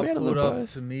remember a- y'all we had a pulled little up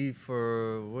buzz. to me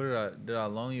for did I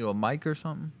loan you a mic or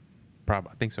something?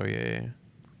 Probably. I think so. Yeah.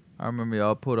 I remember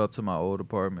y'all pulled up to my old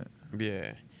apartment.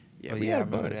 Yeah. Yeah. Oh, we yeah, I had a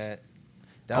remember buzz. that.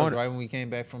 I That was wanna- right when we came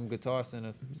back from Guitar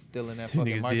Center, still in that Two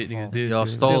fucking niggas microphone. did Y'all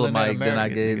this. stole Still a in that mic, then I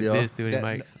American- gave Niggas y'all. did steal the That-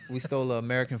 mics. We stole an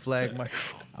American flag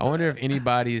microphone. I wonder if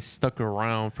anybody is stuck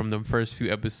around from the first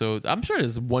few episodes. I'm sure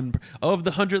there's one of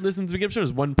the 100 listens we get. I'm sure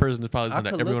there's one person that's probably I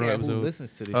listening to could every look one of at the who episodes.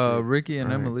 listens to this shit. Ricky and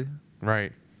Right. Emily.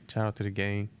 Right. Shout out to the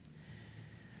gang.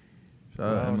 Shout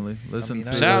out Well, Emily. Listen mean,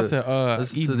 to I- Shout out the- to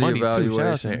listen E to the Money too. Shout out to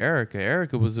evaluation. Erica.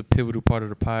 Erica was a pivotal part of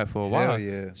the pod for a while. Hell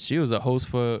yeah. She was a host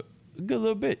for a good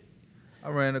little bit. I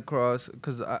ran across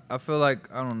because I feel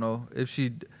like I don't know if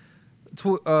she.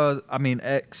 I mean,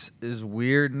 X is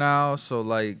weird now. So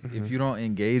like, if you don't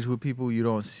engage with people, you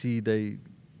don't see they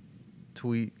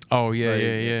tweet. Oh yeah, Like,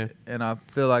 yeah. And I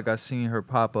feel like I seen her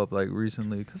pop up like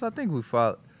recently because I think we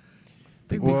follow.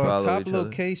 We Well, follow top each other.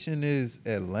 location is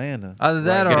Atlanta. Either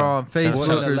that Right. or on Shout out Facebook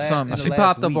to- in the or last- something. in the She last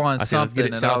popped up week. on I said, let's something, get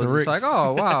it. and Shout I out was to just Rick. like,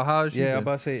 "Oh wow, how is she?" Yeah, I'm been?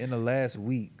 about to say in the last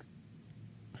week.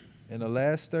 In the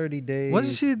last 30 days.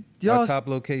 Wasn't she Our y'all's top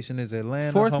location is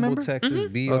Atlanta, fourth Humble, member? Texas,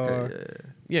 BR, Okay,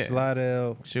 Yeah.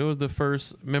 Slidell. She was the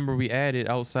first member we added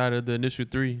outside of the initial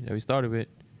 3 that we started with.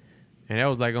 And that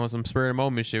was like on some spur of the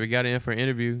moment shit. We got her in for an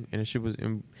interview and the shit was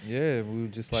Yeah, we were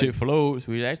just like, shit flowed.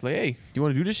 So we asked like, hey, you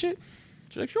want to do this shit?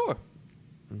 She's like, sure.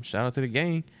 And shout out to the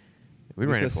gang. We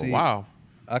ran it Because for a see, while.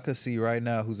 I could see right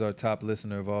now who's our top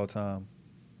listener of all time.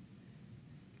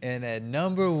 And at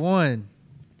number one,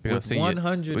 We gonna with send you- we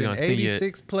gonna send you-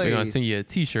 186 We're gonna plays, send you a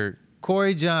t-shirt.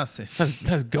 Corey Johnson.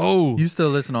 Let's go. You still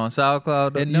listen on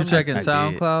SoundCloud? And You number checking two-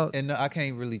 SoundCloud? And I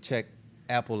can't really check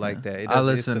Apple like that. It I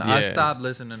doesn't- it's listen. a- I Yeah. stopped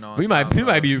listening on. we might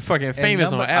SoundCloud. be fucking famous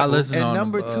number- on I Apple. listen- And on,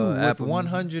 number two, with Apple.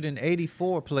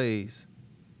 184 plays,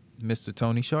 Mr.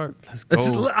 Tony Sharp. Let's It's,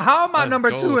 go. how am I Let's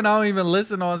number go. 2 and I don't even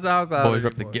listen on SoundCloud? Boys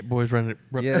rep the anymore? boys rep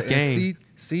Yeah, the game. and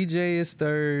CJ is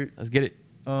third. Let's get it.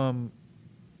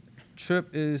 Trip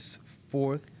is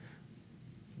fourth.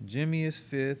 Jimmy is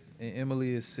fifth, and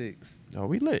Emily is sixth, Oh,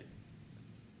 we lit.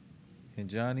 and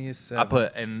Johnny is I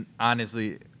seventh. and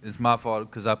honestly, it's my fault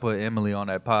because I put Emily on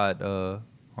that pod,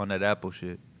 on that Apple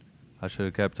shit. I should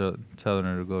have kept telling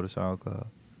her to go to SoundCloud.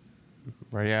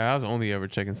 Right, yeah, I was only ever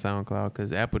checking SoundCloud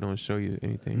because Apple don't show you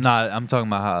anything. Nah, I'm talking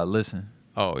about how I listen.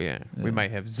 Oh yeah. We Yeah.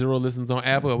 might have 0 listens on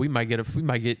Apple. Or we might get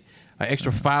an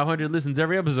extra 500 listens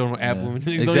every episode on Apple. Yeah. And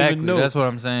niggas Exactly. don't even know. That's what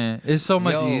I'm saying. It's so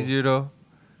much Yo. easier though,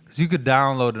 because you could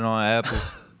download it on Apple.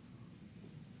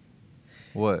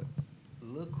 What?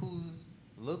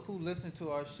 Look who listened to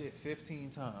our shit 15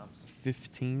 times.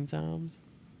 15 times.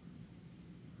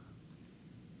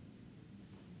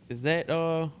 Is that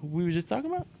who we were just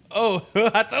talking about? Oh,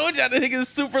 I told y'all the nigga is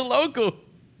super local.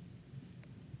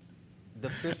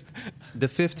 The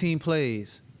 15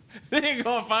 plays. They ain't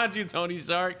gonna find you, Tony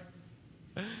Shark.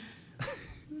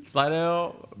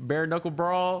 Slidell, bare knuckle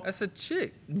brawl. That's a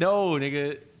chick. No,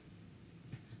 nigga.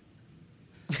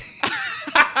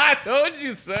 I told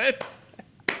you, son.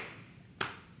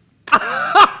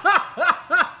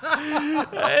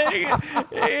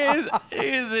 He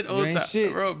is in You ain't OT.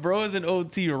 shit. Bro is in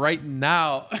OT right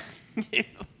now. As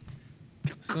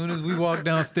soon as we walk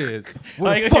downstairs,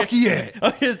 Where where the fuck he at?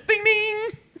 Oh, his ding ding.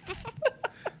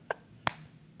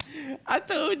 I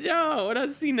told y'all when I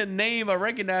seen the name, I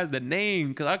recognized the name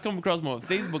because I come across him on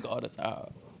Facebook all the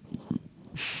time.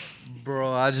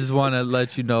 Bro, I just want to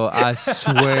let you know, I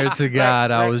swear to God,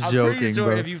 I was I'm joking, pretty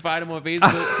sure bro. if you find him on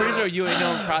Facebook, pretty sure you and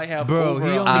him probably have Bro, over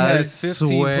he only I has 15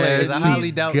 swear players. I to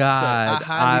highly doubt. God, I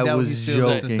highly I doubt he was still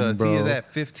listens to joking, us. He bro. is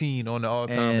at 15 on the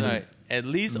all-time And- list. at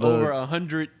least Look, over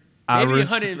 100, I maybe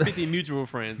res- 150 mutual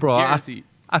friends, Bro, guaranteed.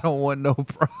 I don't want no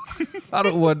bro. I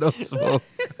don't want no smoke.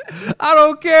 I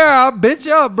don't care. I'll bitch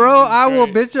up, bro. I will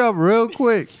Right. bitch up real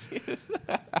quick.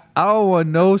 I don't want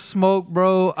no smoke,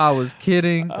 bro. I was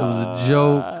kidding. It was a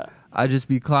joke. I just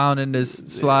be clowning this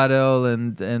Slidell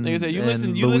and Like I said, you and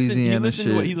listen Louisiana to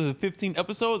shit. what? He's the 15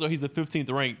 episodes, or he's the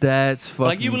 15th ranked. That's fucking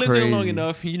Like you been crazy. listening long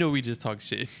enough, you know we just talk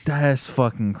shit. That's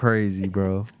fucking crazy,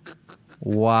 bro.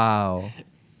 Wow.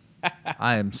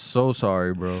 I am so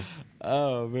sorry, bro.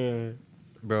 Oh man,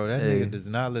 Bro, that Hey. nigga does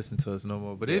not listen to us no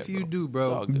more. But Yeah, if you bro. do, It's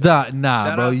bro, all good. Nah,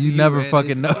 shout bro. out to You never and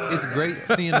fucking it's, know. It's great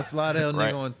seeing a Slidell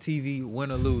Right. nigga on TV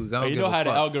win or lose. I don't you give know a how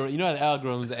fuck. the algorithm, you know how the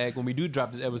algorithms act when we do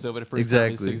drop this episode for the first time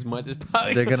Exactly. in 6 months. It's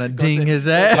probably They're gonna say- ding his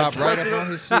say ass. Pop right up on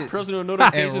his shit. Personal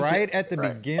notifications. And right at the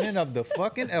Right. beginning of the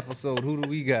fucking episode, who do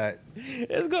we got?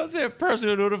 It's gonna say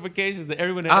personal notifications to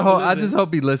everyone that I ever hope. I listens. just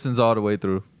hope he listens all the way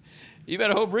through. You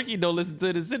better hope Ricky don't listen to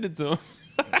it and send it to him.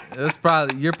 That's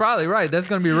probably. You're probably right. That's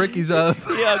gonna be Ricky's. That's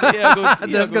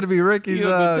gonna be Ricky's he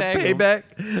gonna go tag him. payback.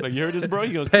 Like you heard this, bro?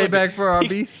 He gonna clip Payback it. for our He-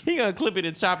 beef. He gonna clip it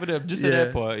and chop it up just to Yeah.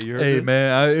 that part. You heard Hey this?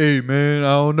 man, I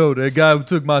don't know that guy who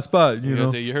took my spot. You You know,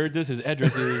 gonna say you heard this? His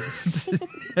address is.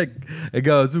 that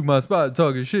guy who took my spot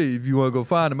talking shit. If you want to go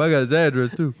find him, I got his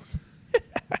address too.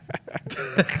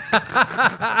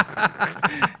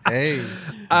 Hey,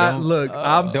 Look,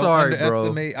 I'm don't sorry, bro.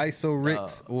 underestimate ISO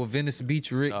Ricks or Venice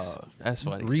Beach Ricks. Oh, that's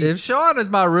funny. Reed. If Sean is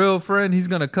my real friend, he's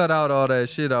gonna cut out all that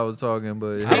shit I was talking.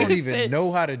 But I don't He even said-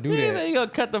 know how to do He said that. he gonna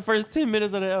cut the first 10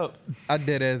 minutes of the out. I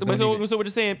dead ass So, don't even- so what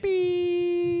you're saying?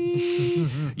 Beep.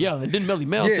 Yeah, and then Melly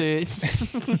Mel Yeah. said.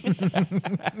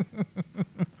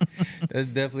 That's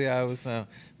definitely how it would sound.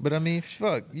 But I mean,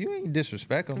 fuck, you ain't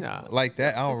disrespect them Nah. like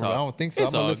that. I It's don't. all- I don't think so. I'm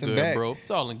It's gonna all listen good, back. bro.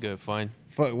 It's all in good fun.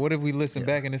 Fuck, what if we listen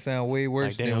back and it sound way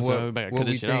worse Like, damn, than so we what, better what cut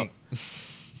we this shit out. think?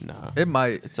 Nah, it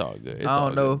might. it's all good. It's I all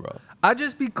don't know. good, bro. I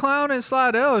just be clowning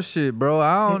Slidell shit, bro.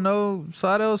 I don't know.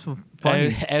 Slidell's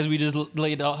funny. As we just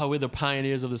laid out how we're the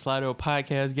pioneers of the Slido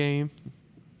podcast game.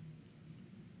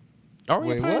 Are we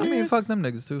Wait, what? I pioneers? mean, fuck them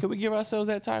niggas too. Can we give ourselves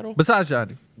that title? Besides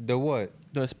Johnny. The what?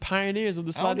 The pioneers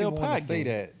of the I don't Slido even want podcast. to say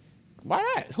that. Why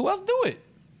not? Who else do it?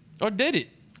 Or did it?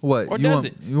 What? Or you does want,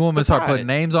 it? You want me to The start putting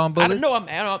pilots. names on I bullets? don't know. I'm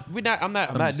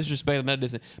not just- disrespecting. I'm not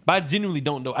dissing. But I genuinely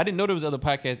don't know. I didn't know there was other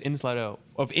podcasts in Slido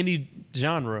of any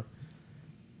genre.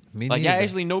 Me Like, neither. y'all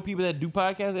actually know people that do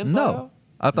podcasts in Slido? No.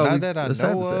 I thought Not we that I know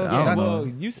established of. that. I Yeah, don't know. well,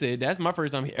 you said that's my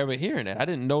first time ever hearing that. I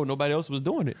didn't know nobody else was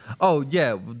doing it. Oh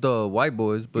yeah, the white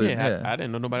boys, but yeah. I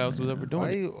didn't know nobody else was ever doing Why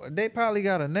it. you, they probably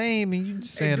got a name and you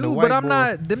just saying Dude, the white but I'm boy.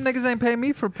 not. Them niggas ain't paying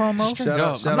me for promo. Shout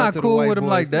out- shout I'm out not to the cool white with them boys.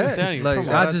 like They're that. saying, Like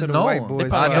shout I out to just the know white 'em.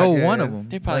 boys I know podcast. one of them.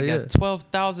 They probably got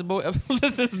 12,000 more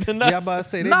listens than us. Yeah, I'm about to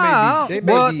say they Nah, may be. They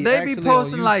may well, be they be actually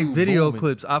posting on like YouTube video booming.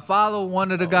 clips. I follow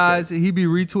one of the Oh, okay. guys. He be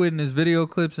retweeting his video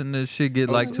clips, and this shit get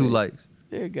like 2 sweet. likes.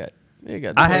 They got.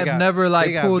 I They have got- never they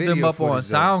like got pulled them video up on footage,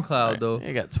 though. SoundCloud though.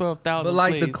 They got 12,000. But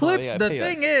like the plays, so clips, they the gotta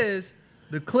pay thing us.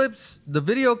 is, the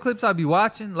video clips I be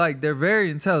watching, like they're very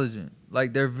intelligent.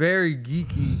 Like they're very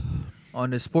geeky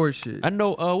on this sports shit. I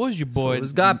know. What was your boy? So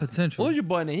it's got potential. What was your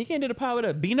boy name? He came to the power with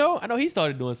a Bino. I know he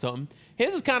started doing something.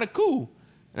 His was kind of cool.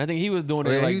 And I think he was doing Oh,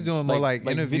 it yeah, like he was doing more like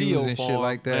interviews video and shit form.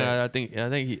 like that. And I think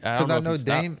he. Because I know if he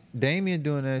stopped. Damien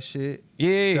doing that shit.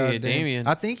 Yeah, Shout out yeah, Damien.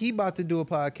 I think he about to do a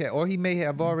podcast, or he may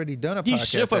have already done a He podcast.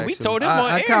 should, but we actually. told him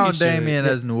on I air. count he should. Damien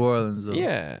as New Orleans though.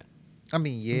 Yeah, I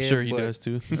mean, yeah, I'm sure he but does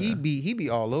too. he be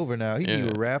all over now. He be Yeah.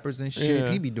 with rappers and shit.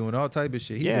 Yeah. He be doing all type of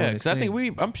shit. He Yeah, doing his because I think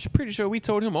thing. I'm pretty sure we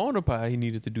told him on the pod he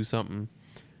needed to do something.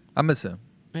 I miss him.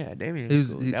 Yeah, Damien. He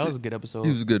was- Cool. he- That was a good episode.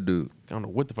 He was a good dude. I don't know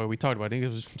what the fuck we talked about. I think it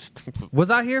was just. Was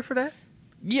I here for that?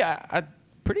 Yeah, I'm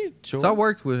pretty sure. So I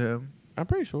worked with him. I'm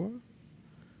pretty sure.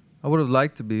 I would have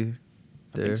liked to be I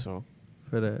there think so.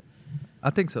 for that. I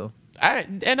think so.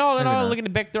 And all in Maybe all, not. looking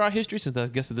back through our history since I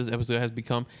guess this episode has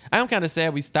become, I am kind of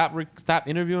sad we stopped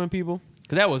interviewing people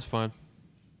because that was fun.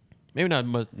 maybe not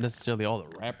much necessarily all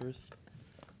the rappers,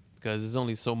 because there's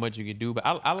only so much you can do. But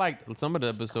I liked some of the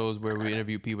episodes where we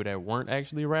interviewed people that weren't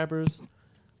actually rappers.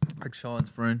 Like Sean's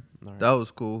friend. All right. That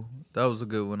was cool. That was a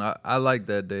good one. I liked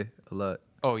that day a lot.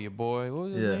 Oh, your boy, what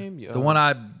was his Yeah. name? The one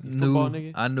I football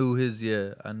knew. nigga? I knew his.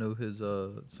 Yeah, I knew his.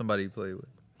 Somebody he played with.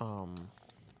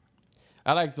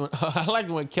 I liked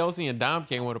when Kelsey and Dom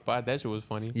came on the pod. That shit was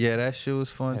funny. Yeah, that shit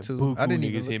was fun Had too. buku I didn't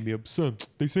niggas even. hit me up, son.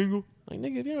 They single? Like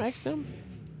nigga, if you don't ask them.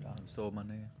 Dom stole my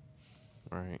name.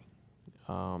 All right.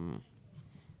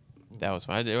 That was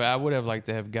fine. I would have liked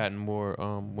to have gotten more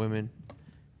women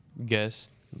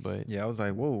guests, but Yeah, I was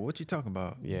like, whoa, what you talking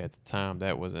about? yeah, at the time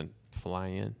that wasn't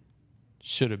flying.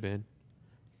 Should have been,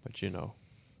 but you know.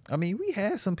 I mean, we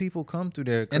had some people come through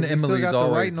there. 'cause And we still Emily's got the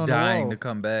always writing on the dying wall. to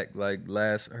come back. Like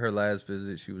her last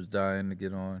visit, she was dying to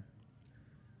get on.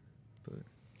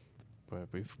 But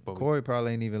we Corey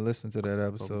probably ain't even listened to that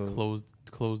episode.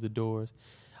 closed the doors.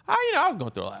 I was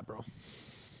going through a lot, bro.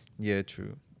 Yeah,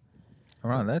 true.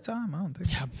 Around that time, I don't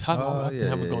think. Yeah, Oh, I think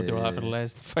I've been going through a lot yeah, for the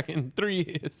last fucking 3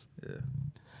 years. Yeah.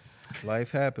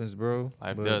 Life happens, bro.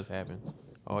 Life but does happen.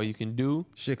 All you can do,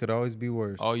 Shit could always be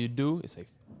worse. all you do is say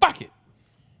fuck it.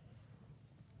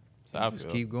 So I Just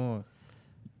feel. keep going.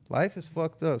 Life is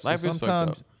fucked up. Life so is fucked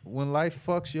sometimes up. when life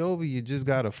fucks you over, you just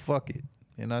gotta fuck it.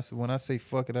 And when I say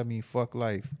fuck it, I mean fuck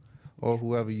life or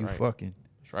whoever you Right. fucking.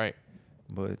 That's right.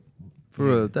 But For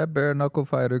real, if that bare knuckle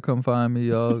fighter come find me,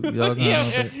 y'all gonna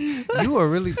you are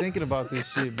really thinking about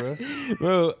this shit, bro.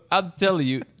 Bro, I'm telling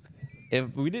you,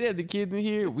 if we didn't have the kids in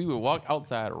here, we would walk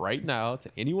outside right now to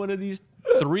any one of these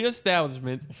 3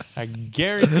 establishments. I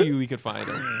guarantee you we could find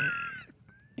them.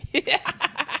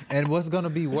 And what's gonna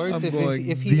be worse I'm if going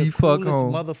he the the fuck coolest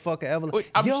home. motherfucker ever? Which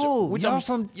I'm Yo, sure- which y'all I'm-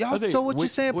 from y'all. I'll say, So what you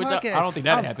which- saying? which Podcast? I don't think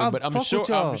that I happened, but I'm fuck sure with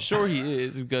y'all. I'm sure he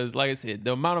is, because like I said,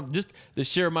 the amount of just the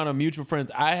sheer amount of mutual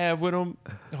friends I have with him,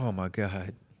 Oh my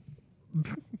god.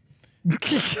 and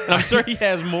I'm sure he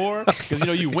has more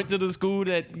because you went to the school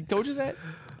that he coaches at.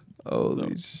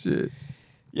 Holy shit.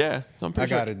 Yeah, so I'm I pretty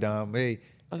got sure. it, Dom. Hey,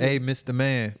 Was hey, Mr.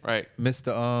 Man, Right.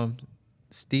 Mr.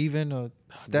 Steven or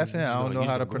Stefan. I don't know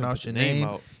how to pronounce your name.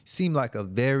 out. Seemed like a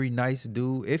very nice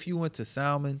dude. If you went to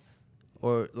Salmon,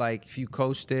 or like if you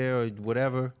coached there or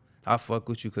whatever, I fuck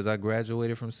with you because I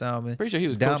graduated from Salmon. Pretty sure he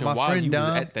was Dom, coaching my while friend you was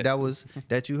Dom, at that that school. was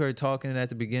that you heard talking at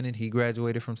the beginning. He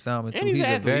graduated from Salmon And too. he's an a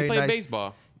athlete. very He played nice.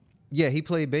 baseball. Yeah, he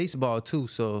played baseball too.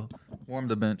 So Warm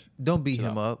the bench. don't beat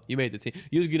him up. You made the team.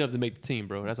 You was good enough to make the team,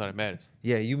 bro. That's all that matters.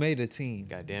 Yeah, you made a team,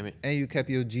 God damn it. and you kept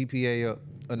your GPA up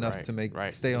enough Right, to make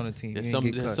right. stay on the team. There's You some,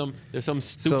 didn't get there's cut. some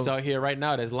stoops So- out here right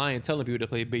now that's lying, telling people to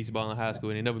play baseball in high school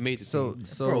and they never made the So team.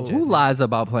 so Who lies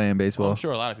about playing Well, baseball? I'm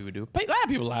sure a lot of people do. A lot of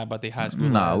people lie about their high school.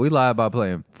 Nah, lives. we lie about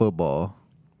playing football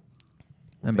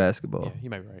and basketball. Yeah, you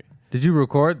might be right. Did you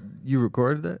record? You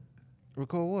recorded that?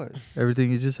 record what?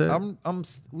 Everything you just said?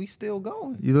 We still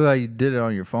going. You look like you did it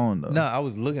on your phone though. No, I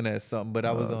was looking at something, but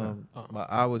I was okay. my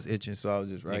eye was itching, so I was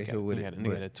just right Nigga here with got- it.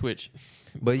 nigga had a twitch.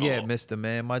 But yeah, Oh. Mr.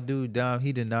 Man, my dude Dom,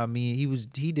 he did not mean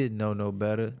he didn't know no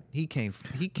better. He can't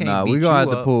Nah, beat we you gonna have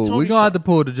to up. pull. Tony We gonna have Shark. to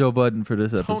pull the Joe Budden for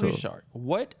this Tony episode. Shark.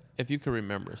 What if you can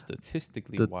remember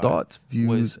statistically The wise, thoughts,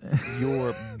 views. was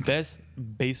your best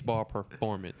baseball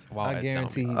performance while I at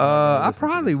guarantee Salmon? he's not gonna I listen to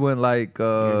probably this. went like You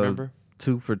remember?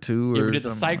 2 for 2 You or ever did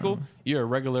the something. cycle? You're a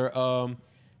regular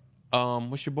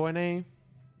what's your boy name?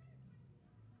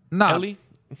 Nah, Ellie?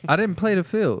 I didn't play the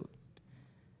field.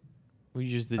 We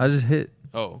just did I just hit.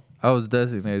 oh, I was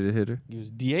designated hitter. you was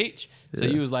DH. So Yeah.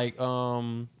 you was like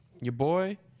your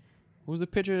boy, who was the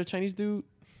pitcher, the Chinese dude?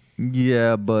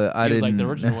 Yeah, but I He was didn't. like the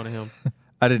original one of him.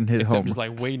 I didn't hit Except home. just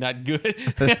like way not good.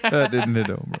 I didn't hit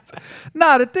home.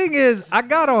 Nah, the thing is, I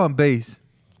got on base.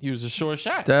 He was a short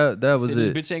shot. That was Said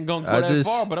it. This bitch ain't gonna go I that just-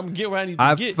 far, but I'm gonna get where I need to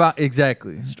I get.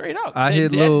 exactly. Straight up. I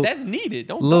hit that's, little- that's needed.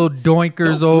 Don't Little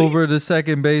doinkers sleep. over the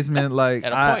second baseman. Like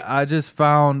at a point- I just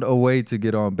found a way to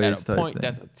get on base at a type point, thing.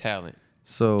 that's a talent.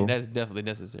 So And that's definitely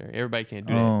necessary. Everybody can't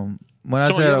do that. when I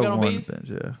Sean, said you I got on was on the base? bench,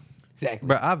 yeah. Exactly.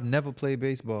 Bro, I've never played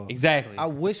baseball. Exactly. I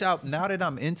wish now that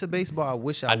I'm into baseball, I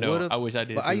wish I I know. would have. I wish I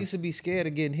did But I too. used to be scared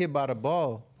of getting hit by the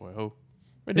ball. Boy, who?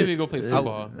 Where did we go play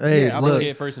football? Hey, Yeah, I look, was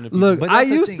head first in the people. look. But I that's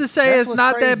the used thing. to say That's it's what's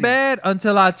not that crazy. bad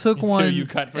until I took Until one you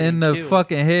got in freaking the killed.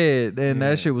 fucking head, and Yeah.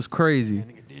 that shit was crazy.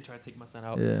 Nigga did try to take my son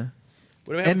out. Yeah. Whatever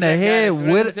happened In to the that guy head that-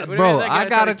 whatever with happened to- whatever bro, that guy I that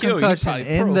got tried a to kill you, he concussion probably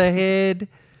in pro. the head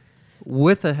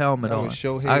with a helmet That on. was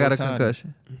Shohei I got a Ohtani.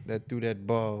 concussion. That threw that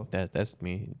ball. That's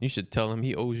me. You should tell him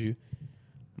he owes you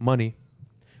money.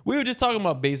 We were just talking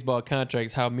about baseball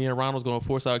contracts. How me and Ron was going to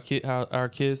force our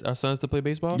sons to play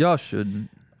baseball. Y'all shouldn't.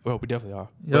 Well, we definitely are.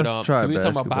 Y'all But should try we were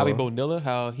talking about Bobby basketball. Bonilla,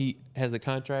 how he has a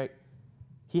contract.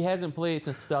 He hasn't played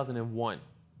since 2001.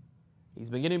 He's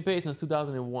been getting paid since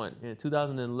 2001. And in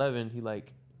 2011, he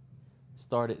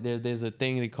started. There's a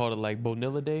thing they call it like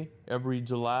Bonilla Day. Every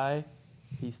July,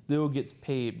 he still gets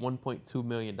paid $1.2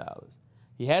 million.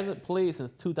 He hasn't played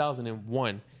since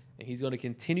 2001, and he's going to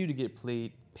continue to get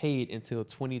paid until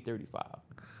 2035.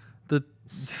 The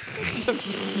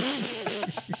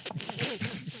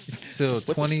Till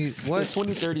 20 what?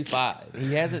 2035.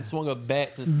 He hasn't swung a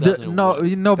bat since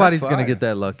 2001. nobody's That's gonna fire. get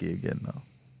that lucky again, though.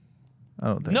 I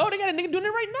don't think. No, they got a nigga doing it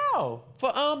right now.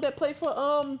 For that play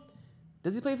for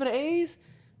does he play for the A's?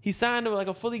 He signed like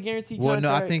a fully guaranteed Well,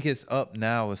 contract. no, I think it's up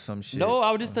now or some shit. No,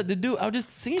 I was just I was just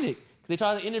seeing it. Cause they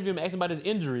tried to interview him, ask him about his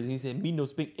injuries. And he said, "Me no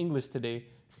speak English today."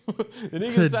 The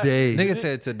nigga Today. Nigga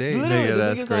said today. Literally, Nigga, the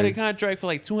that's nigga signed a crazy. contract for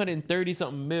like 230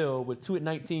 something mil with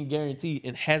 219 guaranteed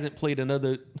and hasn't played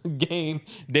another game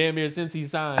damn near since he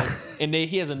signed. And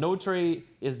he has a no trade,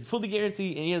 is fully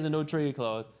guaranteed, and he has a no trade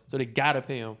clause. So they gotta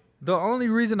pay him. The only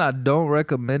reason I don't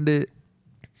recommend it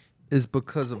is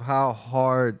because of how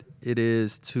hard it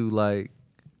is to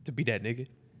To be that nigga.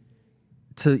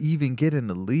 to even get in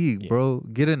the league, Yeah. bro.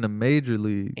 Get in the major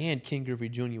league. And Ken Griffey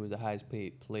Jr. was the highest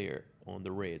paid player on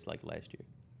the Reds like last year.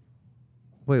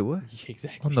 Wait, what?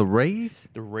 Exactly. On the Rays?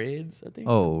 The Reds, I think.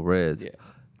 Oh, Reds. Yeah.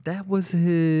 That was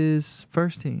his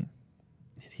first team.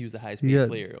 He was the highest He paid got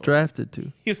player. drafted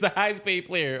to. He was the highest paid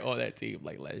player on that team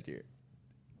like last year.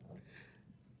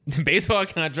 Baseball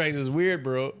contracts is weird,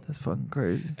 bro. That's fucking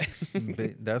crazy.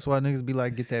 That's why niggas be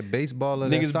like, get that baseball or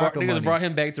that Niggas soccer money. brought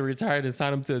him back to retire and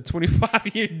signed him to a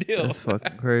 25-year deal. That's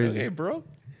fucking crazy. Okay, bro.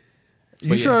 You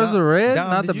But sure yeah. it was the Reds, Dom,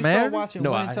 not did the you start Mariners? watching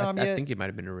No, Winning Time I yet? think it might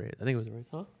have been the Reds. I think it was the Reds,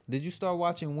 huh? Did you start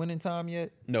watching Winning Time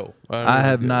yet? No. I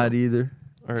have not either.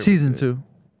 I heard it was Season good. 2.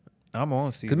 I'm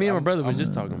on season. Because me and my I'm- brother was I'm-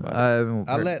 just talking about I it. haven't.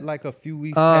 I let like a few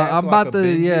weeks pass. I'm so I about could to,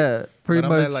 binge it, yeah, pretty but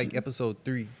much. I'm at like episode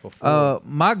 3 or 4.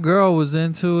 My girl was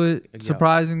into it, Yeah.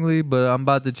 surprisingly, but I'm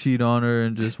about to cheat on her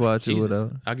and just watch it Jesus.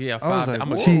 whatever. I'll give y'all I was $5. like, I'm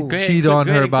whoa. gonna Cheat on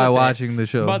her by watching the I'm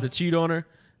show. about to cheat on her.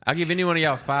 I'll give any one of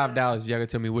y'all $5 if y'all can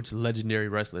tell me which legendary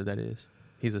wrestler that is.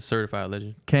 He's a certified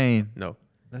legend. Kane. No.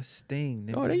 That's Sting,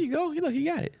 nigga. Oh, there you go. He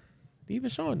got it. Even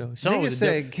Sean though. Sean Nigga was a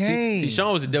said Kane. See,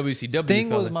 Sean was a WCW Sting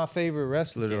fella. was my favorite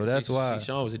wrestler though. Yeah, That's why.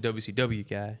 Sean was a WCW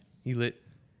guy. He lit.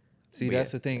 See, But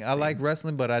that's yeah, the thing. I like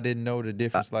wrestling, but I didn't know the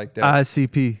difference like that.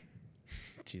 ICP.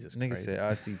 Jesus Nigga Christ. said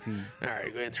ICP. All right, go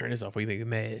ahead and turn this off before you make me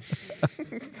mad.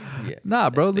 Yeah. Nah,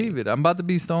 bro, that's leave it. I'm about to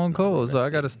be stone cold, so that's I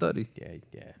got to Sting. study.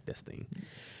 Yeah, that's thing.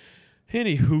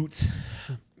 Any hoots,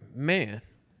 man.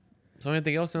 So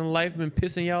anything else in life been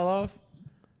pissing y'all off?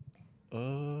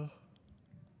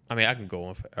 I mean, I can go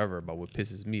on forever about what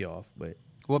pisses me off, but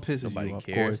What pisses nobody you off?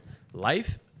 cares.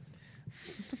 Life?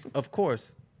 Of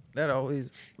course. That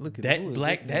always look at That who is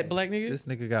black this nigga? nigga? This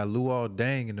nigga got Luol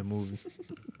Dang in the movie.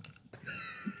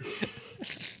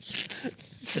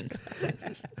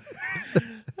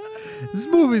 This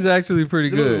movie's actually pretty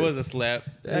This movie good. was a slap.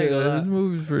 I ain't Yeah, gonna lie. this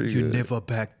movie's pretty good.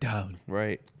 back down.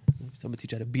 Right. Somebody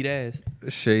teach you how to beat ass.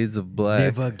 Shades of Black.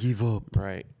 Never give up.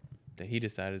 Right. Then he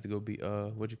decided to go be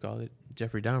what'd you call it?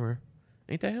 Jeffrey Dahmer.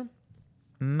 Ain't that him?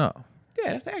 No.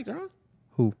 Yeah, that's the actor, huh?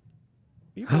 Who?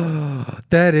 You know.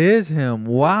 That is him.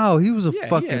 Wow, he was a Yeah,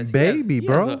 fucking baby, he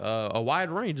bro. has a wide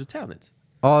range of talents.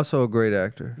 Also a great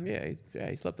actor. Yeah,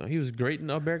 he slept on. He was great in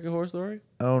American Horror Story.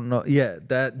 I don't know. Yeah,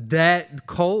 that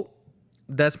cult.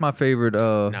 That's my favorite.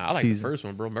 Nah, I like season. the first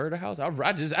one, bro. Murder House.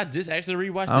 I just actually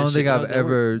rewatched. I don't that think shit when I I've was at work.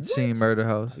 ever What? seen Murder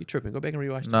House. You tripping? Go back and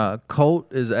rewatch. Nah,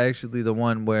 Cult is actually the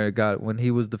one where it got when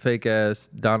he was the fake ass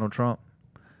Donald Trump.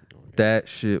 That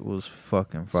shit was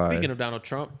fucking that. fire. Speaking of Donald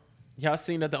Trump, y'all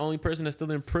seen that the only person that's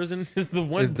still in prison is the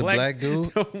one Is the black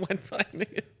dude? the one black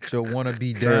nigga. So wanna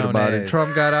be Heard down about ass. it.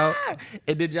 Trump got out.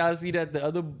 And did y'all see that the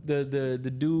other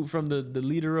the dude from the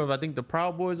leader of I think the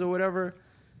Proud Boys or whatever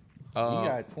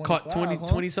got caught 25, huh?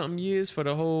 20 something years for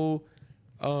the whole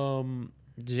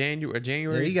January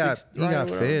Yeah, he got 6th he got riot or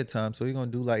whatever. fed time, so he gonna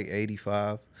do like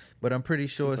 85. But I'm pretty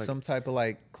sure Seems like- some type of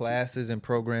like classes and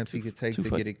programs he could take too to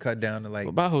fuck- get it cut down to like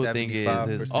But my whole thing 75%.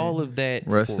 is all of that.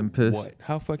 Rest for in piss. What?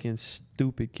 How fucking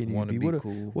stupid can you Wanna be? be What a,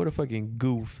 cool. what a fucking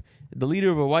goof. The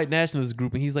leader of a white nationalist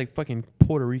group, and he's like fucking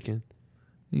Puerto Rican.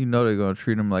 You know they're gonna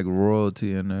treat him like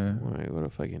royalty in there. All right, what a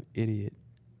fucking idiot.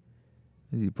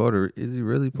 Is he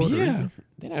really Puerto Yeah, Rican?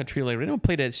 they're not treating like they don't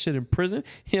play that shit in prison.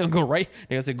 He don't go right.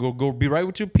 They gotta say go be right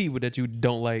with your people that you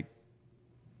don't like,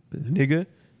 nigga.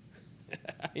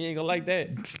 He ain't gonna like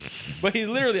that. But he's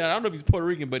literally, I don't know if he's Puerto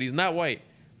Rican, but he's not white.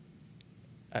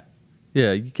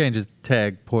 Yeah, you can't just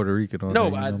tag Puerto Rican on No,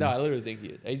 there. but you know? I literally think he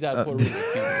is. He's not Puerto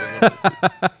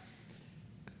Rican.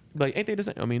 Like, ain't they the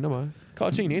same? I mean, no mind.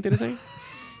 Call Cheney, ain't they the same?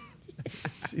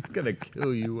 She's gonna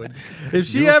kill you. If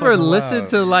she You a ever fucking listened wild.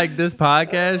 to like this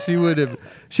podcast,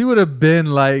 she would have been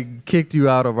like kicked you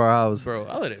out of our house. Bro,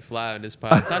 I let it fly on this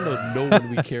podcast. I know no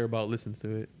one we care about listens to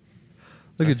it.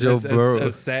 Look at Joe Burrow.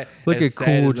 Look at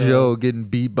Cool Joe getting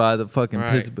beat by the fucking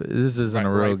Right. Pittsburgh. This isn't a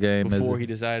real game, is Before it? he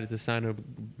decided to sign a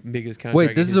biggest contract.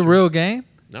 Wait, this in is a history. real game?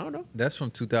 No. That's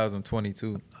from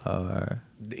 2022. Oh, all right.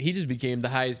 He just became the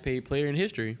highest paid player in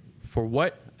history. For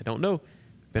what? I don't know.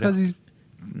 But Because he's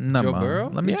no Joe man. Burrow?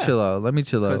 Let me Yeah. chill out. Let me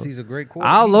chill out. Because he's a great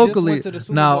quarterback. I'll He just locally went to the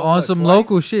Super now Bowl, on what, some twice?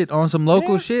 local shit. On some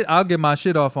local Yeah. shit, I'll get my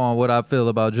shit off on what I feel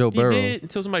about Joe he Burrow. did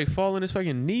until somebody fall on his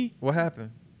fucking knee. What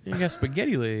happened? He got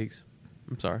spaghetti legs.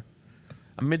 I'm sorry.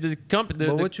 I mean the company.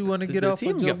 But what you wanna get off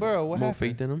of Joe Burrow? What more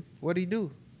happened? faith in him. What'd he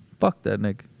do? Fuck that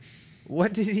nigga.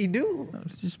 What did he do?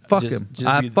 Just fuck Just- him. just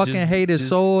I be- fucking just- hate his just-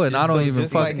 soul, and I don't So even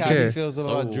just fucking like how care. he feels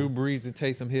about Soul. Drew Brees and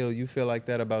Taysom Hill, you feel like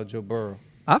that about Joe Burrow.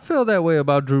 I feel that way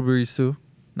about Drew Brees too.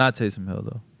 Not Taysom Hill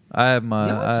though. I have my.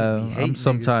 Y'all just be I'm hating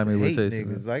sometime niggas to with hate Taysom.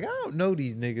 niggas. Hill. Like I don't know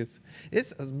these niggas.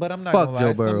 But I'm not Fuck gonna lie. Joe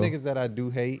There's some Burrow. niggas that I do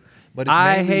hate. But it's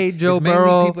I mainly, hate Joe it's mainly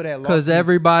Burrow people that lost because me.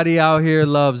 everybody out here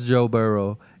loves Joe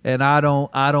Burrow, and I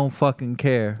don't fucking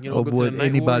care You don't of go to what the Night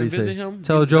anybody Ward and visit say. him?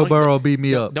 Tell You- Joe don't he- Burrow beat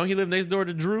me up. Don't he live next door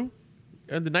to Drew?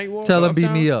 At the Night Ward? Tell him beat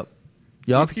uptown? me up.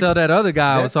 Y'all can tell that other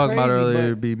guy I was That's talking about crazy, earlier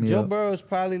but beat me Joe up. Burrow's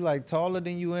probably like taller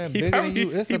than you and He bigger probably,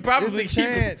 than you. It's he a probably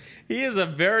chance. he is a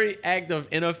very active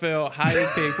NFL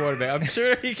highest paid quarterback. I'm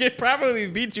sure he could probably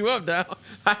beat you up now.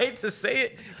 I hate to say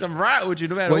it, 'cause I'm right with you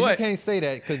no matter Well, you what. can't say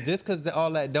that because just because all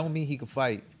that don't mean he can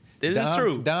fight. It is Dom,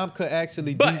 true. Dom could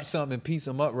actually But- do something and piece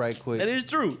him up right quick. That is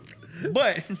true.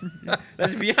 But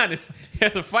let's be honest.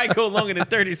 If the fight go longer than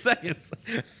 30 seconds,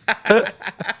 I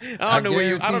don't know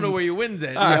guarantee where your wins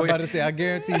at. Yeah, I'm You know, about to say, I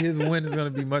guarantee his win is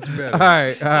going to be much better. All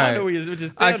right, all I don't know right. where your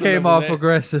just I came off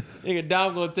aggressive. Nigga,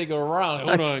 Dom gonna take a round.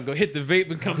 Hold on, go hit the vape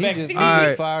and come He back. just, he All just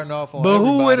right. firing off on But who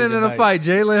everybody winning in a tonight. fight,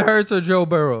 Jalen Hurts or Joe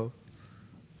Burrow?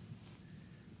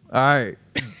 All right.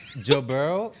 Joe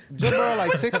Burrow? Joe Burrow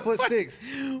like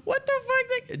 6'6". What the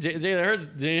fuck? Jalen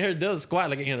Hurts does squat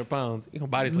like 800 pounds. He gonna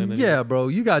body slam that Yeah, bro,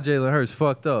 you got Jalen Hurts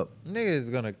fucked up. Nigga is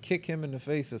going to kick him in the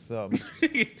face or something.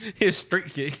 nigga. His straight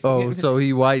kick. Oh, so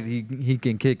he white, he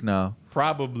can kick now.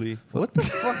 Probably. What the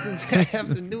fuck does that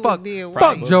have to do Fuck, with being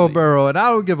fuck white? Joe Burrow, and I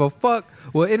don't give a fuck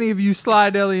what any of you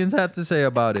slide aliens have to say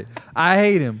about it. I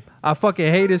hate him. I fucking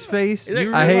hate his face.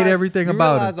 You I hate realize- everything you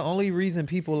about realize him. the only reason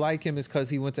people like him is because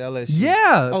he went to LSU.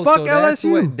 Yeah, Oh, fuck so that's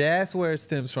LSU. That's where it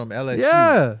stems from, LSU.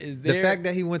 Yeah. Is The there, fact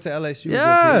that he went to LSU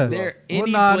Yeah. is there what any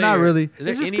Well, nah, not player- really. is there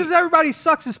It's just any- because everybody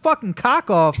sucks his fucking cock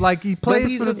off like he plays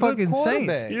he's for a the good fucking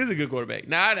quarterback. Saints. he is a good quarterback.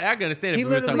 Now I can understand if He we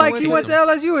were literally talking Like about he went to Taysom.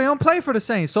 LSU and he don't play for the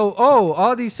Saints. So,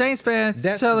 all these Saints fans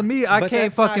That's- telling me I but can't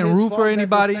that's not fucking his root fault for that the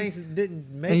anybody. Saints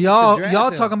didn't make And it y'all to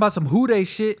draft him. talking about some who they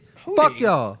shit. Who Fuck they?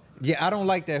 y'all. Yeah, I don't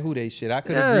like that who they shit. I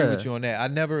could Yeah. agree with you on that. I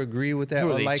never agree with that Who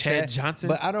are or they, like Chad that. Johnson?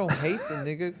 But I don't hate the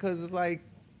nigga because like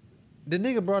the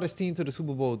nigga brought his team to the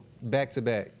Super Bowl back to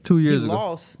back. 2 years he ago.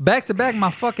 lost Back to back,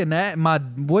 my fucking my.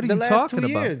 What are the you last talking 2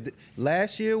 about? years.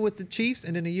 Last year with the Chiefs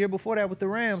and then the year before that with the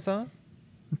Rams, huh?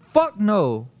 Fuck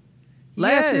no.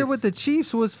 Last year Yes. with the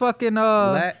Chiefs was fucking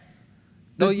La-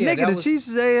 the, oh yeah, nigga, that the was, Chiefs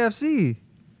is AFC.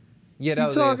 Yeah, that you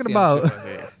was talking AFC, I'm about?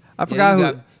 tripping. I Yeah,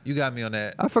 forgot you got me on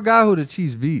that. I forgot who the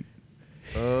Chiefs beat.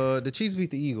 The Chiefs beat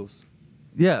the Eagles.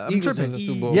 Yeah, I'm Eagles tripping. was a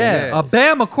Super Bowl. Yeah, Yes. a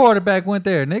Bama quarterback went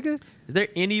there, nigga. Is there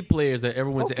any players that ever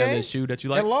went to Okay. LSU that you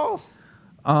like? And lost.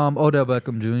 Odell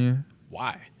Beckham Jr.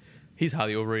 Why? He's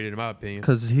highly overrated in my opinion.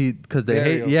 Cause they There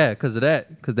you hate go. because of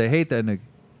that because they hate that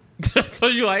nigga. So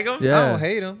you like him? Yeah, I don't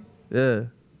hate him. yeah.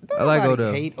 Don't I like nobody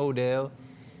Odell. hate Odell.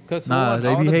 Cause for Nah, one, they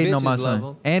all be the hating on bitches my love son.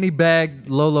 him. And he bagged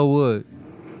Lolo Wood.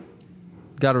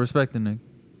 Gotta respect the nigga.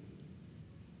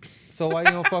 So why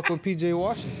you don't fuck with PJ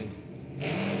Washington?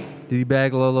 Did he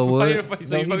bag Lolo Why you Wood? fuck-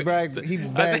 No, he fuck- bagged- he I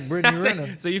bagged said- Brittany I said,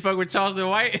 Renner. So you fuck with Charleston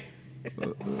White?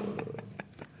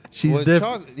 She's Well,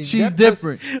 different. Charles- She's that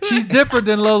different. She's different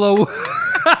than Lolo Wood.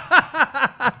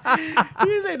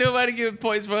 He ain't nobody giving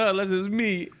points for her unless it's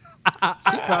me.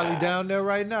 She probably down there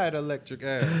right now at Electric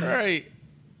Ave. Right.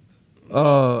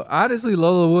 Honestly,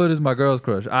 Lola Wood is my girl's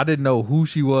crush. I didn't know who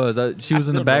she was. She was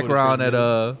in the still know who this background person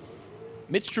at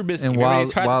Mitch Trubisky. And Remember he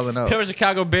Wild- tried- Wildin' Out. Remember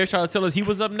Chicago Bears trying to tell us he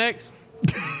was up next?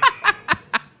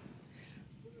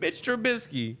 Mitch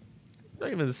Trubisky.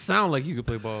 Don't even sound like you could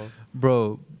play ball.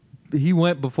 bro. He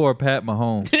went before Pat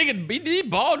Mahomes. Nigga, he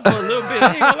balled for a little bit.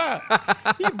 I ain't gonna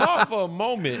lie. He balled for a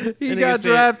moment. He And got nigga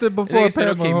drafted before and nigga said,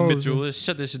 Pat okay, Mahomes. Mitchell, let's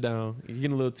shut this shit down. You're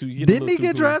getting a little too. Didn't he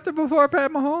get drafted before Pat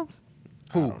Mahomes?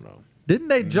 I don't know. Didn't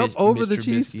they jump Mitch- over Mitch the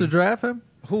Chiefs Trubisky. to draft him?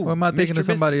 Who? Or am I Mitch thinking of Trubisky.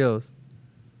 somebody else?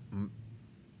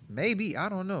 Maybe, I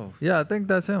don't know. Yeah, I think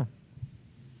that's him.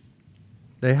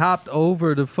 They hopped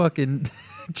over the fucking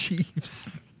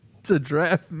Chiefs to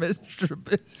draft Mitch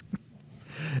Trubisky.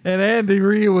 And Andy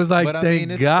Reid was like, But I thank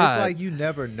mean, it's God. like you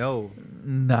never know.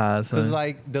 Nah, son. Because,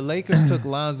 like, the Lakers took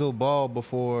Lonzo Ball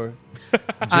before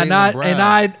And Jaylen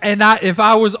Brown. if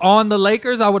I was on the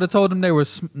Lakers, I would have told them they were.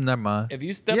 Never mind. If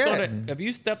you stepped Yeah. if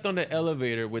you stepped on the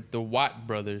elevator with the Watt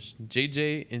brothers,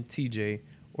 JJ and TJ,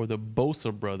 or the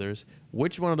Bosa brothers,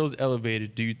 which one of those elevators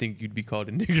do you think you'd be called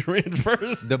a nigger in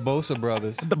first? The Bosa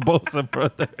brothers. The Bosa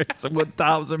brothers,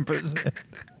 1,000%.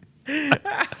 And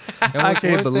I what's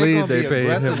can't worse, believe gonna they be paid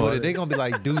aggressive him with all it. They're going to be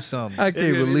like, do something. I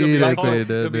can't believe they paid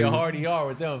that It'll be a dude. hard ER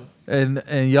with them.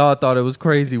 And y'all thought it was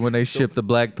crazy when they shipped the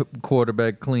black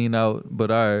quarterback clean out,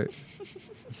 but all right.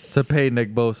 To pay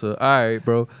Nick Bosa. All right,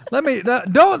 bro. Let me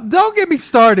don't get me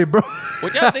started, bro.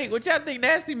 What y'all think? What y'all think?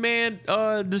 Nasty man,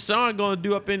 Deshaun gonna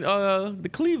do up in the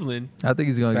Cleveland? I think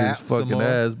he's gonna get his Fat some fucking more.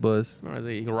 ass bust. I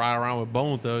say he can ride around with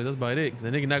Bone Thugs. That's about it. Cause the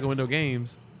nigga not gonna win no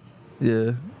games.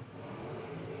 Yeah.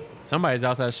 Somebody's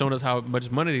outside showing us how much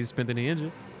money they spent in the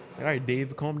engine. All right,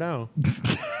 Dave, calm down.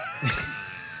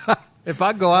 If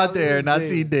I go out there and I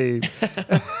see Dave,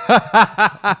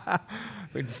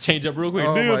 We just change up real quick.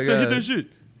 Oh Damn, my say hit God. that shit.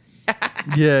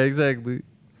 yeah, exactly.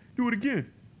 Do it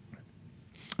again.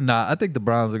 Nah, I think the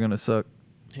Browns are gonna suck.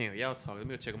 Hang on, y'all talk. Let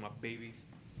me go check on my babies.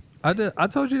 I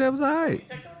told you that was alright.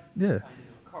 Yeah.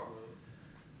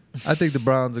 I think the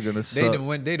Browns are gonna They suck. done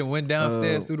went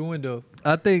downstairs through the window.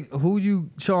 I think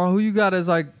Sean, who you got as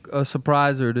like a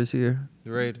surpriser this year?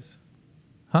 The Raiders.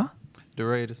 Huh? The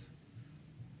Raiders.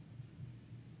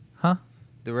 Huh?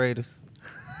 The Raiders.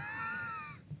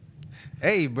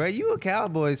 Hey, bro, you a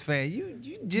Cowboys fan. You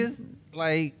just,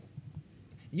 like,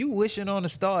 you wishing on a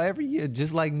star every year,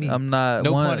 just like me. I'm not.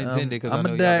 No pun intended, because I I'm know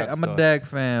a y'all Dak. got I'm the a star. Dak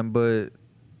fan, but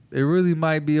it really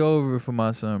might be over for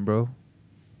my son, bro.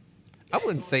 I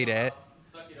wouldn't say that.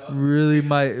 Really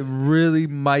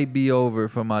might be over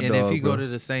for my And dog. if he bro. go to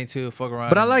the Saints, he'll fuck around.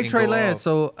 But I like and Trey go Lance, off.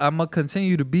 so I'm gonna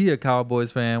continue to be a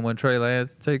Cowboys fan when Trey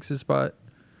Lance takes his spot.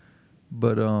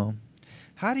 But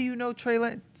How do you know Trey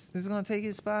Lance is gonna take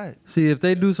his spot? see, if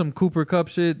they do some Cooper Cup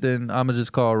shit, then I'm gonna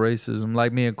just call racism,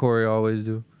 like me and Corey always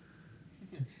do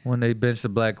when they bench the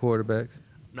black quarterbacks.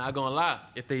 Not gonna lie.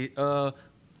 If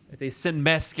they send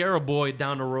Mascara Boy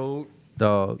down the road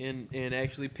Dog, and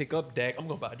actually pick up Dak, I'm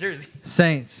gonna buy a jersey.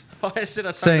 Saints, All that shit I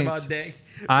talked Saints. about Dak.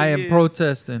 I am Yes.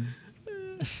 protesting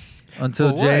until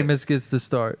For what? Jameis gets the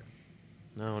start.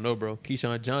 I don't know, bro.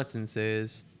 Keyshawn Johnson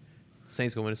says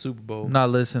Saints gonna win the Super Bowl. I'm not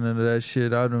listening to that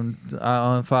shit. I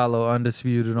unfollow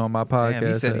Undisputed on my podcast. Damn,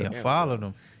 he said he app. unfollowed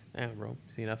him. Damn, bro.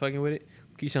 See, not fucking with it.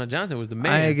 Keyshawn Johnson was the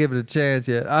man. I ain't give it a chance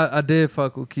yet. I did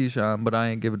fuck with Keyshawn, but I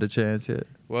ain't give it a chance yet.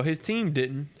 Well, his team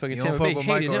didn't. Fucking You don't Tampa Bay fuck with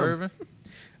hated Michael him. Irvin?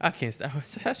 I can't stand.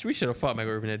 We should have fought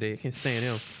Michael Irvin that day. I can't stand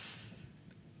him.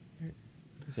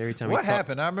 'Cause every time What we talk-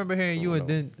 happened? I remember hearing you I and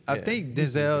don't know. I Yeah. think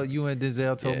you and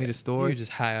Denzel told me Yeah, the He story. was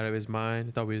just high out of his mind.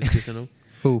 I thought we was dissing him.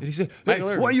 Who? And he said, Michael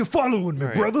 "Hey, Irvin. why you following me,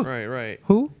 right, brother?" Right.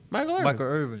 Who? Michael Irvin. Michael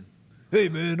Irvin. Hey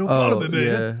man, don't follow Oh, me, man.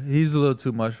 yeah. He's a little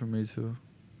too much for me too.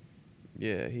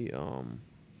 Yeah, he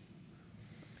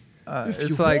If It's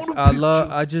you like want a picture-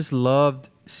 I just loved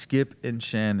Skip and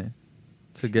Shannon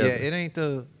together. Yeah, it ain't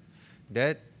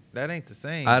that ain't the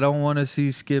same. I don't want to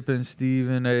see Skip and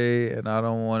Stephen A, and I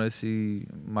don't want to see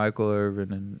Michael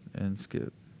Irvin and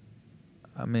Skip.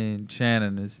 I mean,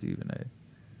 Shannon and Stephen A.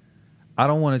 I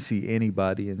don't want to see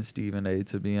anybody in Stephen A,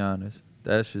 to be honest.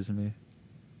 That's just me.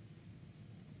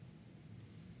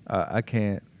 I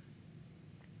can't.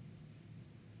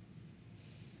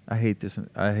 I hate this.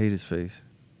 I hate his face.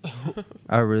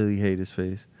 I really hate his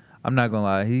face. I'm not going to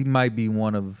lie. He might be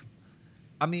one of...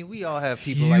 I mean, we all have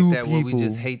people Few like that where we people-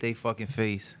 just hate they fucking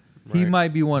face. He Right.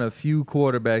 might be one of few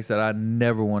quarterbacks that I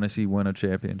never want to see win a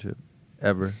championship,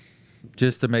 ever,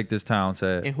 just to make this town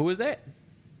sad. and who is that?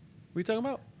 We talking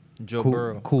about? Joe Cool,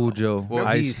 Burrow. cool Joe, Well,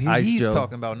 Ice he's Joe.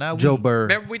 talking about now. Joe Burr.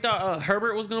 Remember we thought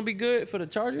Herbert was gonna be good for the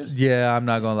Chargers. Yeah, I'm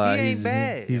not gonna lie. He ain't he's,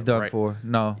 bad. He's done Right. for.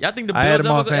 No, Y'all think the I had Bills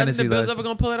him on ever? Y'all think fantasy the Bills last ever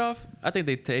gonna pull it off? I think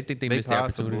they missed the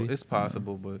possible. opportunity. It's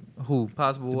possible, but Who?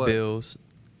 Possible The what? Bills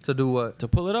To do what? to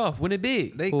pull it off, win it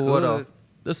big. they Pull could. what off?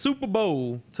 The Super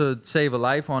Bowl. To save a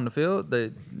life on the field? They,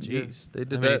 Jeez, they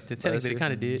did I mean, that. technically last they year.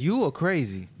 kind of did. You are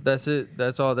crazy. That's it.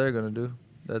 That's all they're gonna do.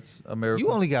 That's a miracle.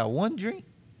 You only got one drink.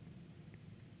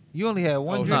 You only had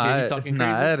one Oh, drink. Nah, He I had, talking nah, I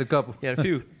crazy? had a couple. He had a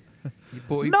few.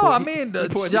 No, I mean,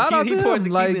 shout out to him.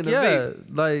 Like, yeah,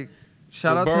 like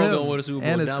shout out to Burrow him gonna win the Super Bowl.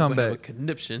 and his Now I'm gonna have a comeback.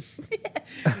 conniption.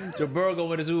 Joe Burrow gonna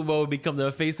win the Super Bowl, become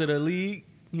the face of the league.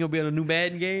 He gonna be on a new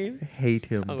Madden game. Hate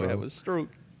him, I'm gonna have bro. a stroke.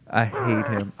 I hate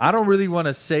him. I don't really want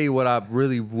to say what I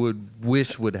really would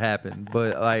wish would happen,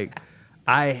 but like,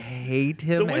 I hate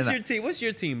him. So what's and your team? What's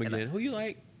your team again? Who you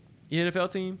like? Your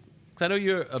NFL team? Because I know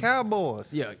you're a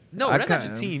Cowboys. yeah. No, I that's not your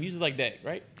kinda- team. You just like that,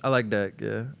 right? I like Dak,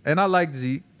 yeah, and I like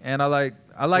Zeke, and I like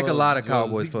a lot of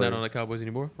Cowboys Zeke's players. not on the Cowboys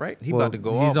anymore, right? He Well, about to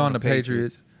go he's off on the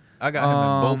Patriots. I got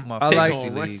him in both my I like- fantasy He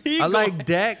leagues. gone. I like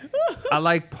Dak, I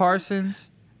like Parsons,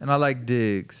 and I like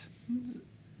Diggs.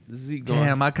 Zeke going.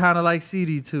 Damn, I kind of like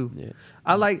CD too. Yeah.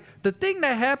 I like the thing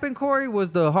that happened, Corey,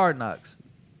 was the Hard Knocks,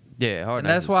 Yeah, hard. and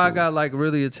that's why I got like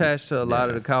really attached to a lot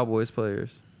of the Cowboys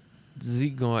players.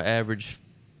 Zeke gonna average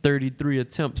 33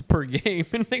 attempts per game,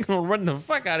 and they gonna run the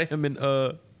fuck out of him in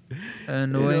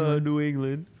And New England. New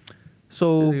England.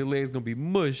 So His legs gonna be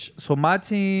mush. So my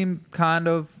team kind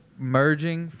of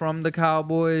merging from the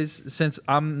Cowboys since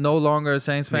I'm no longer a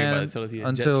Saints This nigga about fan to tell us he a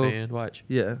until Jets fan. Watch.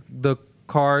 yeah the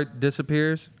card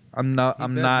disappears. I'm not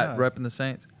better not. repping the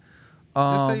Saints.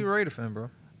 Just say you're a Raider fan, bro.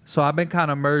 So I've been kind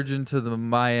of merging to the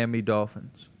Miami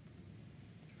Dolphins,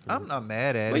 I'm not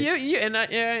mad at Well,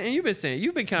 it. and you've been saying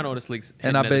you've been kind of on the slicks,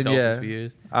 and I've been for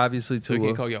years. obviously So you Tua.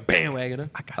 can't call you a bandwagoner.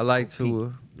 I like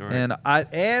Tua, All right.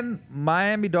 and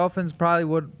Miami Dolphins probably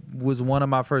what was one of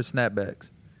my first snapbacks.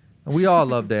 And we all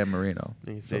love Dan Marino.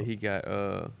 And he said he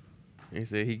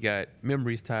got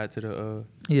memories tied to the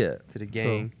Yeah, to the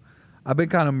gang. So, I've been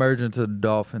kind of merging to the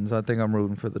Dolphins. I think I'm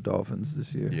rooting for the Dolphins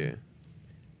this year. Yeah.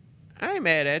 I ain't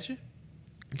mad at you.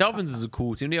 Dolphins is a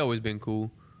cool team. They always been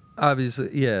cool. Obviously,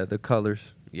 yeah, the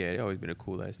colors Yeah, they always been a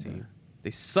cool ass team.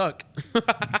 They suck.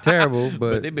 terrible, but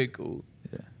but they've been cool.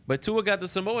 yeah. But Tua got the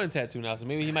Samoan tattoo now, so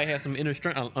maybe he might have some inner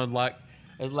strength unlocked.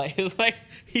 It's like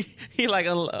he like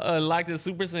unlocked his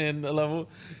Super Saiyan level.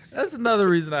 That's another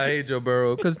reason I hate Joe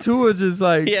Burrow because Tua just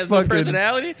like He has no fucking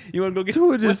personality. You want to go get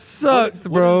Tua just sucked,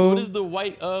 bro. What is the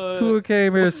white? Tua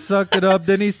came here, sucked it up.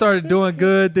 Then he started doing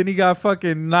good. Then he got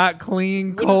fucking not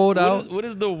clean, cold out. What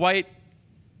is the white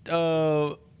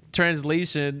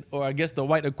translation, or I guess the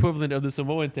white equivalent of the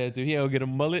Samoan tattoo? He'll get a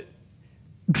mullet.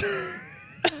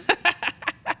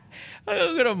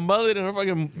 I'll get a mullet and a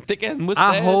fucking thick ass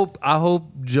mustache. I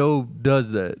hope Joe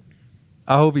does that.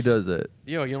 I hope he does that.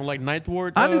 Yo, you don't like Ninth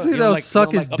Ward? Honestly, You they'll don't like-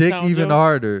 suck you his don't like dick Uptown even Joe?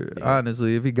 harder. Yeah.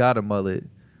 Honestly, if he got a mullet,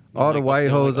 You all don't the like- white you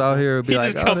don't hoes like out Uptown? here would be He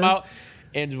like, just oh, come they- out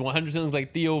and 100% looks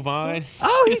like Theo Vaughn.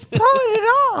 oh, he's pulling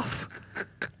it off.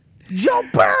 Joe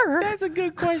Burr. That's a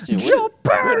good question. Joe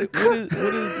Burke.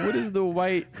 What is the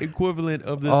white equivalent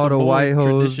of the All the Samoan white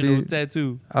hoes traditional be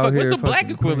tattoo? out Fuck, what's here the black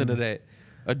fucking equivalent clean. of that?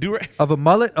 A durag? Of a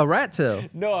mullet, a rat tail.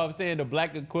 No, I'm saying the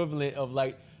black equivalent of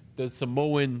like the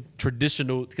Samoan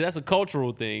traditional, because that's a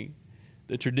cultural thing.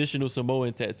 The traditional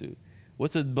Samoan tattoo.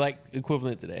 What's a black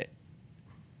equivalent to that?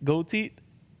 Gold teeth?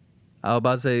 I was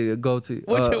about to say a gold tooth.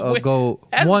 Wait, Gold.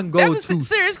 that's- One gold That's a tooth.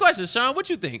 serious question, Sean.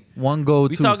 What you think? One gold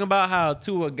We tooth. talking about how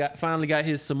Tua finally got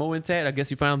his Samoan tat. I guess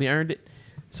he finally earned it.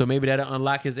 So maybe that'll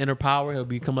unlock his inner power. He'll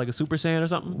become like a Super Saiyan or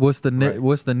something. What's the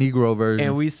Negro version?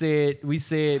 And we said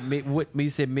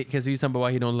because he's talking about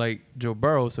why he don't like Joe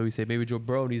Burrow. So we said maybe Joe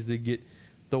Burrow needs to get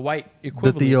the white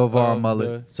equivalent Theo Vaughn of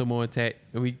mullet. the Samoan tat.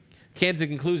 And we came to the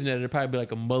conclusion that it'd probably be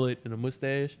like a mullet and a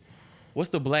mustache. What's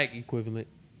the black equivalent?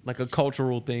 Like a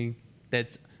cultural thing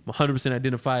that's 100%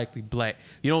 identifiably black.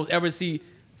 You don't ever see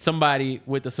somebody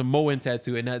with a Samoan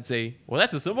tattoo and not say, "Well,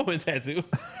 that's a Samoan tattoo."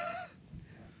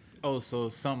 Oh, so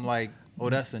something like, oh,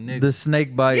 that's a nigga. the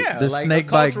snake bite. Yeah, the like a snake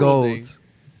bite cultural golds.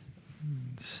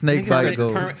 Snake Niggas bite said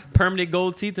golds. Permanent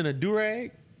gold teeth and a durag.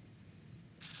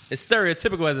 It's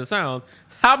stereotypical as it sounds.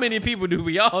 How many people do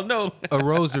we all know? A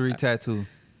rosary tattoo.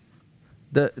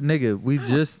 The nigga, we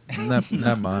just never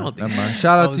mind. don't think- Never mind.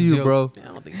 Shout I out was to you, joking. bro. I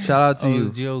don't think so. Shout out to I you.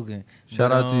 was joking.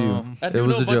 Shout out to you. I It do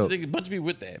was know a a bunch joke. of niggas, bunch of people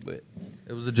with that, but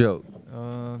It was a joke.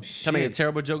 Shit. I make a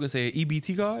terrible joke and say an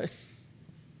EBT card.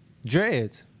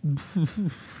 Dreads.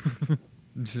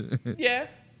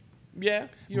 Yeah,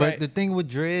 you're But right. the thing with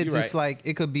dreads, You're it's right. like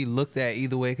it could be looked at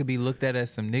either way. It could be looked at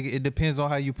as some nigga. It depends on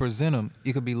how you present them.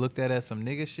 It could be looked at as some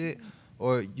nigga shit,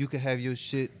 or you could have your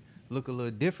shit look a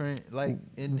little different, like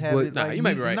and have What- it Nah, like you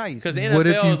might be neat right. and nice. Because the What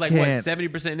if NFL you is like can't- what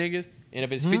 70% niggas, and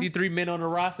if it's 53 men on the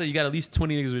roster, you got at least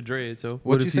 20 niggas with dread. So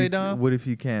What you if say, Dom? What if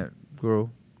you can't grow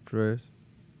dreads?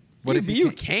 What if you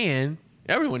you can?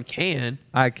 Everyone can.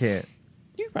 I can't.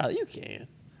 You can.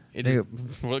 It Nigga.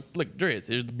 just, look, dreads.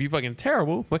 It'd be fucking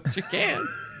terrible, but you can.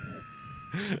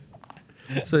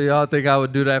 So y'all think I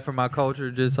would do that for my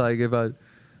culture? Just like if I,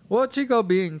 well, Chico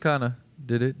Bean kind of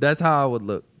did it. That's how I would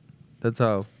look. That's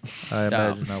how I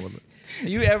imagine I would look.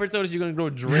 You ever told us you're gonna grow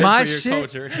dreads My for your shit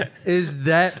culture? is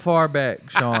that far back,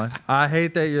 Sean. I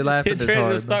hate that you're laughing Your this dreads will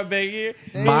hard. start back here.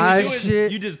 My What you do is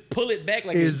shit you just pull it back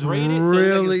like is it's braided. so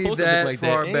really it's supposed to that look like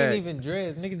far that. back. ain't even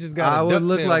dreads. Nigga just I got a would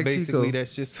look ducktail like basically. Chico.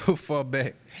 That's just so far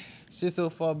back. Shit so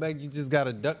far back, you just got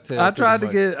a ducktail. I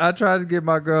tried to get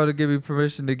my girl to give me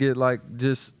permission to get like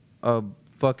just a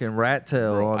fucking rat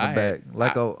tail Bro, on the I back, had-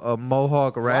 like a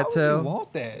mohawk rat Why would you tail.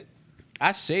 want that?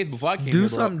 I shaved before I came Do here,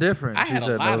 bro. something different. I She had a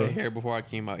said lot no. of hair before I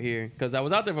came out here because I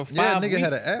was out there for 5 Yeah, nigga weeks.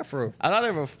 had an afro. I was out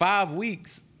there for 5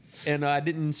 weeks and I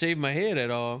didn't shave my head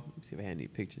at all. Let me see if I had any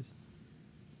pictures.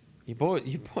 Your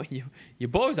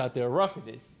boy was out there roughing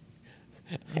it.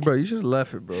 Bro, you should have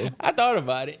left it, bro. I thought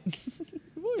about it.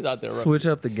 Your boy was out there roughing Switch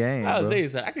it. up the game, I was bro. saying,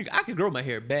 son, I could grow my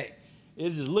hair back.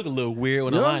 It just look a little weird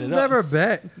when I Yours line it was up. never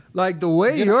back. Like the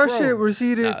way Get a your fro. shit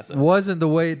receded Nah, son. wasn't the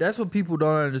way. That's what people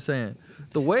don't understand.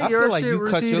 The way I your feel like shit you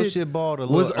cut receded your shit bald a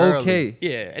little was early. okay.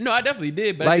 Yeah, no, I definitely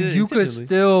did, but I Like did it you could intentionally.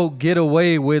 still get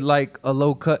away with like a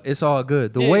low cut. It's all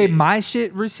good. The way Yeah. my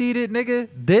shit receded, nigga,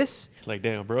 this Like,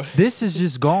 damn, bro. is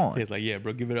just gone. It's like, yeah,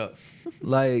 bro, give it up.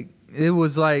 Like it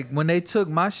was like when they took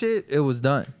my shit, it was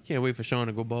done. Can't wait for Sean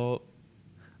to go bald.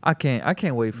 I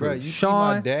can't wait for Bro, it. you see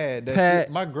Sean, my dad. That Pat,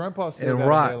 shit. My grandpa still and got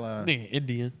Rock. a hairline. Nigga,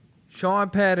 Indian. Sean,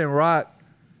 Pat, and Rock.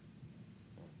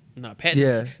 Nah, Pat.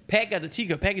 Yeah. Pat got the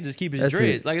Chica. Pat can just keep his That's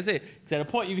dreads. it. Like I said, at a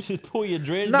point you can just pull your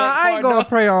dreads Nah, back I ain't far gonna enough.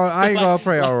 pray on. I ain't gonna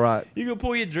pray on Rock. You can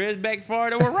pull your dreads back far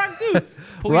enough. Or Rock too.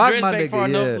 Pull Rock your dreads my back nigga, far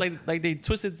yeah. enough, like they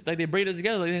twisted, like they braided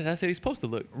together. Like that's how he's supposed to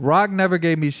look. Rock never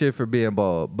gave me shit for being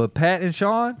bald, but Pat and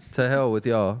Sean, to hell with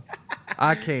y'all.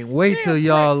 I can't wait till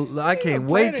y'all. I can't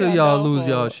wait till y'all lose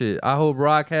y'all shit. I hope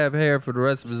Rock have hair for the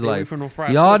rest of his Stay away life. from them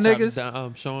fried Y'all pork chops,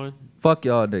 niggas, Sean. fuck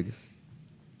y'all niggas.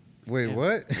 Wait, Yeah.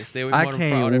 what? Stay away I from all them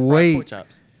can't all that fried wait pork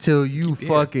chops. till you Keep your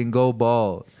hair. fucking go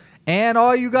bald, and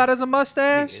all you got is a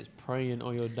mustache. Nigga is praying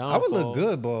on your downfall. I would look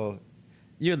good bald.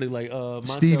 You look like Montel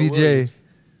Stevie J. Williams.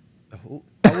 I would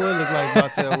look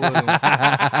like Montel Williams.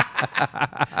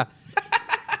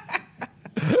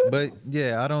 But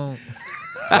yeah, I don't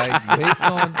like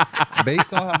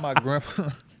based on how my grandpa.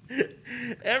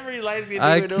 Every light skinned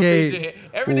I nigga with no facial hair. can't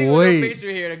Every nigga with wait. no facial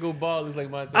hair that go bald looks like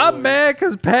Montel I'm Williams. mad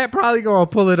because Pat probably gonna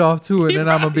pull it off too, and He then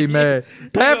I'm gonna be probably- mad. he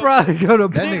Pat gonna- probably gonna.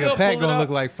 That Nigga nigga Pat pull it gonna up. look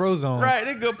like Frozone. Right,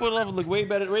 they gonna pull it off and look way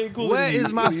better, way cooler. Where than you.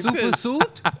 is my You gonna be super pissed.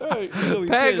 suit? Right, you gonna be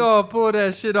Pat pissed. gonna pull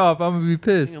that shit off. I'm gonna be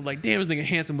pissed. I'm like, damn, this nigga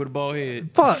handsome with a bald head.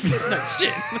 Fuck. Like,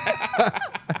 shit.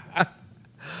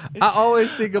 I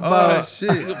always think Oh about. shit!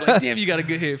 Like, damn, you got a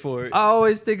good head for it. I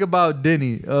always think about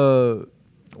Denny.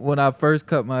 When I first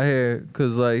cut my hair,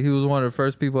 cause like he was one of the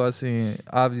first people I seen.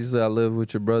 Obviously, I lived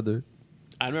with your brother,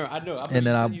 I know. and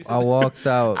then you said I walked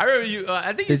out. I remember you.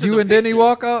 I think you Did said you the and Denny picture.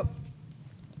 walk up?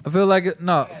 I feel like it.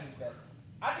 No, I think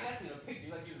I seen a picture.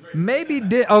 Like you was ready. maybe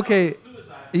did. Okay,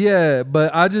 yeah,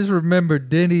 but I just remember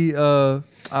Denny.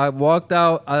 I walked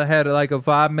out. I had like a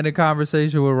 5-minute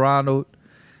conversation with Ronald,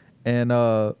 and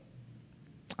I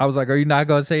was like, "Are you not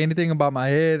gonna say anything about my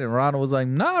head?" And Ronald was like,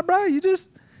 "Nah, bro, you just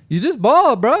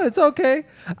bald, bro. It's okay."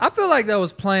 I feel like that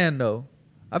was planned though.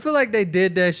 I feel like they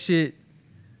did that shit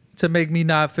to make me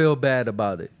not feel bad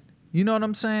about it. You know what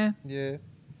I'm saying? Yeah,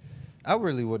 I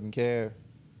really wouldn't care.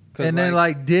 'Cause, And then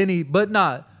like Denny, but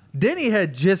not Denny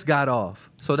had just got off,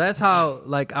 so that's how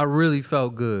like I really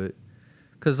felt good,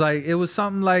 cause like it was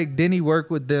something like Denny worked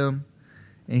with them,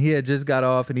 and he had just got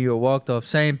off and he had walked off.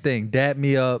 Same thing, dapped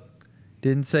me up,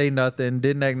 didn't say nothing,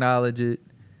 didn't acknowledge it,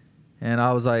 and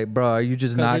I was like, bro, are you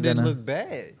just 'cause not it didn't gonna? look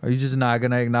bad. Are you just not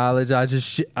gonna acknowledge? I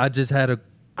just had a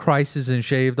crisis and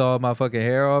shaved all my fucking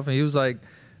hair off, and he was like,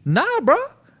 nah, bro,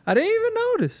 I didn't even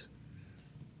notice.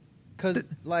 Cause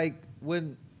like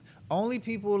when only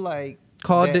people like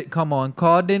Call that-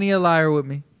 call Denny a liar with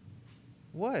me.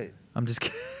 what? I'm just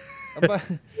kidding. But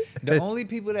the only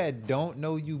people that don't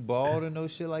know you bald or no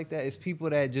shit like that is people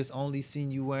that just only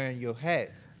seen you wearing your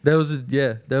hats. There was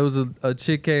a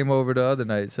chick came over the other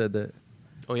night said that.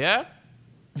 Oh yeah.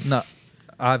 No,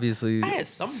 obviously, I had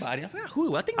somebody. I forgot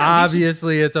who. I think.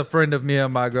 obviously it's a friend of me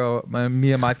and my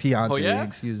fiance. Oh, yeah?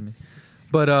 Excuse me,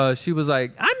 but she was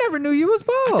like, I never knew you was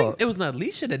I bald. think it was not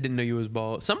Alicia that didn't know you was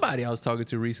bald. Somebody I was talking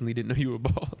to recently didn't know you were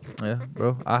bald. Yeah,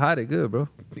 bro, I hide it good, bro.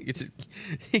 It just,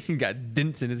 he got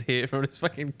dents in his head from his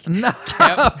fucking Nah,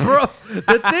 cap. bro.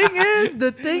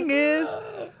 The thing is,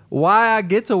 why I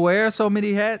get to wear so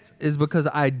many hats is because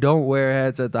I don't wear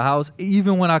hats at the house.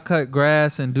 Even when I cut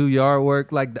grass and do yard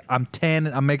work, like I'm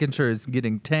tanning, I'm making sure it's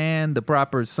getting tan, the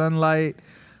proper sunlight.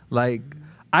 Like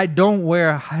I don't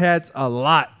wear hats a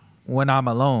lot when I'm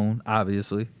alone,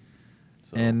 obviously.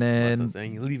 So, And that's then what I'm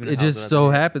saying. You leaving the It house just without so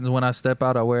the hat. happens when I step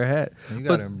out, I wear a hat. You But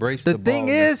gotta embrace the the thing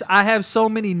baldness. is, I have so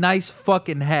many nice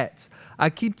fucking hats. I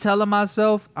keep telling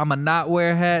myself I'ma not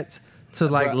wear hats to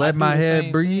like Bro, I let do my the head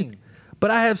same breathe. thing. But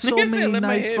I have so Nigga said, many "Let my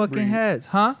nice head fucking breathe." hats,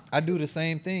 huh? I do the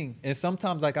same thing, and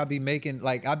sometimes like I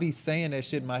be saying that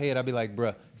shit in my head. I be like,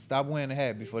 bruh, stop wearing a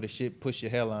hat before the shit push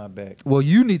your hairline back. Well,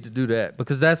 you need to do that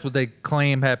because that's what they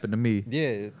claim happened to me.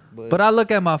 Yeah, But I look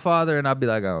at my father and I be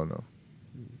like, I don't know.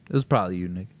 It was probably you,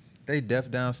 nigga. they deaf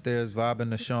downstairs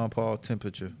vibing the Sean Paul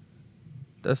temperature.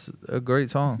 That's a great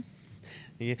song.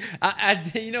 Yeah, I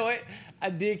you know what?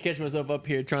 I did catch myself up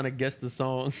here trying to guess the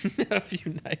song a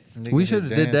few nights. Niggas We is should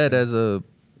have did that dancing.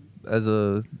 as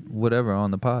a whatever on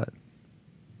the pod.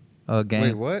 A game.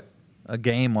 Wait, what? A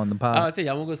game on the pod. I say,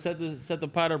 y'all want to go set the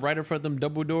pot up right in front of them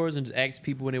double doors and just ask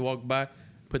people when they walk by,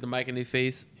 put the mic in their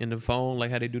face and the phone, like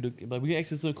how they do like we can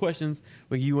ask you some questions,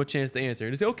 we give you a chance to answer.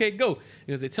 And they say, okay, go.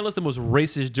 Because they tell us the most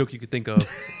racist joke you could think of.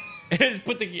 And just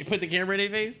put the camera in their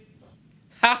face.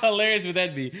 How hilarious would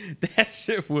that be? That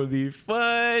shit would be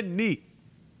funny.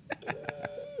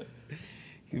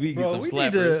 We get Bro, some we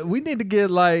slappers. need to get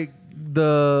like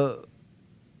well,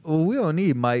 we don't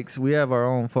need mics. We have our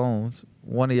own phones.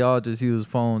 One of y'all just use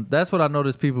phones. That's what I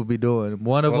noticed people be doing.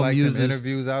 One of Or them like them uses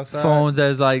interviews outside. phones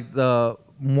as like the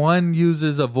one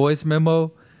uses a voice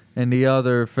memo and the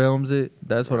other films it.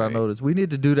 That's what I Right. noticed. We need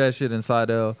to do that shit in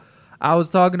Slidell. I was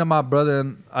talking to my brother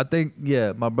and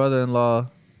my brother-in-law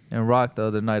and Rock the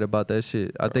other night about that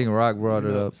shit. I think Rock brought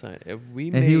it up. Son, if we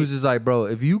And he was just like, bro,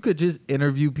 if you could just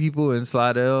interview people in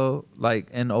Slidell, like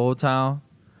in Old Town,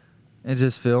 and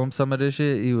just film some of this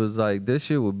shit, he was like, this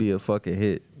shit would be a fucking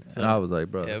hit. And I was like,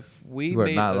 bro, if we you are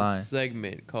made not a lying.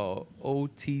 segment called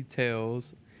OT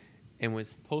Tales and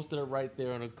was posted up right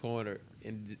there on the corner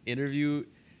and just interviewed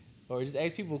or just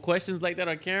ask people questions like that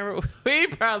on camera,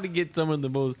 we'd probably get some of the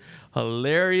most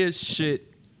hilarious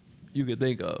shit you could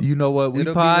think of. You know what? We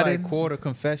It'll be potted. like quarter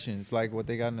confessions, like what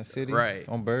they got in the city, Right.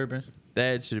 On Bourbon.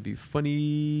 That should be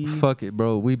funny. Fuck it,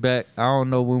 bro. We back. I don't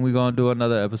know when we gonna do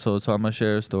another episode, so I'm gonna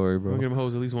share a story, We're gonna bro. get them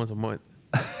hoes at least once a month.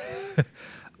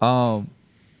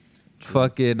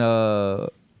 Fucking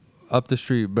up the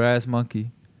street, Brass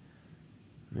Monkey.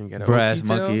 And got a Brass OT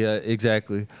tail. Monkey,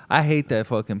 exactly. I hate that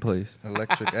fucking place.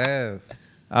 Electric Ave.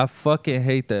 I fucking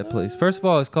hate that place. First of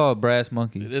all, it's called Brass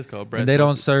Monkey. It is called Brass And they don't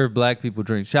Monkey. serve black people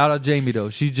drinks. Shout out Jamie though.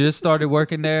 She just started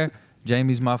working there.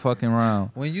 Jamie's my fucking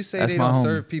round. When you say That's they my don't homie.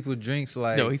 serve people drinks,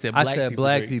 like No, he said I black said people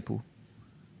black drinks. people.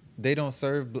 they don't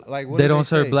serve like what They do don't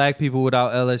serve say? black people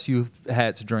without LSU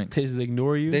hats drinks. They just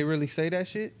ignore you. They really say that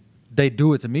shit? They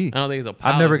do it to me. I don't think it's a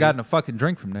I've never policy. gotten a fucking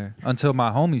drink from there until my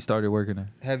homie started working there.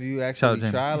 Have you Shout out actually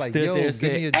Jamie. tried? Like, Stood yo, there give and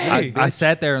said, me a "Hey." drink, I bitch.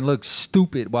 sat there and looked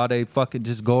stupid while they fucking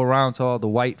just go around to all the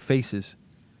white faces.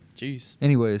 Jeez.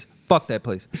 Anyways, fuck that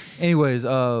place. Anyways,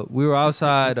 we were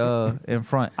outside in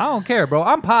front. I don't care, bro.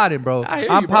 I'm potting, bro. I hear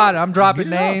I'm you, bro. potting. I'm dropping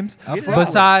Get it out. names. I fuck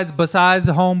with Besides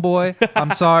homeboy,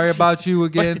 I'm sorry about you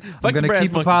again. Fuck I'm the gonna Brass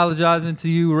keep Monkey. apologizing to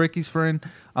you, Ricky's friend.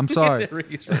 I'm sorry.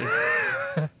 Ricky's friend.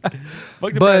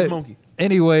 Fuck the But Brass Monkey.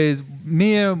 anyways,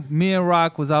 me and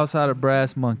Rock was outside of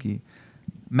Brass Monkey.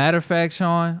 Matter of fact,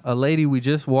 Sean, a lady we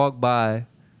just walked by,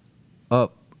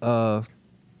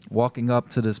 walking up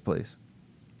to this place.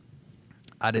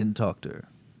 I didn't talk to her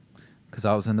because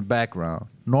I was in the background.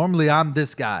 Normally, I'm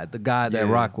this guy, the guy that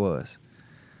Yeah. Rock was.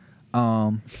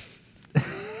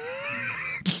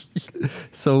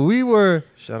 So we were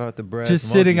Shout out to Brad. just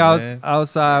Monkey, sitting man.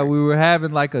 outside. We were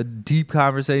having like a deep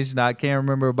conversation. I can't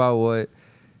remember about what.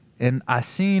 And I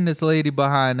seen this lady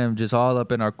behind them just all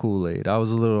up in our Kool-Aid. I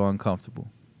was a little uncomfortable.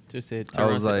 Just said, I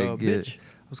was like, yeah. bitch.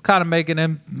 I was kind of making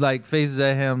them like faces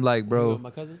at him like, You bro,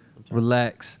 my cousin? I'm sorry.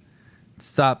 relax.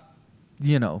 Stop,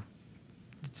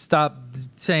 stop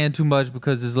saying too much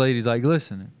because this lady's like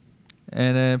listening.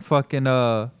 And then fucking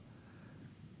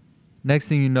next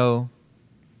thing you know,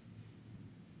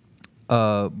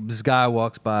 this guy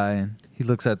walks by and he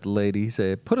looks at the lady. He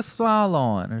said, "Put a smile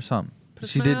on" or something. Put a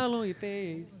She smile on your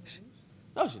face.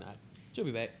 No, she's not. She'll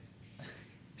be back.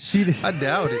 She did. I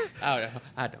doubt it.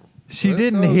 I don't. She Well,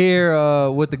 didn't so-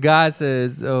 hear what the guy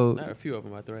says. Oh, Not a few of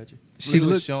them I throw at you. she She was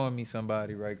looked. showing me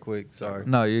somebody right quick. Sorry.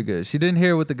 No, you're good. She didn't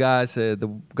hear what the guy said. The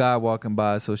guy walking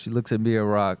by, so she looks at me and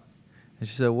Rock, and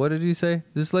she said, "What did he say?"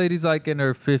 This lady's like in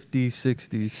her 50s,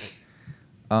 60s,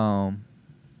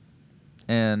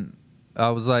 and I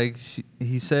was like,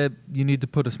 he said, "You need to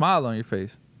put a smile on your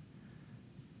face,"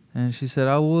 and she said,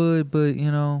 "I would, but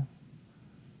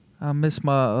I miss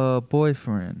my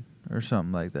boyfriend or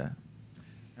something like that."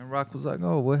 And Rock was like,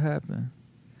 "Oh, what happened?"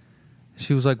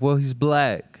 She was like, "Well, he's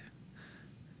black."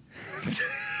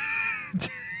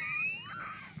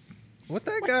 What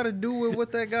that got to do with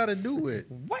what that got to do with?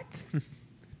 What?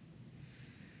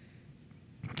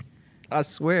 I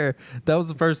swear that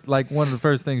was one of the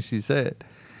first things she said.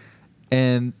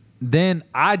 And then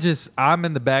I'm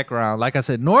in the background. Like I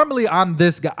said, normally I'm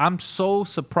this guy. I'm so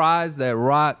surprised that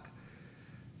Rock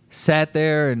sat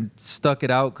there and stuck it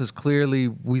out because clearly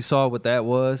we saw what that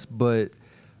was. But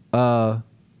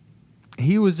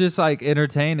he was just like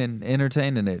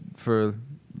entertaining it for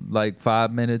like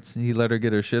 5 minutes. He let her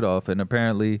get her shit off, and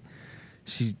apparently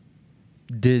she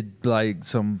did like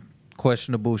some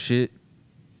questionable shit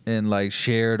and like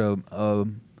shared a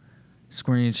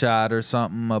screenshot or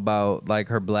something about like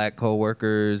her black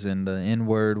coworkers and the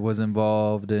N-word was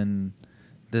involved and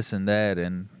this and that,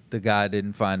 and the guy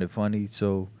didn't find it funny,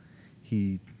 so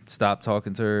he stopped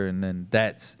talking to her, and then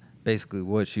that's basically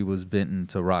what she was venting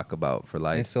to Rock about for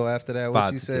like. And so after that, 5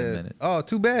 what you to 10 said? minutes. Oh,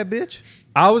 too bad, bitch.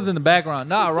 I was in the background.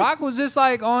 Nah, Rock was just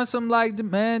like on some like,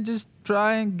 man, just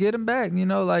try and get him back. You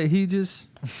know, like he just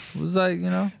was like, you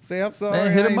know, Say I'm sorry.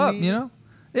 man, hit I him ain't up. mean- You know,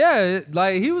 yeah,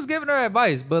 like he was giving her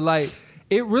advice, but like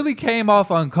it really came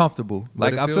off uncomfortable. But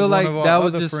Like it I feels feel like one of our that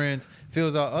was other just friends.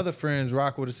 Feels our other friends.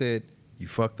 Rock would have said, "You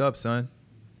fucked up, son,"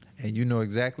 and you know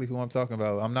exactly who I'm talking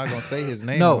about. I'm not gonna say his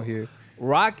name No. on here.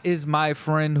 Rock is my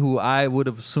friend who I would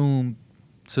have assumed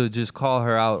to just call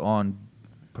her out on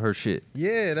her shit.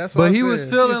 Yeah, that's what. But I'm he was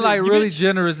saying. feeling said, like "You really bitch."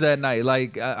 generous that night.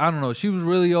 Like I don't know, she was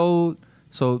really old,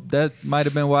 so that might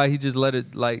have been why he just let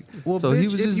it like. Well, so bitch, he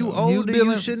was if just, you he was older, you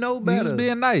being- should know He better. was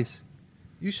being nice.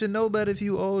 You should know better if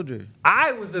you older.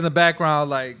 I was in the background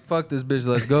like, fuck this bitch,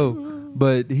 let's go.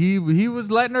 But he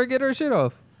was letting her get her shit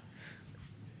off.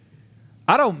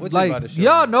 I don't What you about to like show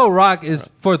y'all me? know Rock is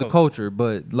for the Oh. culture,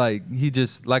 but like he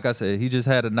just like I said, he just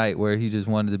had a night where he just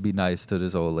wanted to be nice to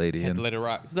this old lady. Had And to let it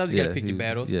rock. Sometimes you gotta pick he your was-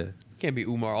 battles. Yeah. Can't be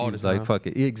Umar all He the was time. like, fuck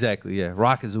it. Exactly, yeah.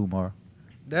 Rock is Umar.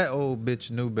 That old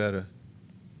bitch knew better.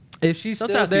 If she's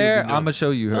Sometimes still people there, be knowing- I'm gonna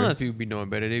show you her. Sometimes people be knowing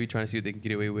better. They be trying to see what they can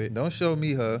get away with. Don't show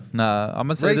me her. Nah, I'm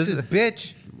gonna say this is, Racist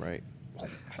bitch. Right.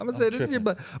 I'm gonna say this is your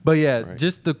tripping. but yeah, Right.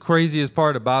 just the craziest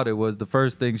part about it was the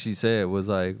first thing she said was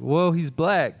like, "Well, he's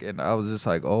black," and I was just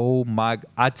like, "Oh my!"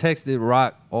 I texted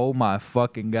Rock, "Oh my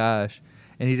fucking gosh,"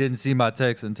 and he didn't see my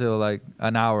text until like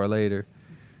an hour later.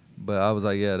 But I was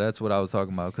like, "Yeah, that's what I was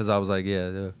talking about," because I was like,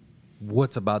 "Yeah,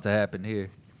 what's about to happen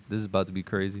here? This is about to be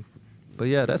crazy." But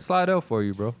yeah, that's Slidell for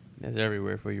you, bro. That's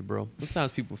everywhere for you, bro.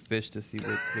 Sometimes people fish to see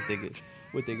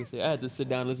what they can say. I had to sit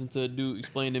down and listen to a dude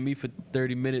explain to me for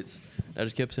 30 minutes. I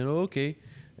just kept saying, "Oh, okay,"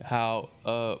 how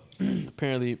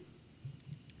apparently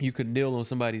you could kneel on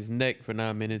somebody's neck for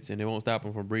 9 minutes and it won't stop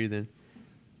them from breathing.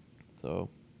 So,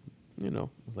 you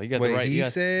know, it's like you got Wait, the right. he You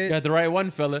got, said- you got the right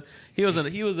one, fella. He was a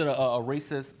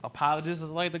racist apologist, as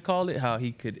I like to call it. How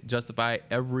he could justify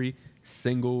every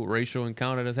single racial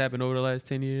encounter that's happened over the last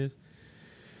 10 years.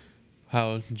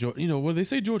 How when they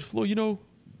say George Floyd, you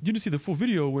didn't see the full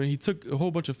video when he took a whole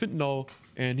bunch of fentanyl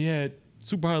and he had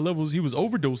super high levels. He was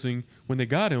overdosing when they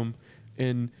got him,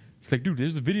 and he's like, dude,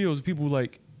 there's videos of people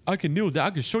like, I can kneel down, I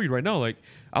can show you right now, like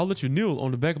I'll let you kneel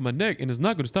on the back of my neck, and it's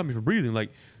not going to stop me from breathing.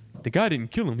 Like the guy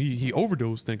didn't kill him, he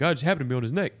overdosed, and the guy just happened to be on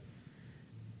his neck.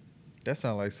 That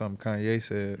sounds like something Kanye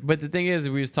said. But the thing is,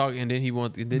 we was talking, and then he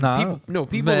wanted. Then Nah,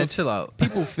 people, man, chill out.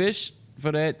 People fish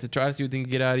for that to try to see what they can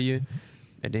get out of you,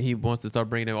 and then he wants to start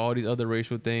bringing up all these other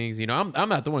racial things. You know, I'm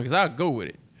not the one because I'll go with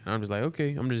it. And I'm just like,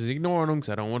 okay, I'm just ignoring him because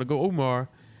I don't want to go Omar.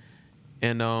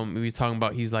 And we was talking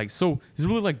about, he's like, so is it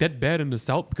really like that bad in the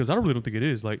South? Because I really don't think it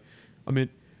is. Like, I mean,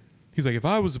 he's like, if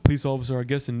I was a police officer, I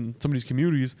guess in some of these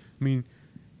communities, I mean,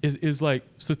 is like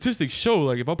statistics show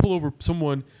like if I pull over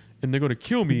someone and they're gonna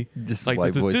kill me, This like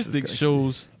white the voice is statistics gonna-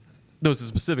 shows. No, it's a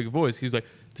specific voice. He's like,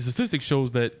 the statistics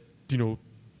shows that they're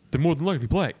more than likely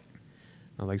black.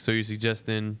 I'm like, so you're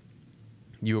suggesting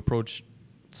you approach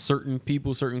certain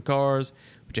people, certain cars,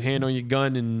 put your hand on your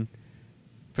gun, and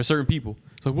for certain people.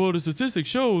 It's like, well, the statistics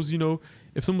shows,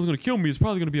 if someone's gonna kill me, it's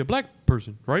probably gonna be a black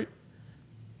person, right?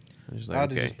 I'm just like, I'd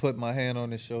have okay. just put my hand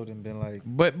on his shoulder and been like,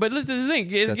 But listen, this thing,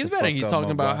 Shut it gets the better. fuck He's up, talking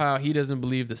my about boy. how he doesn't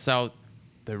believe the South,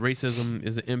 the racism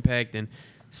is an impact, and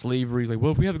slavery. He's like,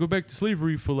 well, if we have to go back to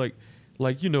slavery for like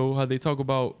how they talk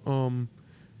about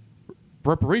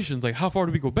reparations, like how far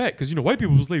do we go back? Because white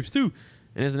people were slaves too,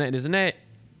 and isn't that?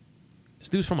 This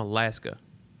dude's from Alaska.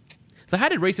 So how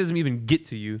did racism even get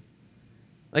to you?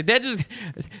 Like that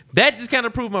just kind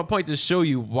of proved my point to show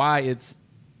you why it's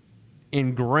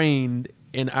ingrained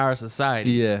in our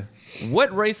society. Yeah.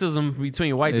 What racism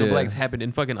between whites and Yeah. blacks happened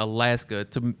in fucking Alaska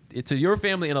to your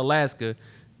family in Alaska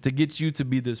to get you to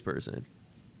be this person?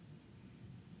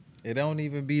 it don't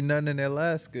even be nothing in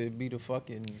Alaska. It be the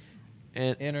fucking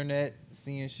And internet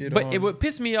seeing shit but on. what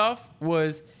pissed me off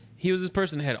was he was this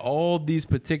person that had all these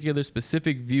particular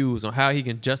specific views on how he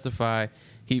can justify.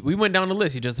 We went down the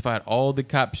list. He justified all the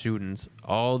cop shootings,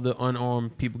 all the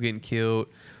unarmed people getting killed,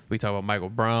 We talk about Michael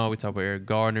Brown. We talk about Eric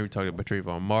Gardner. We talk about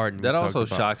Trayvon Martin. That we also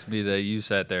talked about, shocks me that you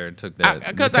sat there and took that.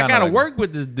 because I gotta work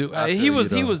with this dude. I He feel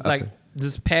was you, though. I like feel-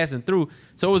 just passing through.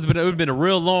 So it would have been a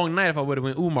real long night if I would have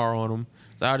went Umar on him.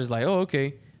 So I was just like, oh,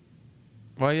 okay.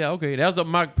 Well, yeah, okay. That was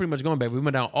my pretty much going back. We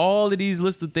went down all of these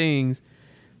lists of things,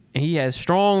 and he has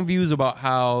strong views about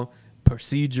how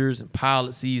procedures and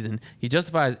policies, and he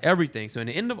justifies everything. So in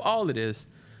the end of all of this,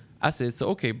 I said, so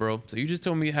okay, bro. So you just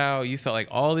told me how you felt like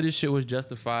all of this shit was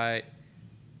justified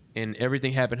and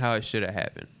everything happened how it should have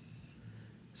happened.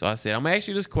 So I said, I'm gonna ask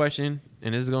you this question,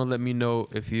 and this is gonna let me know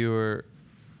if you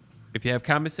have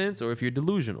common sense or if you're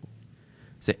delusional.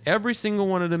 So every single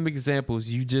one of them examples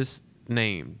you just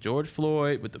named, George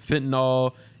Floyd with the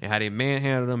fentanyl and how they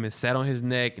manhandled him and sat on his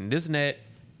neck and this and that,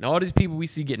 and all these people we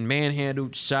see getting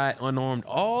manhandled, shot, unarmed,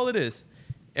 all of this,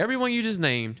 everyone you just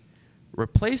named,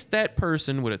 replace that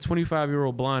person with a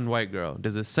 25-year-old blonde white girl.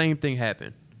 Does the same thing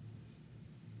happen?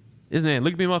 This man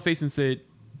looked me in my face and said,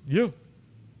 yeah.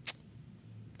 I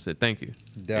said, thank you.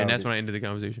 Doubt and that's it. when I ended the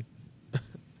conversation. I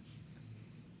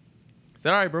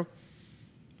said, all right, bro.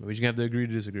 But we just have to agree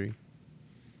to disagree.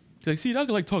 He's like, see, I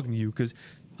like talking to you because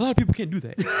a lot of people can't do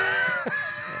that.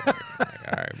 Like,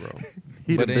 all right, bro.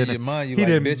 But in your mind, you he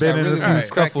like, done bitch, been I in a really few want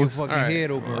to crack your scuffles. fucking All right.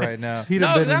 head open right now. He No,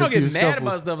 done been I in a don't few get mad scuffles.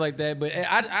 about stuff like that, but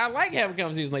I like having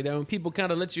conversations like that when people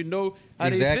kind of let you know how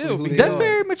Exactly they feel. who they because That's are.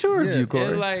 very mature Yeah. of you, it's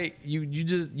Corey. like you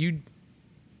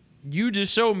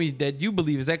just showed me that you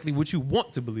believe exactly what you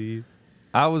want to believe.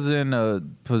 I was in a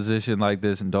position like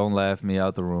this, and don't laugh me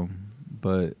out the room,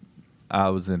 but I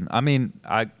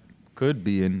could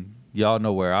be in, y'all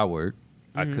know where I work.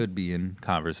 I could be in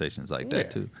conversations like that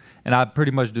Yeah. too. And I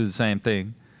pretty much do the same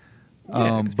thing. Yeah,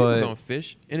 'cause people but gonna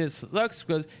fish, and it sucks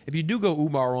because if you do go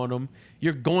Umar on them,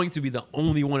 you're going to be the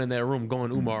only one in that room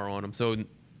going Umar on them. So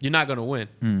you're not gonna win.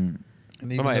 And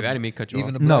even Somebody, the- I didn't mean to cut you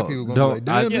even off. the black No, people gonna don't- be like,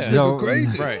 damn, I- this don't- nigga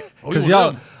crazy. Right. because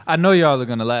y'all, I know y'all are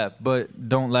gonna laugh, but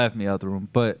don't laugh me out the room.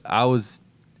 But I was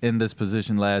in this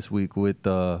position last week with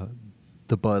the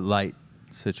Bud Light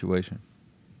situation.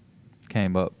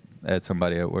 Came up at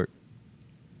somebody at work.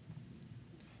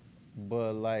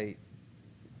 But like,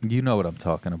 You know what I'm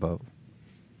talking about.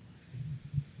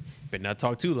 But not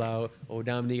talk too loud. Old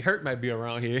Dominique Hurt might be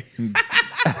around here.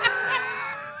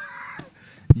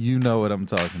 You know what I'm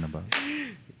talking about.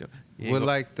 You ain't with go-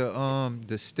 like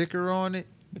the sticker on it,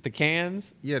 with the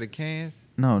cans. yeah, the cans.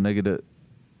 No, nigga,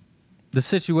 the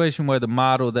situation where the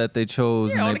model that they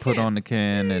chose Yeah, on and they the put can. on the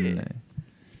can Yeah. and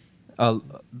a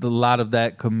lot of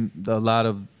that, a lot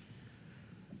of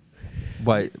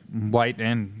white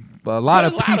and a lot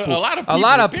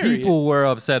of period. people were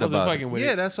upset Wasn't about it. fucking with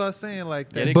Yeah, it. that's what I'm saying. Like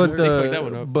Yeah, that. they- But fucked that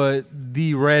one up. but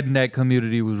the redneck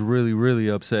community was really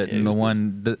upset, Yeah, and it the was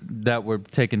one that were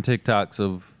taking TikToks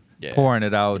of Yeah. pouring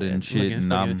it out Yeah, and shit.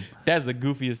 fucking- And fucking- that's the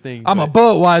goofiest thing. I'm a but-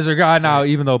 Budweiser guy now, Right.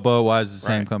 even though Budweiser's the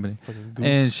same Right. company Fucking goof.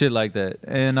 and shit like that.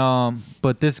 And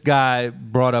but this guy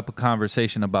brought up a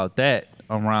conversation about that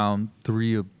around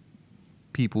three of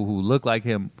people who look like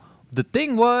him. The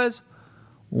thing was,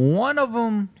 one of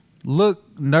them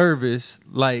looked nervous,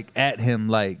 like at him,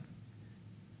 like,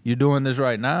 "You're doing this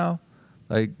right now."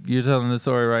 Like, you're telling the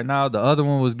story right now. The other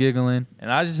one was giggling,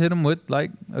 and I just hit him with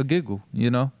like a giggle, you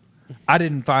know. I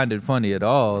didn't find it funny at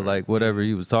all, like whatever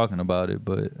he was talking about it,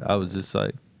 but I was just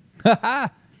like,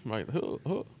 Like,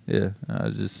 who? yeah. I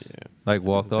just Yeah. like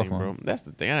walked That's the off thing, on bro. him. That's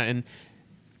the thing. And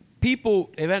people,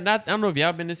 I don't know if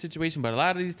y'all been in this situation, but a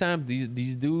lot of these times,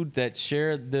 these dudes that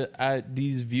share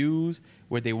these views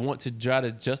where they want to try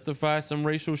to justify some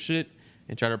racial shit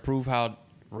and try to prove how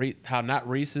not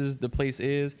racist the place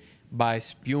is by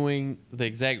spewing the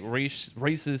exact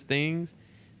racist things.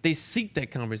 They seek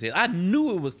that conversation. I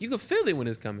knew it was. You could feel it when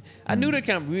it's coming. I knew that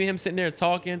we and him sitting there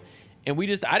talking, and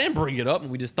I didn't bring it up,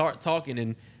 and we just start talking.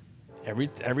 And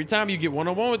every time you get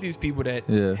one-on-one with these people that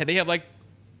they have like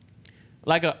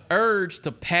a urge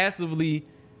to passively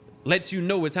let you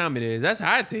know what time it is. That's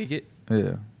how I take it,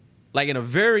 Yeah, like in a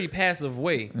very passive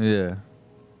way. yeah.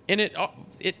 And I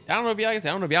don't know if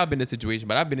y'all been in this situation,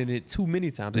 but I've been in it too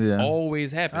many times. It Yeah.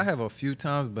 always happens. I have a few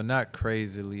times, but not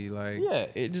crazily. Like, Yeah,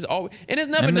 it just always, and it's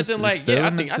never And nothing it's like, still yeah,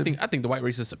 in the I think the white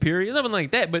race is superior. It's nothing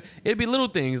like that, but it'd be little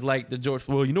things like the George.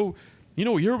 Well, you know,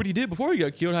 you heard what he did before he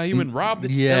got killed. How he went and robbed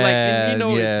it. Yeah,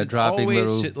 it's dropping always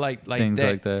little shit like things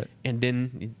that. like that. And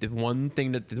then the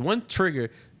one trigger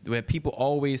that people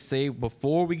always say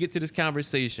before we get to this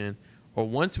conversation, or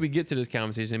once we get to this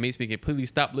conversation, it makes me completely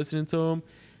stop listening to them.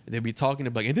 They'll be talking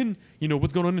about, and then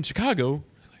what's going on in Chicago.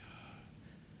 It's like,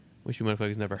 wish you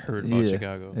motherfuckers never heard about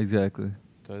Chicago, Exactly.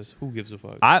 because who gives a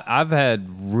fuck? I've had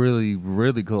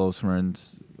really close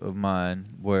friends of mine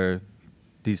where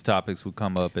these topics would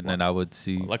come up, and then I would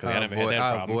see. Luckily, I never had I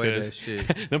that problem. avoid 'cause that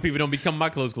shit. them people don't become my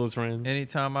close friends.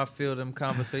 Anytime I feel them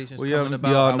conversations Well, coming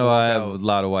about, y'all know I walk have out. a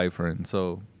lot of white friends,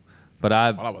 so. But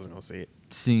I've Well, I wasn't gonna say it.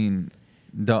 seen.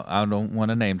 I don't want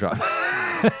to name drop.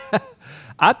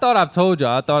 I thought I've told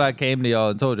y'all. I thought I came to y'all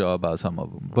and told y'all about some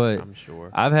of them, but I'm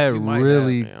sure. I've had You might have,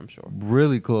 really, yeah, I'm sure.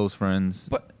 really close friends,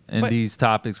 But- and but- these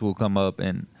topics will come up,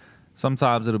 and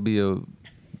sometimes it'll be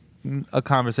a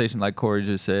conversation like Corey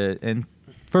just said, and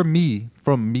from me,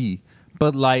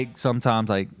 but like sometimes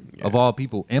like of Yeah. all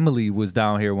people, Emily was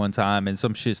down here one time, and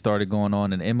some shit started going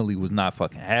on, and Emily was not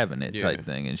fucking having it, Yeah. type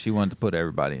thing, and she wanted to put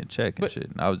everybody in check and But-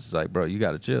 shit, and I was just like, bro, you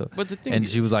gotta chill. But the thing and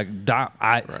is- she was like, Dom,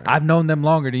 Right. I've known them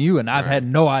longer than you, and I've Right. had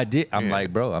no idea. I'm Yeah.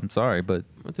 like, bro, I'm sorry, but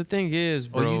But the thing is,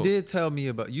 bro. Oh, you did tell me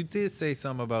about. You did say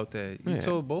something about that. You Yeah.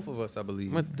 told both of us, I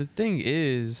believe. But the thing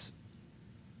is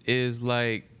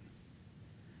like,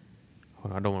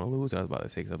 hold on, I don't want to lose. I was about to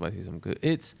say, 'cause I was about to say something good.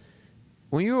 It's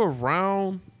when you're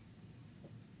around.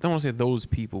 I don't want to say those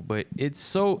people, but it's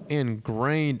so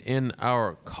ingrained in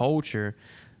our culture.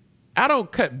 I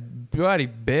don't cut bloody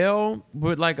bell,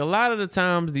 but like a lot of the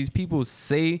times, these people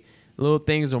say little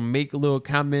things or make little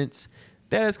comments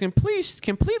that is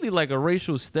completely like a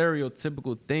racial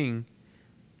stereotypical thing.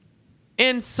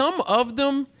 And some of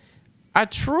them, I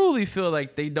truly feel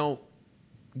like they don't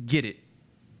get it.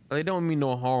 They don't mean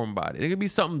no harm by it. It could be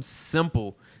something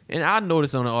simple. And I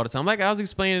notice on it all the time. Like I was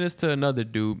explaining this to another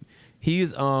dude.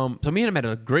 He's so me and him had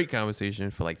a great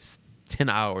conversation for like 10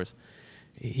 hours.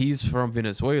 He's from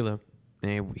Venezuela,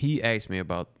 and he asked me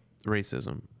about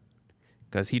racism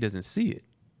because he doesn't see it.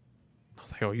 I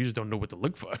was like, oh, you just don't know what to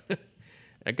look for.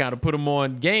 I kind of put him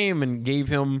on game and gave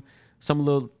him some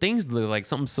little things to look like,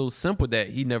 something so simple that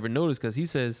he never noticed, because he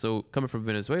says, so coming from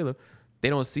Venezuela, they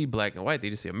don't see black and white,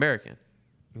 they just see American.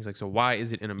 He's like, so why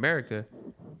is it in America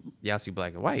y'all see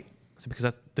black and white? I said, because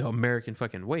that's the American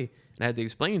fucking way. And I had to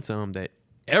explain to him that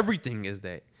everything is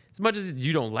that. As much as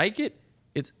you don't like it,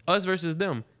 it's us versus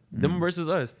them, them versus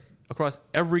us, across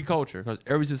every culture, across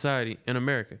every society in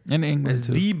America. in England It's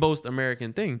too. the most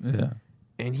American thing. Yeah.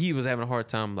 And he was having a hard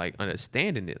time like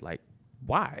understanding it. Like,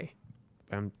 why?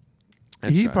 I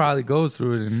He tried. probably goes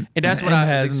through it, and And that's what and I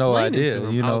was has no explaining idea. to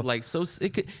him. You I know, was like, so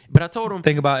it could, but I told him.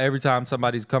 think about every time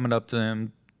somebody's coming up to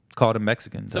him, called him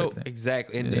Mexican. So type thing.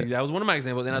 exactly, and Yeah. that was one of my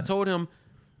examples. And I told him,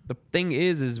 the thing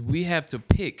is we have to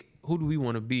pick, who do we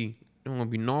want to be? Do we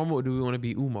want to be normal, or do we want to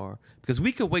be Umar? Because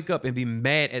we could wake up and be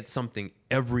mad at something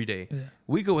every day. Yeah.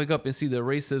 We could wake up and see the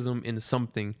racism in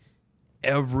something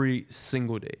every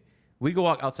single day. We could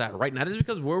walk outside right now, just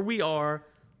because where we are,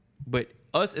 but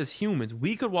us as humans,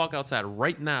 we could walk outside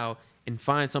right now and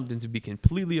find something to be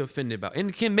completely offended about,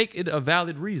 and can make it a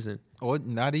valid reason. Or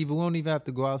not even. We don't even have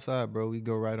to go outside, bro. We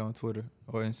go right on Twitter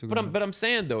or Instagram. But I'm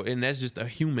saying though, and that's just a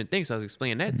human thing. So I was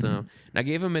explaining that to him, and I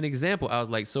gave him an example. I was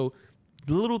like, so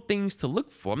the little things to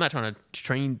look for. I'm not trying to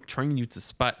train you to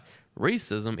spot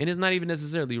racism, and it's not even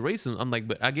necessarily racism. I'm like,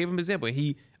 but I gave him an example.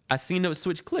 I seen the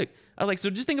switch click. I was like,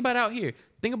 so just think about out here.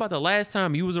 Think about the last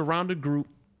time you was around a group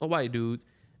of white dudes,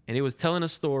 and they was telling a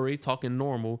story, talking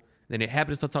normal. Then it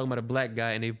happened to start talking about a black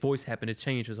guy, and their voice happened to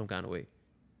change in some kind of way.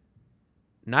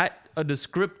 Not a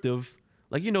descriptive,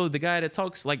 like, you know, the guy that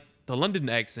talks like the London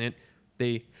accent,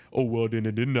 they, oh, well, then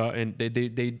it did not. And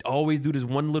they always do this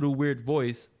one little weird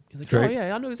voice. He's like, Drake. oh,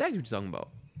 yeah, I know exactly what you're talking about.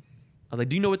 I was like,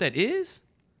 do you know what that is?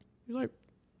 He's like,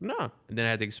 nah. And then I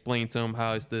had to explain to him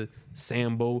how it's the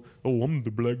Sambo. Oh, I'm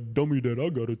the black dummy that I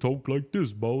got to talk like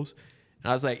this, boss. And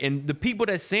I was like, and the people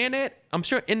that saying that, I'm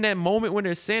sure in that moment when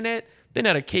they're saying that, they're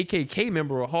not a KKK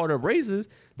member or hard up racist.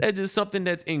 That's just something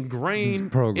that's ingrained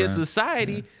It's programmed. in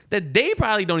society that they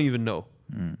probably don't even know.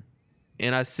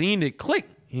 And I seen it click.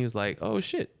 He was like, oh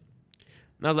shit.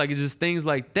 And I was like, it's just things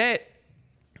like that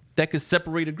that could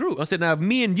separate a group. I said, now if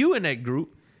me and you in that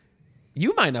group,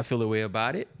 you might not feel a way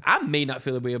about it. I may not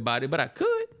feel a way about it, but I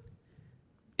could.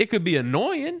 It could be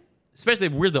annoying, especially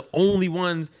if we're the only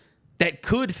ones that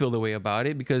could feel a way about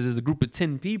it, because there's a group of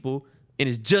 10 people and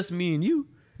it's just me and you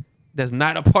that's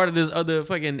not a part of this other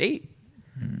fucking 8.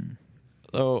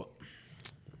 So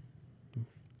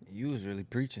You was really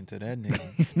preaching to that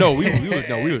nigga. no, we was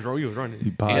running it.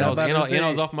 You And I I'm was, about and to I, and I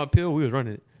was say- off my pill. We was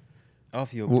running it.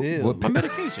 Off your What- pill. what My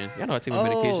medication. Y'all know I take my Oh,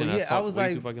 medication. And yeah, I talk I was way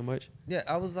like- too fucking much. Yeah,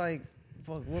 I was like,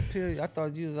 fuck, what pill? I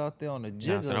thought you was out there on the jig.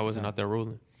 Nah, son, I wasn't out there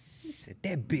rolling. He said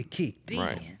that big kicked in.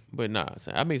 Right. But nah,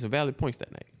 son, I made some valid points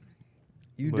that night.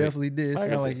 You But, definitely did. It like I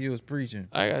sounded like said- you was preaching.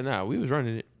 We was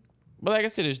running it. But like I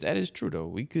said, that is true though.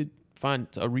 We could find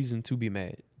a reason to be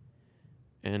mad,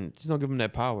 and just don't give them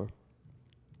that power.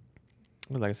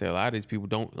 Like I said, a lot of these people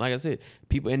don't. Like I said,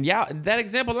 people and y'all. That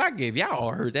example I gave, y'all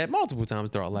all heard that multiple times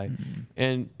throughout life.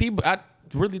 And people, I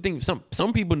really think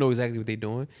some people know exactly what they're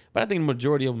doing, but I think the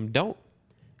majority of them don't.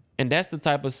 And that's the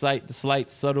type of the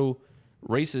slight, subtle,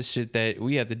 racist shit that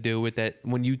we have to deal with. That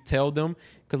when you tell them,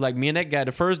 because like me and that guy,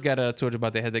 the first guy that I told you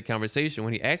about that had that conversation,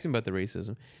 when he asked me about the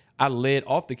racism, I led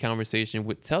off the conversation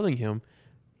with telling him,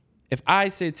 if I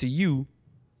said to you,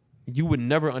 you would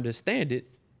never understand it.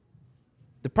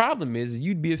 The problem is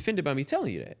you'd be offended by me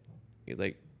telling you that. He's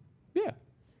like, yeah.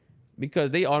 Because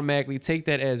they automatically take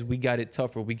that as we got it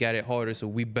tougher, we got it harder, so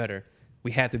we better.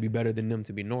 We have to be better than them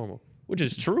to be normal, which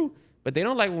is true. But they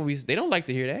don't like they don't like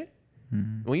to hear that.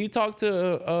 Mm-hmm. When you talk to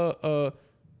a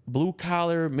blue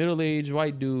collar, middle aged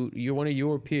white dude, you're one of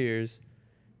your peers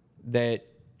that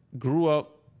grew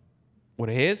up with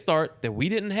a head start that we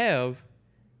didn't have.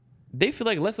 They feel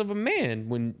like less of a man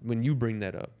when you bring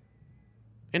that up.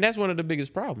 And that's one of the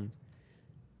biggest problems.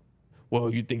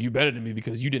 Well, you think you better than me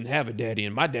because you didn't have a daddy.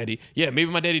 And my daddy, yeah, maybe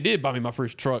my daddy did buy me my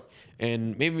first truck.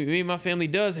 And maybe my family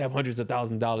does have hundreds of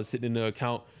thousands of dollars sitting in the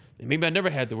account. And maybe I never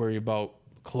had to worry about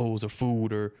clothes or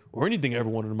food or anything I ever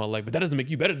wanted in my life. But that doesn't make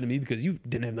you better than me because you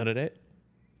didn't have none of that.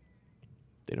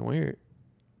 They don't want to hear it.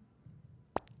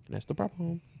 And that's the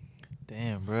problem.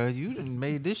 Damn, bro, you done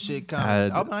made this shit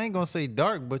kind of. I ain't gonna say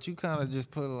dark, but you kind of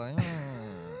just put it like.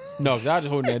 No, cause I was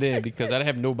holding that in because I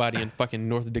have nobody in fucking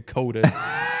North Dakota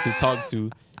to talk to.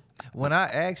 When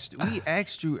we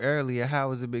asked you earlier how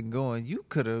has it been going, you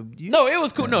could have. No, it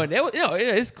was cool. No,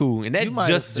 it's cool, and that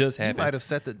just happened. You might have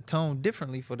set the tone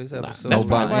differently for this episode. That's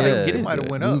why I didn't get into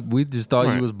it. Went up. We just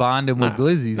thought you was bonding with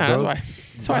Glizzies, bro.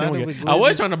 That's why I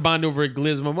was trying to bond over a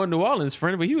Glizz, my New Orleans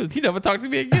friend, but he never talked to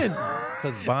me again.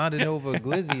 Because bonding over a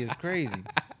Glizzy is crazy.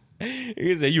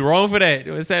 He said, "You wrong for that."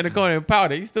 It was sat in the corner and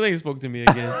powder. He still ain't spoke to me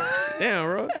again. Damn,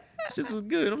 bro. This was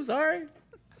good. I'm sorry.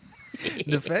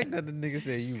 The fact that the nigga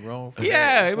said you wrong for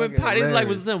yeah, that. It went potty. Like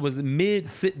was mid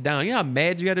sit down. You know how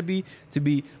mad you got to be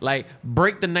like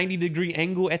break the 90-degree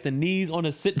angle at the knees on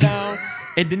a sit down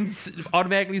and then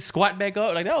automatically squat back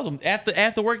up. Like that was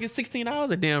after working 16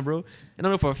 hours. Like damn, bro. And I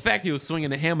know for a fact he was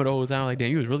swinging the hammer the whole time. Like damn,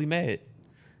 he was really mad.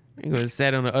 He was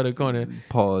sat on the other corner.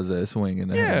 Pause that swinging.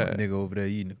 Yeah, nigga over there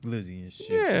eating a glizzy and shit.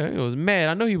 Yeah, he was mad.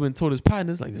 I know he went and told his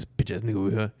partners like this bitch ass nigga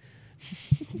over here.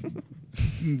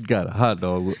 Got a hot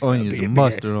dog with onions and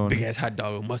mustard on it. Big ass hot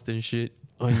dog with mustard and shit.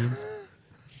 Onions.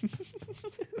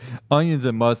 Onions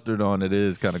and mustard on it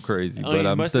is kind of crazy, onions, but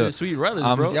I'm mustard, still and sweet relish,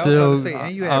 I'm bro. still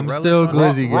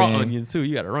glizzy raw gang. onions too.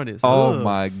 You gotta run it. Oh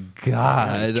my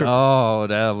god! Oh,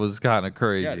 that was kind of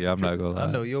crazy. I'm not gonna lie. I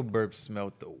know your burp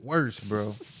smelled the worst, bro.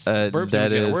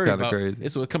 That is kind of crazy.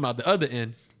 It's what come out the other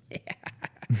end.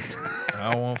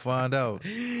 I don't want to find out.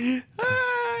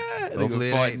 Hopefully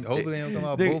it don't come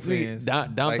out both ends.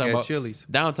 Down like talking about Chili's.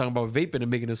 Down talking about vaping and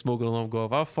making the smoking alarm go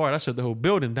off. I fart. I shut the whole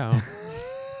building down.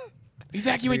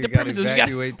 Evacuate the premises.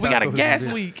 We got a gas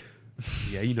leak.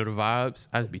 Yeah, you know the vibes.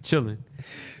 I just be chilling.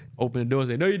 Open the door and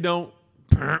say, no, you don't.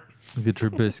 Look at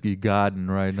Trubisky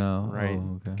Godden right now. Right.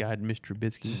 Oh, okay. God, Mr.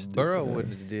 Trubisky. Burrow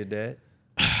wouldn't have did that.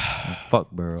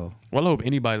 Fuck Burrow. Well, I hope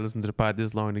anybody listens to the pod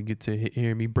this long to get to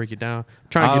hear me break it down.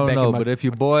 I don't know, but if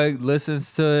your boy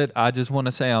listens to it, I just want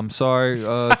to say I'm sorry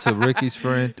to Ricky's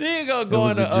friend. They ain't gonna go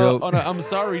on a I'm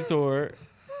sorry tour.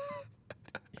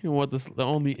 You don't want the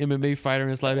only MMA fighter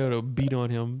in Slidell to beat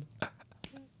on him.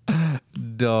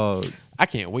 Dog. I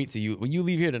can't wait till when you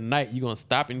leave here tonight. You gonna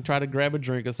stop and try to grab a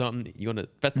drink or something. You gonna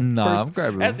I'm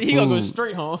grabbing food. He gonna go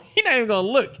straight home. He not even gonna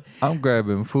look. I'm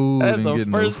grabbing food. That's and the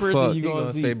getting first no person fuck. you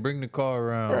gonna see. Say, bring the car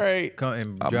around. Right. Come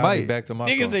and I drive might. me back to my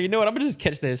Nigga car. say, you know what? I'm gonna just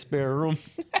catch that spare room.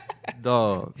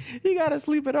 Dog. He gotta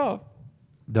sleep it off.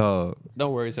 Dog.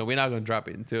 Don't worry, so we're not gonna drop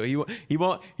it until he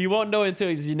won't know until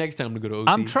it's your next time to go to OT.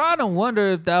 I'm trying to wonder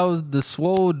if that was the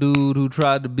swole dude who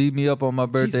tried to beat me up on my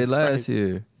birthday Jesus last Christ.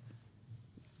 year.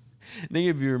 Nigga,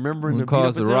 if you remembering Who the beat up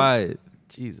caused the attempts, riot.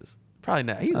 Jesus, probably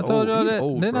not. He's I old. told y'all He's that.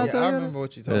 old, Didn't bro. I Yeah, tell I you remember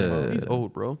what you're talking about. He's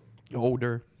old, bro.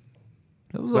 Older.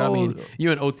 It was But old. I mean,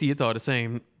 you and OT, it's all the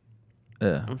same.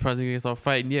 Yeah. I'm probably gonna start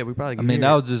fighting. Yeah, we probably. I Can mean, hear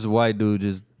that it. was just a white dude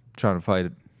just trying to fight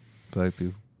black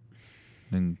people.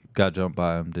 Then got jumped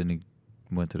by him. Then he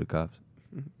went to the cops.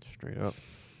 Straight up.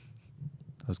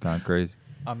 That was kind of crazy.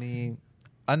 I mean,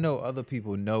 I know other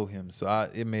people know him, so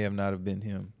it may have not have been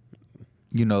him.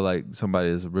 You know, like somebody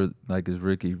is is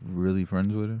Ricky really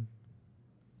friends with him?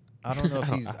 I don't know if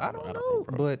he's. I don't know,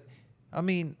 bro. but I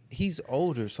mean, he's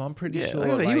older, so I'm pretty Yeah, sure.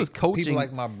 like I said, he was coaching- people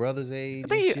like my brother's age.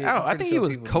 I think he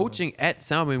was coaching at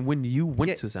Salmon when you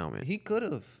went to Salmon. He could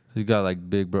have. So you got like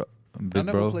big bro. I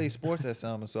never played sports at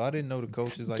Salmon, so I didn't know the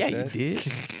coaches like yeah, that. you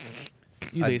did.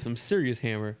 You laid some serious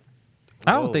hammer.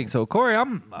 I don't Whoa. think so, Corey.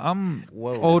 I'm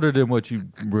Whoa. older than what you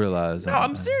realize. No,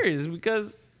 I'm serious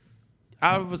because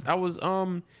I was I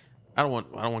don't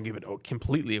want to give it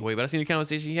completely away, but I seen a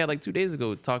conversation he had like 2 days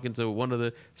ago talking to one of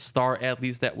the star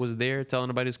athletes that was there, telling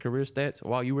about his career stats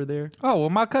while you were there. Oh well,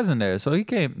 my cousin there, so he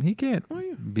can't Oh,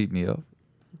 yeah. beat me up.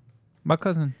 My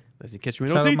cousin, Does he catch you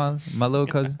in shout OT? out my little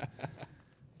cousin,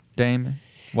 Damon,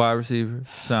 wide receiver,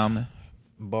 Salmon.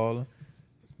 Balling.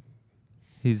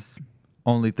 He's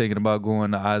only thinking about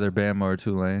going to either Bama or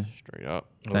Tulane. Straight up.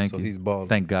 Thank so you. he's balling.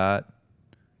 Thank God.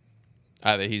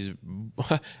 Either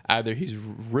he's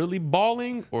really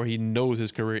balling or he knows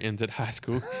his career ends at high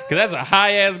school. Because that's a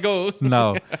high ass goal.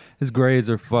 No, his grades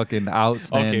are fucking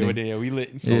outstanding. Okay, well then yeah, we lit.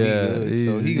 Oh, he Yeah, good.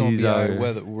 So he gonna he's be out all right here.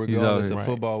 whether He's out regardless here. of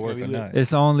football work Yeah, or we lit. not.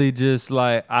 It's only just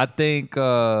like I think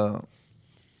because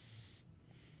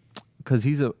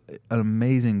he's an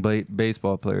amazing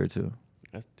baseball player too.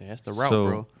 That's the route, So-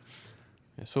 bro.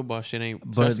 That football shit ain't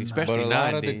But- especially But a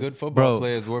lot nowadays. of the good football Bro,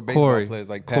 players were baseball Corey, players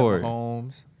like Pat Corey.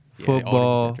 Mahomes. Yeah, all these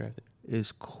Football got drafted.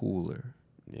 is cooler.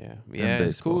 Yeah,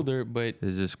 it's baseball. cooler, but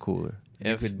It's just cooler.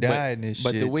 You could die in this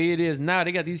But shit. the way it is now,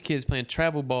 they got these kids playing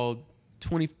travel ball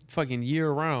 20 fucking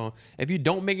year round. If you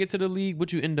don't make it to the league,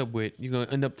 what you end up with? You're gonna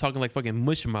end up talking like fucking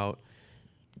mush mouth.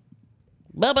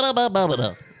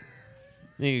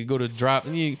 Then you go to drop,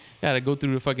 and you gotta go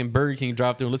through the fucking Burger King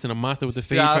drive through and listen to Monster with the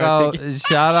Fade.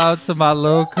 Shout out to my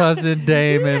little cousin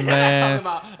Damon, man. I'm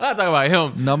not talking about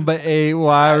him. Number 8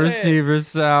 wide receiver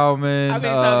Salmon. How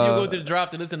many times you go to the drop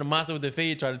to listen to Monster with the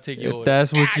Fade try to take you If over?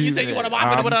 that's what you say you want to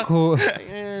watch I'm with a cool.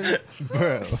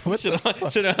 bro.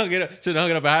 Should have hung it up. Should have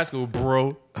hung it up in high school,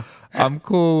 bro. I'm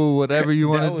cool with whatever you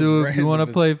want That to was do. If you random want to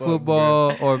as play fuck,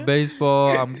 football or baseball,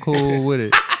 I'm cool with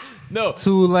it. No,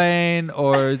 Tulane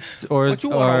or What, you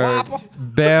want a Whopper?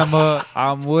 Bama,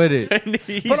 I'm with it.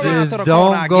 he Put 'em out Just to the corner,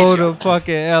 don't I'll go get you. to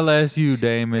fucking LSU,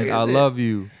 Damon. Nigga I said- love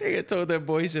you. Nigga told that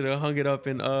boy he should have hung it up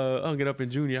in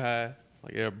junior high.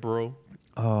 Like, yeah, bro.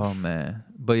 Oh man,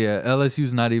 but yeah,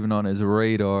 LSU's not even on his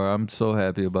radar. I'm so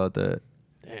happy about that.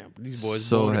 Damn, these boys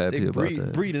So blowing it. happy They about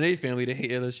that. breed in their family to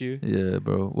hate LSU. Yeah,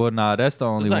 bro. Well, nah, that's the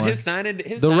only It's like one. his signing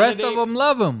Of them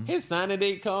love him. His signing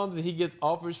date comes and he gets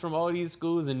offers from all these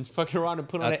schools and fucking around and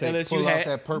put on I that LSU pull out hat.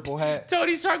 that purple hat.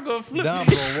 Tony Shark gonna flip. Dom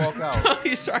that. gonna walk out.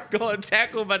 Tony Shark gonna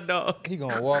tackle my dog. He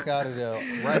gonna walk out of there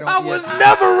right on I was ESPN.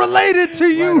 never related to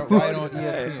you. Right on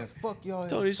ESPN. Fuck y'all.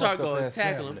 Tony Shark gonna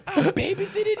tackle him. family. I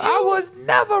babysitted you. I was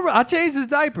never. I changed his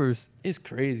diapers. It's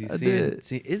crazy I seeing.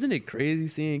 did. Isn't it crazy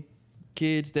seeing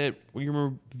kids that we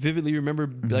vividly remember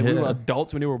like we were Yeah.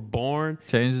 adults when they were born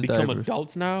Changed his become diapers.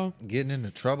 adults now? Getting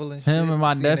into trouble and shit. Him and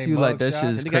my seeing they nephew, like, that mugshots. shit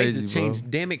is And the guy used to crazy, bro. change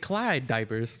Damn It Clyde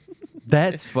diapers.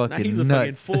 That's Now fucking he's a fucking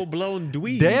nuts. full blown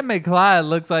dweeb. Damn it, Clyde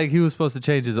looks like he was supposed to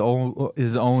change his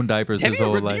own diapers Have his you,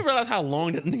 whole do life. you realize how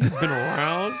long that nigga's been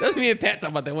around? That's me and Pat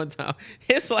talking about that one time.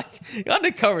 It's like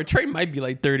undercover. Trey might be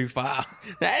like 35.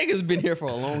 That nigga's been here for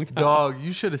a long time. Dog,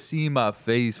 you should have seen my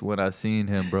face when I seen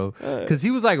him, bro. Cause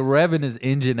he was like revving his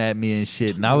engine at me and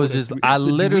shit, and I was just, I the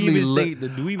literally, dweebest look- thing- the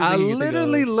dweebest I thing you can think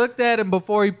literally of. looked at him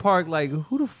before he parked. Like,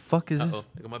 who the fuck is this? Uh-oh.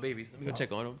 Look at my babies. Let me go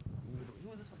check on them.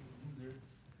 Who is this fucking loser?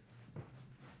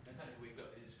 That's how they wake up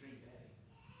and scream,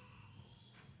 Daddy.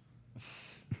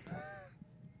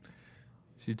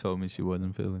 She told me she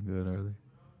wasn't feeling good earlier.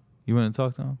 You want to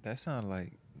talk to him? That sound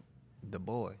like the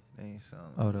boy. They ain't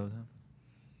sound like. Oh, that was him.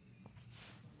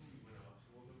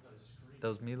 That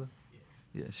was Mila.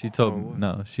 Yeah, she told me. what?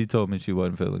 No, she told me she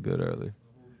wasn't feeling good earlier.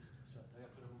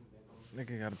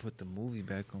 Nigga gotta put the movie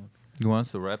back on. You want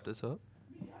us to wrap this up?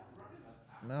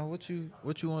 Now what you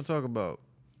want to talk about?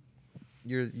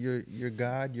 Your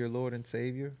God, your Lord and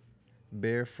Savior,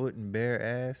 barefoot and bare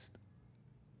assed,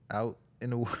 out in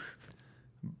the world.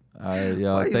 All right,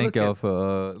 y'all. Why you Thank look y'all at-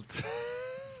 for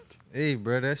Hey,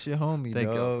 bro, that's your homie, thank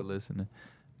y'all for dog. listening.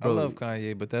 I love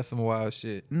Kanye, but that's some wild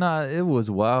shit. Nah, it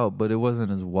was wild, but it wasn't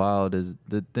as wild as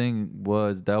the thing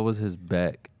was. That was his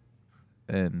back,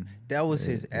 and That was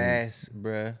his It was- ass,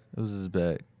 bruh. it was his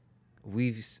back.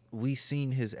 We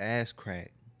seen his ass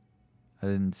crack. I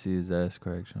didn't see his ass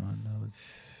crack, Sean.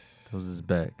 That was his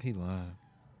back. He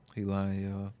lying,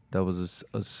 y'all. That was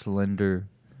a slender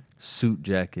suit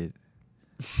jacket,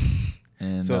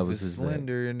 and So that if was it's his back.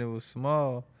 slender and it was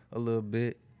small a little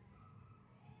bit,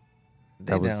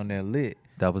 they That was- down there lit.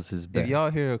 That was his back. If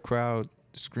y'all hear a crowd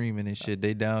screaming and shit,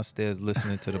 they downstairs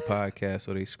listening to the podcast,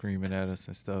 or they screaming at us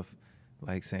and stuff,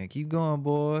 like saying, "Keep going,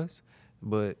 boys."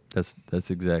 But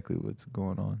That's exactly what's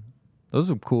going on.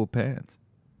 Those are cool pants.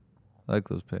 I like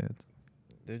those pants.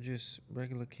 they're just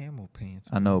regular camo pants.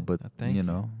 I know, man. but thank you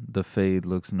know, the fade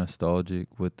looks nostalgic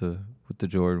with the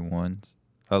Jordan ones.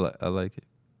 I like it.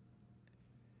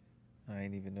 I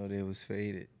ain't even know they was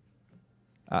faded.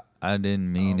 I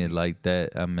didn't mean it Homie. like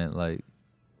that. I meant like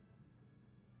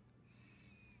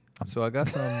So I got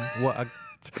some.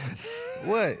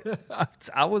 What?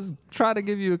 I was trying to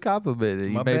give you a compliment and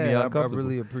you My made bad. me I uncomfortable.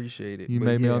 really appreciate it. You But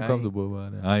made me yeah, I ain't- uncomfortable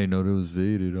about it. I didn't know they was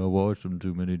faded. I watched them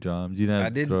too many times. You didn't I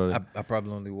have to throw didn't. that.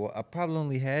 I probably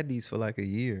only had these for like a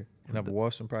year, and I've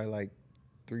washed them probably like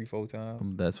 3-4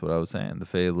 times. That's what I was saying. The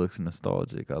fade looks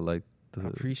nostalgic. I like the. I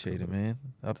appreciate it, man.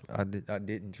 I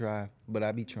didn't try, but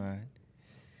I be trying.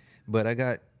 But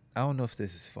I don't know if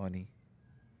this is funny.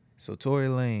 So Tory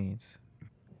Lanez,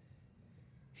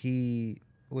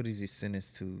 what is he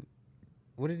sentenced to?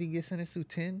 What did he get sentenced to?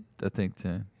 10? I think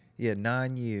 10. Yeah,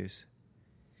 9 years.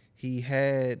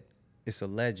 It's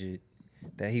alleged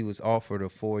that he was offered a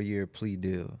 4-year plea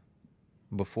deal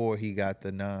before he got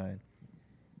the 9.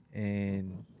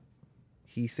 And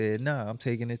he said, nah, I'm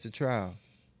taking it to trial.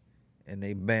 And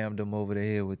they bammed him over the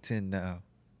head with 10 now.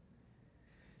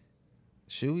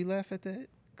 Should we laugh at that?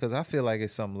 Because I feel like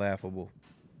it's something laughable.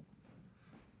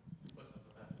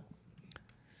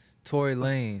 Tory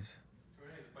Lanez.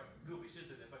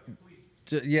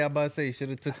 Yeah, I'm about to say, he should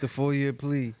have took the 4-year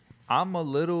plea. I'm a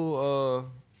little.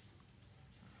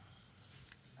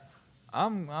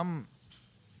 I'm.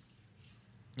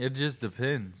 It just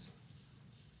depends.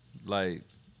 Like,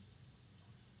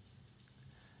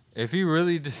 if he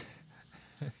really,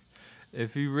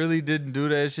 if he really didn't do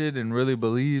that shit and really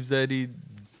believes that he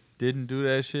didn't do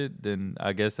that shit, then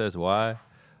I guess that's why.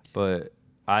 But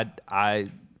I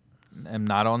am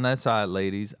not on that side,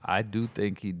 ladies. I do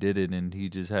think he did it, and he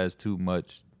just has too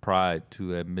much pride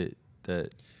to admit that.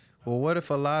 Well, what if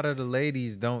a lot of the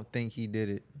ladies don't think he did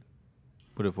it?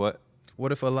 What if what?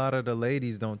 What if a lot of the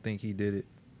ladies don't think he did it?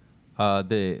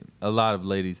 A lot of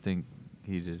ladies think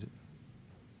he did it.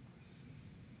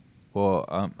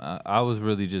 Well, I was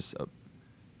really just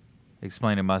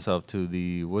explaining myself to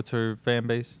the what's her fan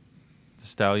base, the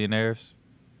Stallionaires.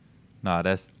 Nah,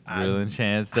 that's Real and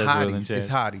Chance. That's Real and Hotties. Chance.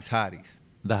 It's hotties.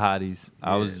 The hotties.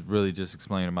 I Yeah. was really just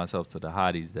explaining myself to the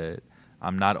hotties that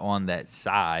I'm not on that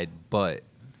side, but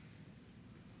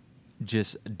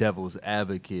just devil's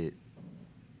advocate.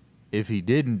 If he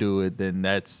didn't do it, then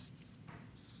that's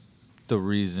the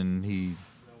reason he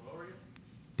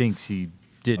thinks he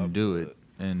didn't do it,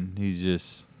 and he's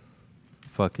just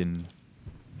fucking.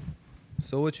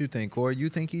 So what you think, Corey? You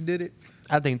think he did it?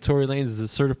 I think Tory Lanez is a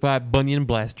certified bunion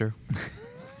blaster.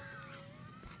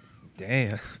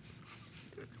 Damn.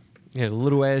 Yeah,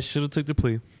 little ass should have took the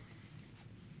plea.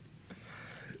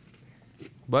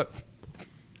 But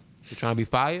you trying to be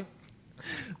fire?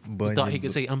 He thought he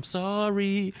could say "I'm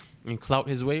sorry" and clout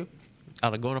his way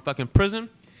out of going to fucking prison.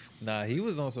 Nah, he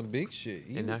was on some big shit.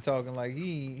 He And was now- talking like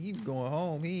he going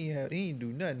home. He ain't do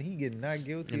nothing. He getting not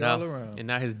guilty And all now, around. and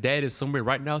now his dad is somewhere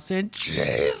right now saying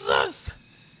Jesus.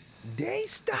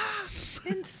 Daystar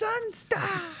and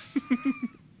Sunstar.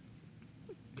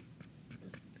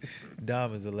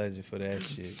 Dom is a legend for that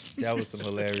shit. That was some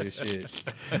hilarious shit.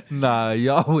 Nah,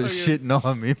 y'all was Fucking- shitting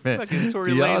on me, man. fucking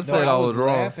Tory Y'all Lanez, said no, I was wrong.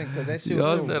 laughing because that shit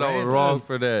Y'all was so said I was random. wrong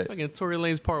for that. Fucking Tory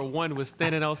Lanez Part 1 was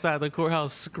standing outside the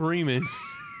courthouse screaming.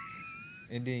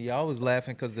 And then y'all was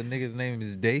laughing because the nigga's name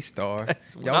is Daystar.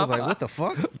 what Y'all was I like, what the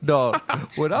fuck? No,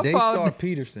 when I Daystar found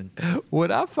Peterson.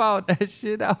 when I found that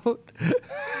shit out,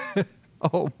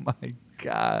 oh my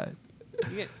god.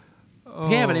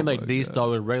 You have a name Oh like my D-Star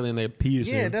with regular name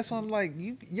Peterson. Yeah, that's why I'm like,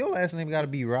 your last name got to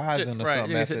be Rising or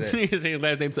something after that. His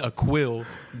last name's Aquill.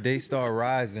 Daystar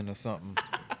Rising or something.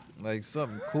 Like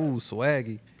something cool,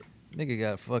 swaggy. Nigga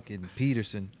got fucking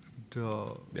Peterson.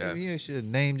 Dog. Yeah. You should have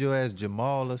named your ass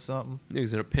Jamal or something.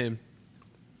 Niggas in a pen.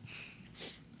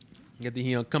 You think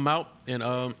he gonna come out and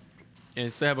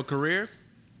still have a career?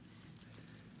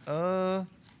 Yeah.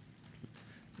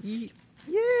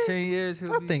 10 years,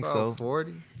 he'll I be think about so.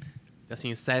 40. I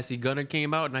seen Sassy Gunner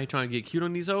came out. Now he trying to get cute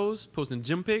on these hoes, posting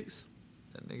gym pics.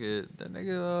 That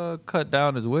nigga cut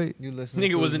down his weight. You listen.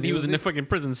 Nigga was in the music? fucking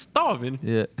prison starving.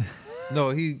 Yeah. No,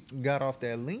 he got off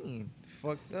that lean.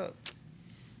 Fucked up.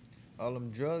 All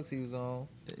them drugs he was on.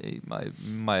 He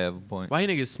might have a point. Why he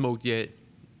niggas smoked yet?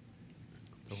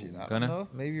 Shit, I Gunna? don't know.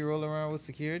 Maybe you roll around with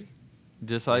security.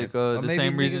 Just like Or the maybe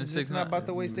same niggas reason just 6 not about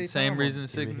to waste their same time reason on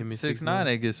him and 6ix9ine 6ix9ine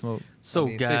ain't get smoked. So I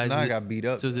mean, guys, 6ix9ine got beat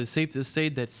up. so is it safe to say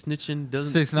that snitching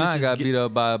doesn't? 6ix9ine snitches got get- beat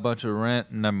up by a bunch of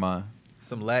rent. Never mind.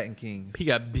 Some Latin kings. He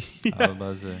got beat. I was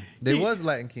about to say. They was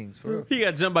Latin kings, for real. He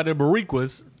got jumped by the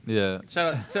Bariquas. Yeah.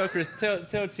 Shout out, tell Chris,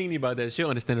 tell Teeny about that. She'll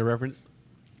understand the reference.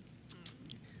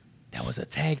 That was a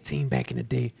tag team back in the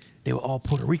day. They were all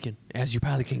Puerto Rican, as you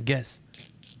probably can guess.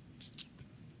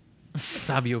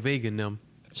 Savio Vega and them.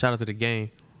 Shout out to the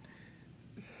gang.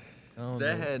 don't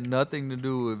That know. had nothing to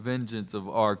do with vengeance of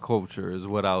our culture, is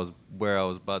what I was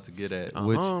about to get at.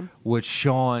 Uh-huh. Which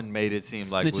Sean made it seem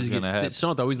like was gonna happen.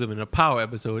 Sean thought we was living in a power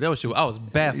episode. That was shit. I was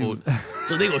baffled.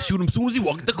 So they gonna shoot him as soon as he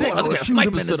walked the court. I think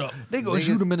sniper set up. They gonna Niggas-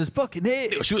 shoot him in his fucking head.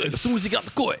 They gonna shoot him as soon as he got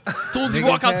the court. As soon as he Niggas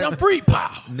walk out, say had- I'm free.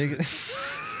 Pow.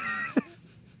 Nigga.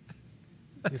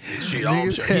 Shit, I'm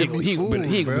Niggas sure had he ain't me gonna be fooled,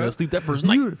 able to bro. sleep that first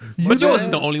night. You But know- yours is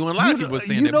the only one. A lot of people was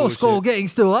saying that bullshit. Skull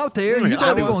Gang's still out there. You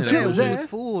know they gonna was saying kill that his We bullshit. was ass.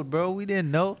 fooled, bro. We didn't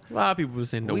know. A lot of people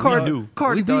was saying no. We We thought- knew.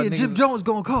 Cardi We B thought and Jim niggas- Jones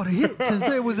gonna call the hit since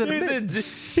they was in the He mix.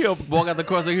 said, he'll walk out the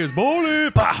car, so here's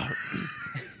bowling. Pow.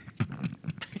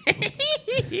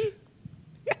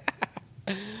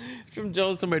 From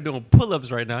Jones, somebody doing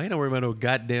pull-ups right now. He don't worry about no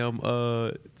goddamn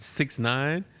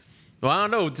 6'9". Well, I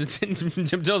don't know.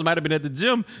 Jim Jones might have been at the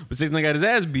gym, but 6'9" got his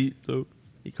ass beat. So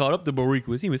he called up the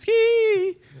Boricuas. He was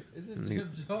ski. Isn't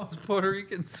Jim Jones Puerto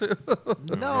Rican too?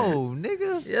 No,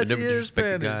 nigga. Yes, never he is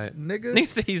disrespect the Spanish, guy. nigga. Nigga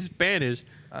say he's Spanish.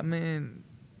 I mean,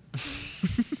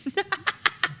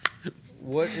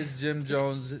 what is Jim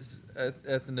Jones'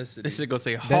 ethnicity? They should go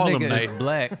say That Harlem nigga Night. is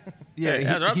black. Yeah, Hey,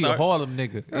 that's what I he a thought. Harlem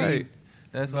nigga. Right.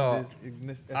 That's No, not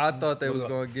his. I thought they was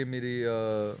gonna give me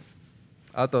the.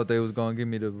 I thought they was gonna give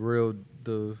me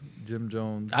the Jim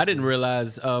Jones. I didn't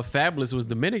realize Fabulous was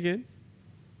Dominican.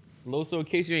 Loso, in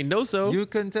case you ain't know so. You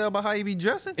couldn't tell by how you be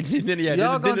dressing. And then, yeah,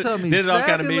 Y'all then, gonna tell me then it all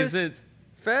kind of made Fabulous? sense.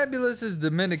 Fabulous is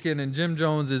Dominican and Jim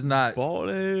Jones is not.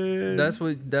 Ballin'. That's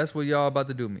what y'all about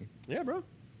to do me. Yeah, bro.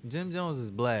 Jim Jones is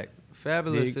black.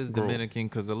 Fabulous Big is bro. Dominican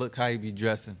because of look how he be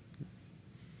dressing.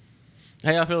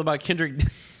 How y'all feel about Kendrick?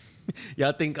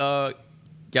 y'all think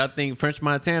French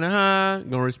Montana, huh?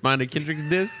 Gonna respond to Kendrick's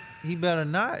diss? He better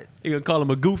not. You gonna call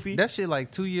him a goofy? That shit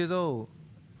like 2 years old.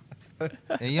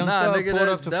 And Young Nah, Thug nigga, pulled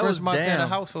up to that French was Montana damn.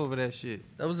 house over that shit.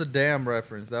 That was a damn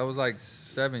reference. That was like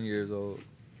 7 years old.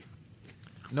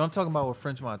 No, I'm talking about what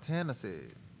French Montana said.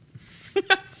 You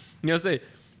know what I'm saying?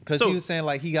 Because So- he was saying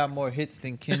like he got more hits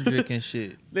than Kendrick and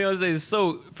shit. They gonna say,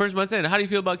 so French Montana, how do you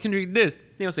feel about Kendrick diss?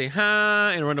 They gonna say,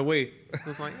 huh, and run away. So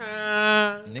it's like,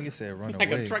 huh. Nigga said run Like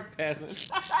away. a truck passing.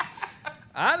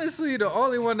 Honestly, the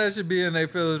only one that should be in their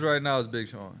feelings right now is Big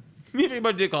Sean.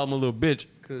 Anybody did call him a little bitch.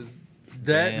 Cause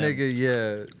that Damn. nigga,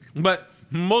 yeah. But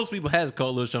most people has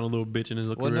called Lil Sean a little bitch in his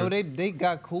Well, career. no, they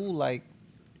got cool like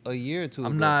a year or two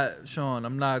I'm ago. not Sean.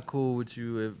 I'm not cool with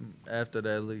you after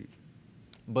that leak.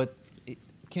 But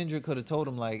Kendrick could have told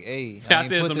him like, "Hey, I I, ain't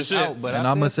said put some this shit. out, but and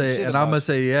I I'm gonna said some say, shit and I'm gonna about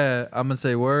say, yeah. I'm gonna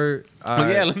say word. Oh,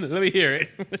 yeah, let me hear it.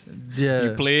 yeah.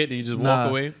 You play it and you just Nah, walk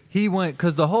away. He went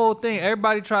because the whole thing.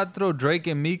 Everybody tried to throw Drake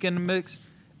and Meek in the mix,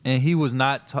 and he was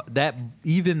not that.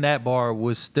 Even that bar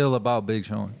was still about Big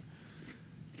Sean.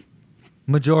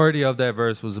 Majority of that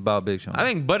verse was about Big Sean. I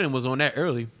think Button was on that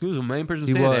early. He was the main person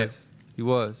he saying was. that. He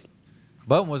was.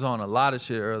 Button was on a lot of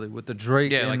shit early with the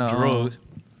Drake. Yeah, and like drugs.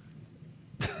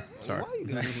 Sorry. Why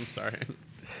you I'm sorry.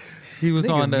 He was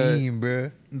on the. mean,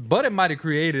 bruh. Button might have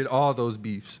created all those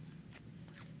beefs.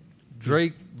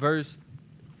 Drake versus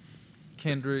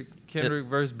Kendrick. Kendrick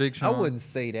versus Big I Sean. wouldn't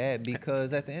say that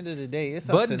because at the end of the day, it's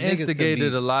up Button to niggas to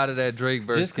instigated beef. a lot of that Drake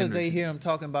versus Just because they Kendrick. hear him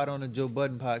talking about it on the Joe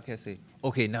Budden podcast, say,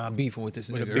 "Okay, now I'm beefing with this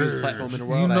With the nigga." biggest platform in the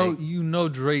You world. know, Like- you know,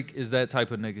 Drake is that type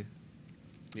of nigga.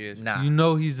 Yeah. Nah, You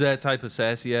know, he's that type of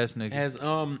sassy ass nigga.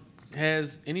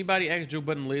 Has anybody asked Joe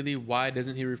Budden lately why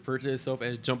doesn't he refer to himself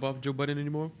as Jump Off Joe Budden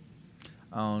anymore?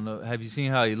 I don't know. Have you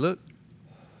seen how he look?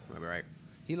 Right.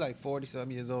 he like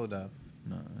 40-something years old now.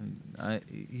 No,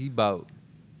 he about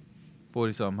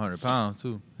 40-something 100 pounds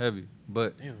too, heavy.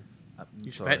 But Damn. I'm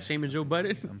You sorry. fat shaming Joe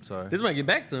Budden? I'm sorry. This might get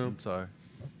back to him. I'm sorry.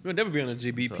 We'll never be on a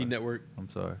JBP Sorry. network. I'm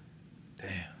sorry. Damn.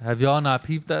 Have y'all not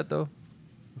peeped that though?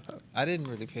 I didn't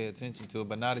really pay attention to it,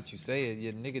 but now that you say it,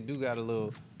 your nigga do got a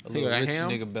little He got a rich ham?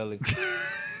 nigga belly.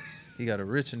 He got a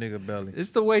rich nigga belly. It's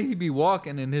the way he be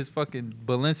walking in his fucking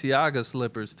Balenciaga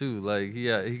slippers too. Like he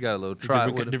got a little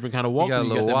trot with him. Different kind of walk. got a when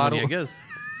You got little that money, I waddle. guess.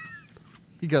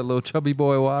 He got a little chubby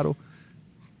boy waddle.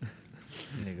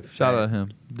 Nigga Shout fat. out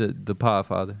him, the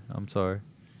Podfather. I'm sorry.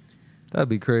 That'd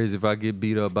be crazy if I get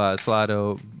beat up by a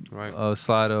Slido, Right.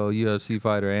 Slido UFC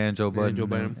fighter and Joe Budden, Joe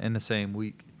Budden. in the same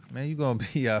week. Man, you gonna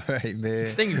be all right, I man.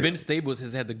 think Ben Stables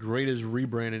has had the greatest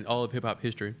rebrand in all of hip hop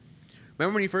history.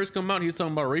 Remember when he first came out, he was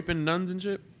talking about raping nuns and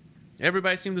shit?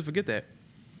 Everybody seemed to forget that.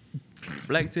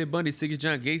 Black Ted Bundy, Sick as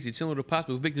John Gacy, chilling with a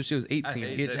possible victim. She was 18.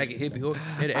 Hitchhiking, hippie hoe.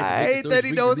 I hate that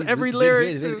he knows every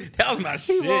lyric, too. That was my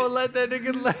shit. let that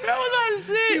nigga. That was my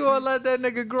shit. He won't let that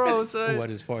nigga grow, son. Oh, I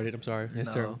just farted. I'm sorry. That's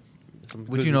No. terrible. Some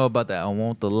What you goodies. know about that? I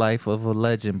want the life of a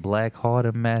legend. Black heart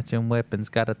and matching weapons.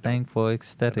 Got a thing for I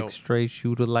aesthetic. know. Straight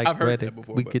shooter like I've heard that Reddick.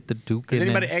 before, We but- get the Duke Has in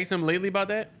anybody him. asked him lately about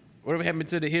that? Whatever happened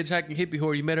to the hitchhiking hippie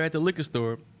whore you met her at the liquor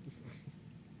store?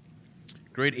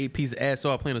 Grade 8 piece of ass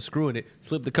saw playing a screw in it.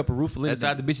 Slipped the cup of Rufalin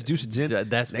inside the bitch's juice gin.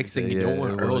 That's Next what thing he you said, know,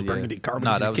 yeah, Earl's yeah. burgundy carbon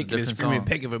Nah, just that was a kicking and different screaming, song.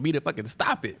 begging for me to fucking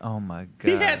stop it. Oh my god.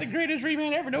 He had the greatest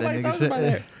rebound ever. Nobody nigga talks said- about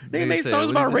that. They nigga made said, songs what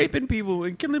he about said? raping people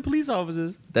and killing police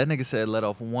officers. That nigga said let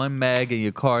off one mag and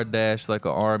your car dash like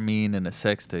an Armin and a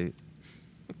sex tape.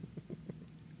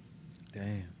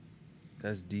 Damn,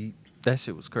 that's deep. That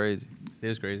shit was crazy. It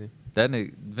was crazy. That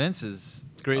nigga Vince is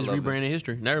Greatest I love rebrand him. in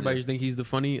history. Now everybody just think he's the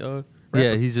funny rapper.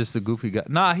 Yeah, he's just a goofy guy.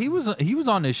 Nah, he was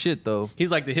on this shit though. He's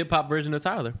like the hip hop version of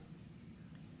Tyler.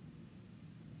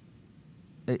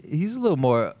 He's a little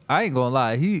more. I ain't gonna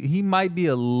lie. He might be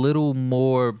a little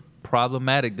more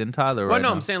problematic than Tyler Well, right no,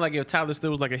 now. I'm saying like if Tyler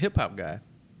still was like a hip hop guy.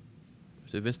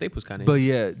 So Vince Staples kind of. But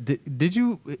yeah, did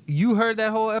you heard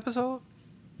that whole episode?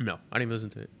 No, I didn't even listen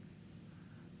to it.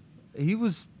 He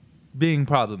was being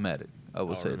problematic. I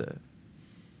would Oh, say really? that.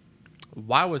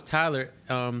 Why was Tyler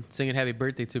singing "Happy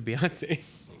Birthday" to Beyonce?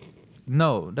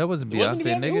 No, that wasn't It Beyonce, wasn't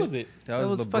Beyonce. nigga. Who was it? That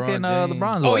was LeBron fucking James.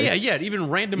 LeBron's Oh wife. yeah, even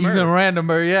random. Even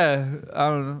randomer, yeah. I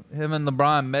don't know. Him and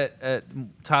LeBron met at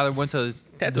Tyler went to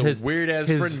That's a weird-ass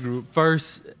his friend group.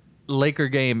 First Laker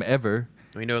game ever,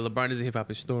 You know, LeBron is a hip hop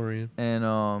historian.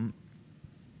 and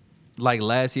like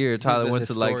last year, Tyler a went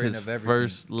to like historian his of everything.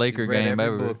 first Laker He read game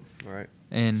every ever, book. All right.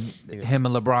 and Niggas- him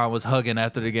and LeBron was hugging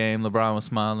after the game. LeBron was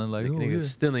smiling like, oh, Niggas yeah.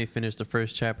 still ain't finished the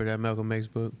first chapter of that Malcolm X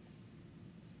book.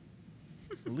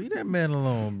 Leave that man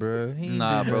alone, bro. He ain't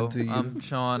Nah, did bro. nothing to you. I'm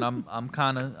Sean.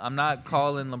 I'm not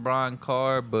calling LeBron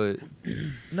Carr, but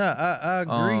Nah, I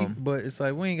agree, Um, but it's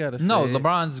like we ain't gotta. no, say it.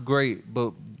 LeBron's great,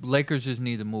 but Lakers just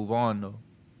need to move on though.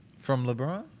 From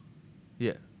LeBron.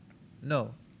 Yeah,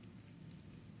 No,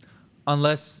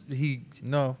 unless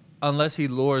no. he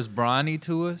lures Bronny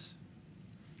to us,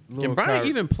 Can Lil Brian Ky-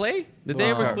 even play? Did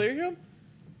they ever Lil- clear him?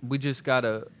 we just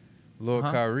gotta. Lil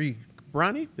Huh? Kyrie.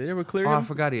 Bronny? Did they ever clear Oh, I him?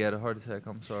 forgot he had a heart attack.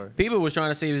 I'm sorry. People was trying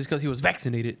to say it was because he was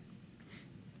vaccinated.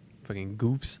 Fucking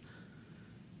goofs.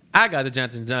 I got the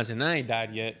Johnson & Johnson. I ain't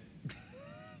died yet.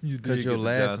 Because your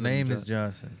last name is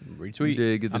Johnson. Retweet. You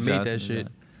did get the I made Johnson that & shit.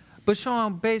 Johnson. But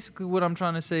Sean, basically, what I'm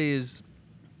trying to say is,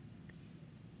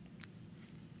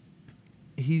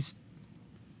 he's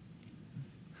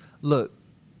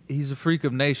a freak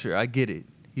of nature. I get it.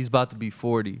 He's about to be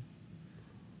 40,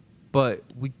 but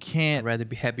we I'd can't rather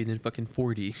be happy than fucking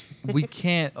 40. we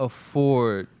can't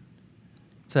afford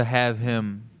to have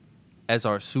him as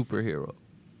our superhero.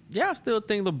 Yeah, I still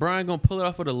think LeBron gonna pull it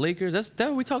off for the Lakers. That's that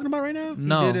what we talking about right now?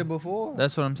 No, He did it before.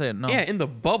 That's what I'm saying. No, Yeah, in the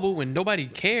bubble when nobody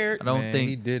cared. I don't Man, think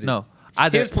he did it. No,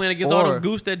 He was playing against all them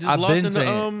goofs that just lost in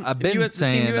the I've been US Team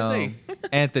saying USA.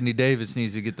 Anthony Davis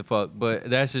needs to get the fuck, but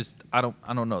that's just I don't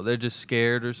know. They're just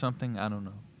scared or something. I don't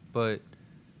know, but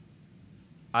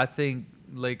I think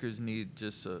Lakers need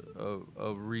just a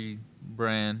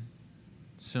rebrand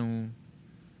soon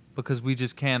because we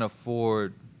just can't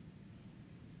afford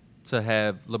to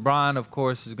have LeBron. Of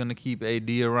course, is gonna keep AD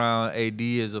around. AD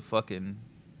is a fucking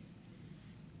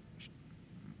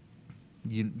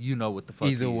you know what the fuck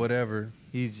He's he a is. whatever.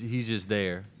 He's just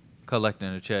there collecting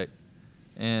a check.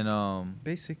 And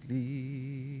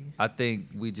Basically. I think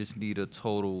we just need a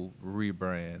total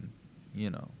rebrand, you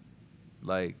know.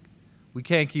 Like we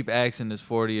can't keep asking this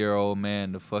 40-year-old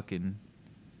man to fucking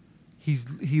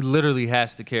he literally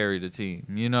has to carry the team.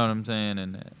 You know what I'm saying?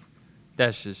 And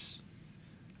that's just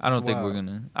I don't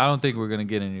think we're gonna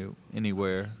get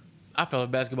anywhere. I fell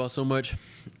off basketball so much.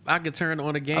 I could turn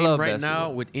on a game love right now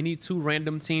basketball. with any two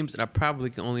random teams, and I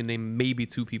probably can only name maybe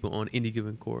two people on any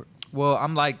given court. Well,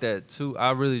 I'm like that too.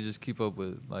 I really just keep up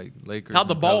with like Lakers. How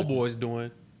the and ball Pelicans. boys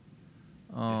doing?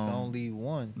 It's only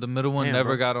one. The middle one Damn, never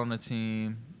bro. got on the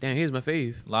team. Damn, here's my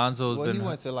fave. Lonzo's Well, been he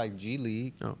went to like G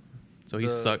League. Oh, so he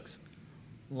The- sucks.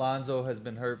 Lonzo has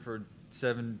been hurt for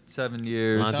seven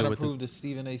years. Lonzo Trying to with the- prove to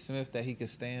Stephen A. Smith that he could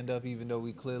stand up, even though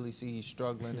we clearly see he's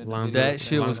struggling. In Lonzo- the That videos.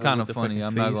 shit was Lonzo kind with of the funny. fucking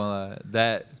I'm not face. gonna lie.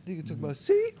 That Nigga talk about,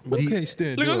 see, we He- can't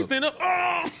stand Look, I'm up. stand up.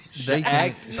 Oh! the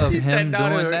act of He sat him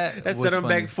down doing and that that was set him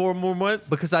funny. back 4 more months.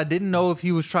 Because I didn't know if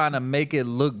he was trying to make it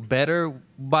look better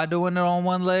by doing it on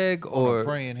one leg, On a or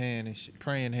praying hand and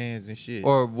praying hands and shit.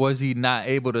 or was he not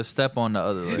able to step on the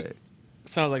other leg?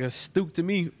 Sounds like a stoop to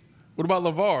me. What about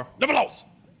LeVar? Never lost.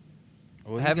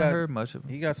 Well, I he haven't got- heard much of him.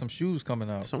 He got some shoes coming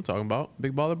out. That's what I'm talking about.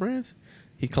 Big baller brands.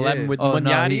 He collabing Yeah. with Oh no,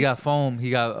 Munyatis. he got foam. He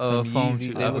got Some foam. Yeezy-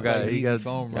 shoes. they I look forgot. like He Yeezy got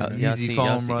foam Y'all, runners. y'all Yeezy seen, foam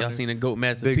y'all, seen, y'all running. seen the GOAT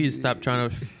Master Big- P stop trying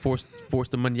to force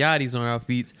the Munyatis on our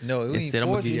feet. No, it and ain't said,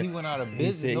 "I'ma forced. give He you-" went out of He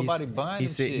business. said- Nobody buying he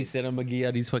them said, shits. He said, I'm going to give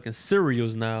y'all these fucking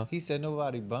cereals now. He said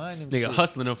nobody buying them Nigga shit.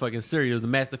 hustling them fucking cereals. The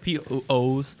Master P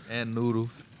O's. and noodles.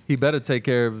 He better take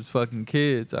care of his fucking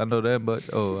kids. I know that, but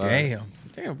Damn.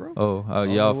 Damn, bro. y'all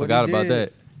know what forgot he about did.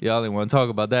 that. Y'all didn't want to talk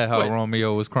about that. How What?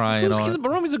 Romeo was crying Who's on. kissing? But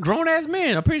Romy's a grown ass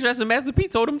man. I'm pretty sure that's what Master P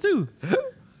told him too.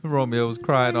 Romeo was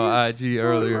crying on IG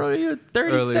earlier. Bro, you're earlier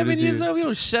 37 this years year. old. You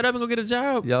don't shut up and go get a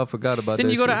job. Y'all forgot about Then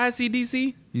that. you go to shit.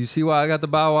 ICDC. You see why I got the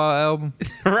Bow Wow album?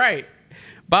 Right.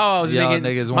 Bow Wow was Y'all making.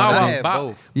 niggas Bow wanna- Wow, I had Bow,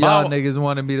 both. Y'all Bow, niggas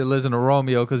wanted me to listen to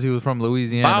Romeo because he was from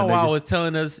Louisiana. Bow Wow nigga. was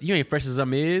telling us, you ain't fresh as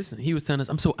I'm is. He was telling us,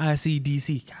 I'm so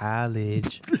ICDC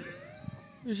college.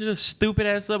 You should just stupid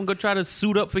ass up and go try to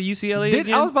suit up for UCLA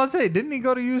again. I was about to say, didn't he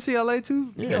go to UCLA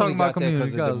too? He Talking only about got that community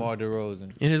because of college. DeMar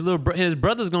DeRozan. and his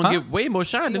brother's gonna Huh? get way more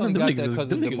shine He than only them got niggas. that is- because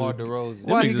them of niggas DeMar is- DeRozan.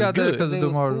 Why niggas he is got that? good. Because of They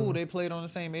was DeMar. cool. They played on the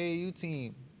same AAU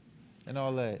team and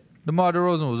all that. DeMar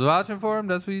DeRozan was vouching for him.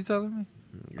 That's what you telling me?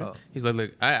 Oh. He's like,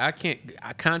 look, I can't.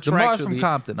 DeMar's Contractually, from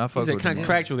Compton. I he fuck said with DeMar.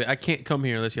 contractually, I can't come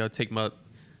here unless y'all take my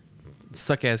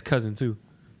suck ass cousin too.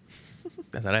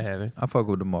 That's how that happened. I fuck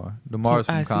with DeMar. DeMar's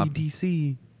from Compton.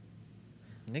 ICDC.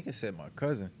 Nigga said my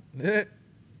cousin. Kerry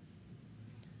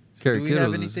Do we have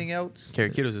Kittles is- anything else? Kerry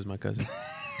Kittles is my cousin.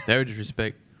 That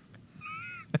disrespect.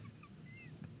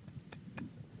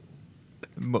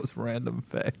 Most random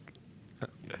fact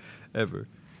ever.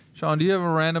 Sean, do you have a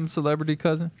random celebrity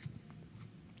cousin?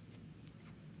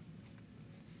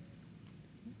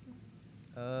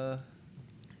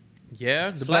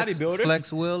 Yeah, the Flex, bodybuilder.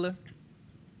 Flex Wheeler.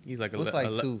 He's like What's like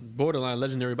two? borderline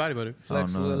legendary bodybuilder.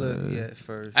 Flex no, Wheeler. Yeah, at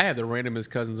first. I have the randomest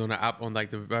cousins on like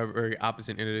the very, very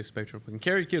opposite end of the spectrum. And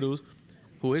Kerry Kittles,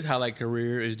 who his highlight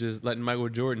career is just letting Michael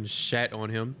Jordan shat on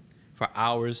him for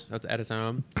hours at a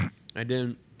time. And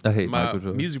then I hate my Michael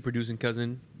Jordan. music producing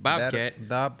cousin Bobcat,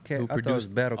 Bobcat. who I thought it was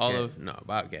produced Battle all Cat. of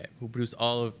Bobcat, who produced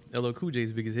all of LL Cool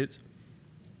J's biggest hits,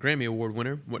 Grammy Award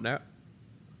winner, whatnot.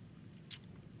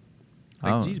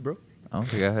 Like, Oh. geez, bro. I don't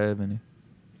think I have any.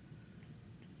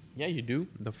 Yeah, you do.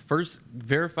 The first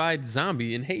verified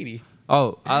zombie in Haiti.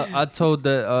 Oh, I told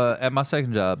that at my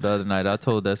second job the other night. I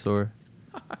told that story.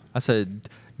 I said,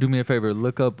 "Do me a favor,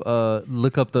 look up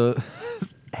the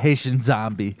Haitian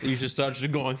zombie." You should start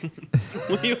just going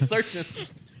when you're searching.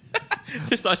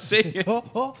 Just start shaking.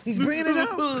 Oh, he's bringing it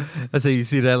out. I said, "You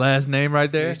see that last name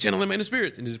right there?" Channeling man of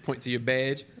spirits, and just point to your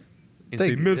badge and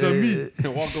Thank- say "Miss me" uh,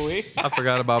 and walk away. I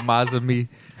forgot about Mazami.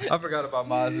 I forgot about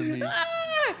Mazami.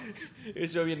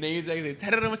 It show your names and say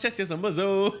 "Tatted on my chest, yes, I'm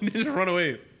Muzzo." Just run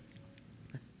away.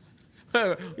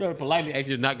 You gotta politely ask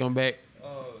you to not come back.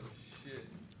 Oh shit!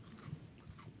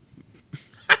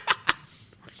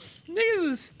 Niggas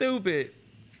is stupid.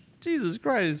 Jesus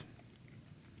Christ.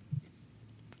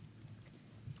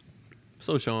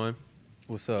 So Sean,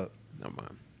 What's up? never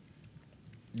mind.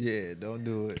 Yeah, don't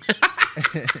do it.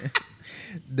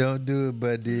 Don't do it,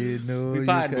 buddy. No, We you potting,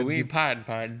 but couldn't we ain't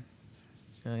potting.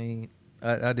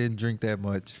 I didn't drink that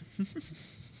much.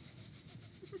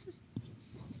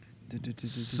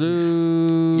 So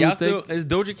Y'all still is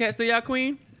Doja Cat still y'all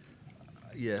queen?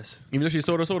 yes. Even though she's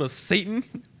sort of Satan.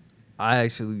 I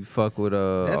actually fuck with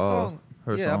That song.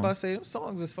 her Yeah, I'm song. about to say them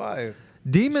songs is fire.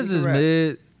 Demons She can is rap.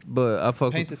 mid, but I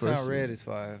fuck Paint the with the first Town one. Red is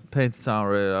fire. Paint the Town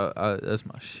Red. That's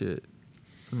my shit.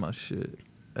 That's my shit.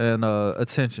 And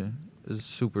Attention is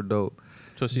super dope.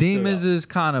 So she's Demons is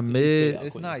kind of mid. y'all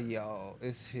It's queen. not y'all.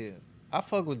 It's him. I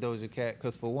fuck with Doja Cat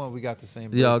because for one, we got the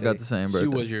same. Y'all birthday. got the same birthday. She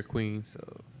was your queen. So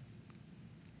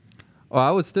Oh, I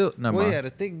would still. Never well, mind. yeah, the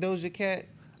thick Doja Cat.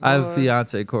 I have a boy,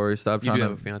 fiance, Corey. Stop You trying do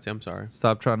have a to fiance. I'm sorry.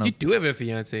 stop trying You to do have a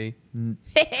fiance.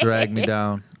 drag me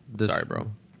down. This- Sorry,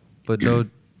 bro. But no,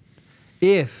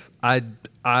 if I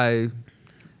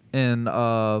and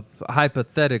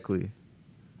hypothetically,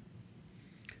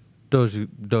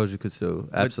 Doja could still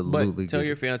absolutely But tell get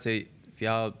your it. fiance if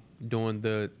y'all doing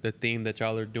the theme that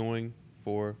y'all are doing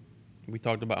for. We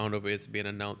talked about. I don't know if it's being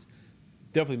announced.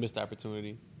 Definitely missed the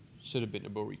opportunity. Should have been the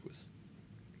Boricuas.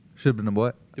 Should have been a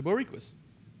what? The Boricuas,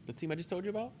 the team I just told you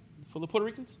about, full of Puerto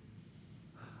Ricans.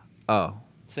 Oh,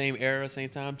 Same era, same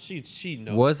time. She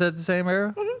knows. was that the same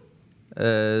era?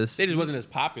 As They just wasn't as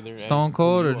popular. Stone as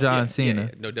Cold who or you are. John Yeah, Cena? Yeah,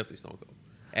 no, definitely Stone Cold.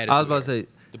 I was about to say,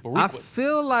 the I Boricuas.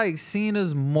 feel like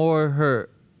Cena's more her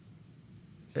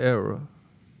era.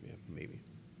 Yeah, maybe.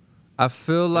 I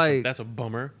feel like, That's a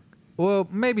bummer. well,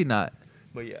 maybe not.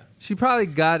 But yeah, She probably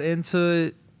got into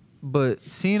it, but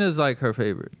Cena's like her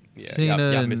favorite. yeah. Cena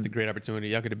Y'all and, missed a great opportunity.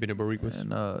 Y'all could have been the Boricuas.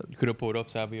 and You could have pulled off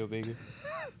Savio Vega.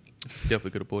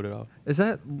 Definitely could have pulled it off. is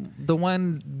that the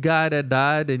one guy that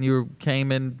died and you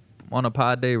came in on a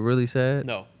pod day really sad?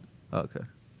 No, Okay.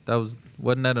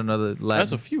 Wasn't that another that's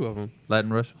Latin a few of them.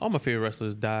 Latin rush? All my favorite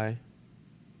wrestlers die.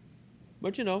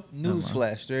 But you know,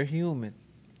 Newsflash, they're human.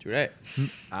 do that.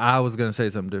 I was gonna say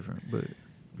something different, but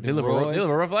They live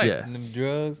a rough life. Yeah. And them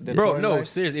drugs. that Bro, party no, life.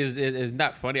 seriously, it's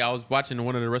not funny. I was watching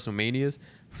one of the WrestleManias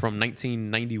from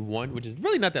 1991, which is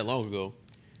really not that long ago.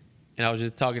 and I was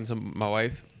just talking to my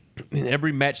wife. And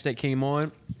every match that came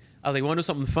on, I was like, "Want to know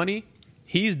something funny?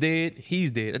 He's dead.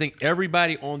 He's dead." I think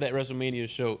everybody on that WrestleMania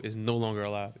show is no longer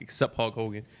alive except Hulk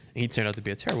Hogan, and he turned out to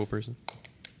be a terrible person.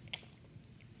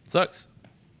 Sucks.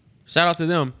 Shout out to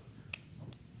them.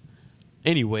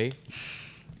 Anyway,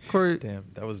 Corey, Damn,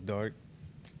 that was dark.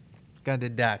 Got the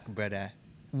dark, brother.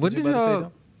 what you did about to say, y'all?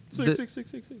 though?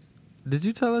 Did, did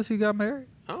you tell us you got married?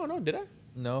 I don't know. Did I?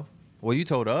 No. Well, you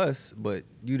told us, but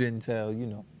you didn't tell,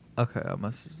 Okay, I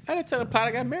must. I didn't tell the pod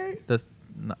I got married. That's.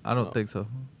 No, I don't Oh. think so.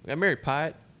 I got married,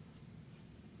 pod.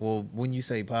 Well, when you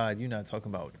say pod, you're not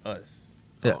talking about us.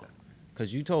 Yeah, Oh.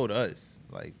 Because you told us.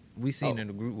 Like, we seen Oh. in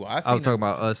the group. Well, I seen was talking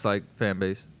about us, like fan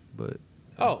base, but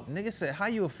Oh, Nigga said, how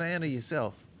you a fan of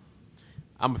yourself?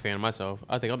 I'm a fan of myself.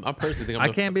 I personally think I'm I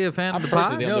the- can't be a fan of I the personally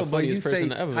pod. think I'm No, the but you funniest person say,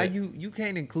 to ever how met. you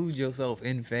can't include yourself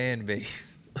in fan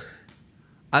base.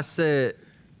 I said,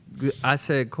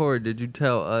 Corey, did you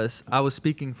tell us? I was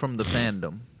speaking from the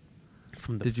fandom.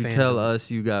 From the Did you tell fandom.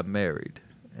 us you got married?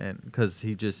 And because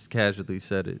he just casually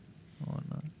said it.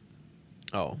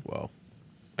 Oh, well.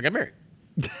 I got married.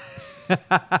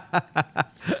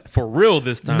 For real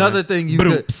this time. Another thing you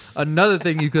Broops.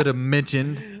 could have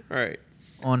mentioned All right.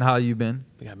 on how you been.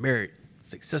 I got married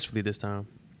successfully this time.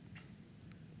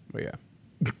 But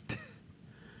yeah.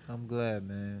 I'm glad,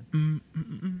 man.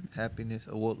 Happiness,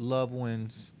 well, love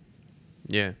wins.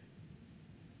 Yeah.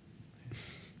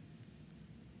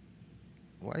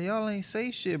 Why y'all ain't say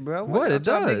shit, bro? What? y'all It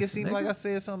tryna make it does, seem nigga. like I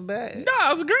said something bad? No,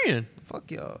 I was agreeing. Fuck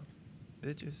y'all,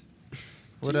 bitches.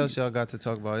 What else Jeez. y'all got to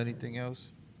talk about? Anything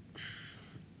else?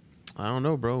 I don't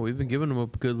know, bro. We've been giving them a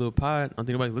good little pod. I don't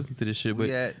think nobody listens to this shit, We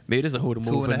but at maybe this will hold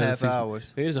them over 2.5 for another 6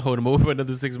 hours. Maybe this will hold them over for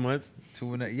another 6 months.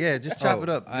 Yeah, just chop Oh, it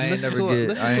up. I ain't listen never to get-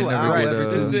 listen I to ain't an never hour get, every 2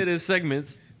 Just weeks. did his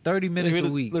segments. 30 minutes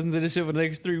a week. Listen to this shit for the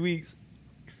next 3 weeks.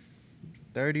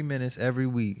 30 minutes every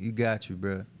week. You got you,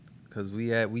 bro. Cause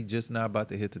we just not about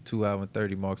to hit the 2 hour and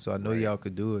 30 mark, so I know Right. y'all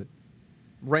could do it.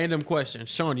 Random question.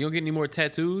 Sean, you don't get any more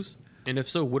tattoos? And if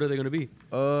so, what are they going to be?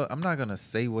 I'm not gonna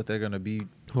say what they're gonna be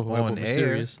Oh, on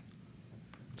air. You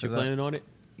 'Cause planning on it?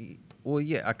 Well,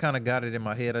 yeah, I kind of got it in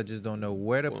my head. I just don't know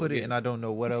where to Well, put it, yeah. and I don't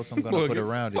know what else I'm gonna Well, put get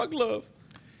around fuck it. love.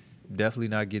 Definitely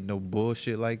not getting no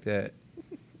bullshit like that.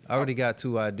 I already got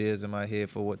 2 ideas in my head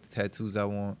for what tattoos I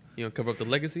want. You gonna cover up the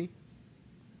legacy?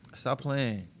 Stop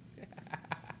playing.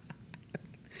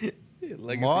 Yeah,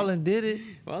 legacy. Marlon did it.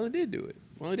 Marlon did do it.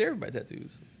 Marlon did everybody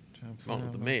tattoos.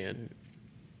 Marlon the man.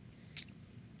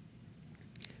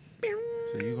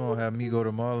 So you gonna have me go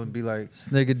to Marlon and be like, This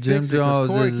nigga Jim Fix it, 'cause Jones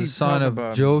Corey is the keeps son talking of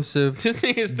about me. Joseph This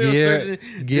thing is still searching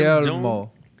Jim Jones.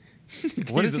 Guillermo,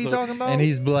 what is he Jesus, talking about? and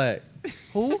he's black.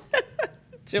 who?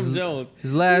 Jim Jones.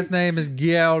 His last name is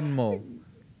Guillermo.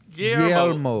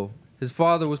 Guillermo. His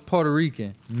father was Puerto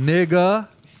Rican. Nigga.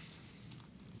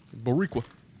 Boricua.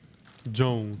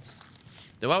 Jones.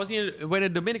 Then why was he wearing a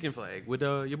Dominican flag with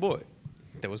your boy?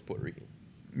 That was Puerto Rican.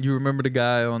 You remember the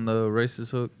guy on the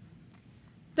racist hook?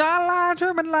 What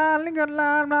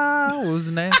was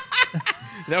his name?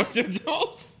 That was Jim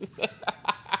Jones.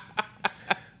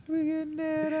 We getting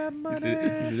that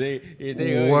money.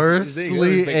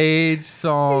 Worstly aged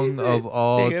song of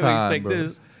all time, bro.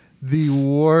 The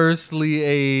worstly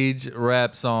aged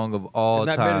rap song of all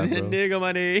It's not time, better than bro. nigga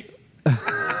money.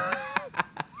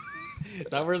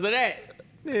 Not worse than that.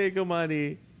 Nigga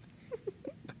money.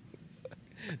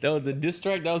 That was the diss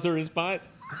track. That was the response.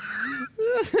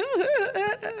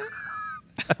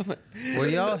 Were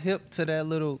y'all hip to that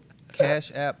little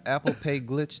Cash App Apple Pay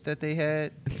glitch that they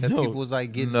had? That No. people was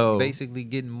like getting No. basically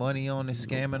getting money on and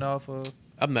scamming off of.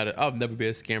 I'll never be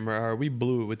a scammer. We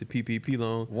blew it with the PPP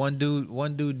loan. One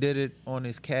dude did it on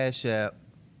his Cash App,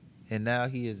 and now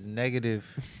he is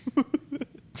negative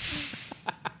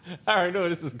I already know where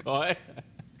this is going.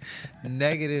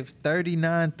 negative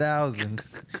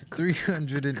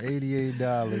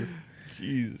 $39,388.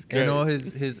 Jesus Christ. And on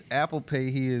his Apple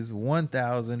Pay, he is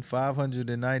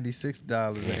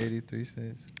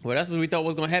 $1,596.83. Well, that's what we thought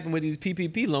was going to happen with these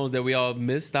PPP loans that we all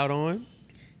missed out on.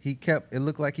 It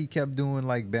looked like he kept doing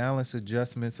like balance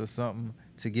adjustments or something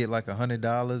to get like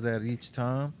 $100 at each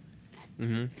time,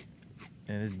 Mm-hmm.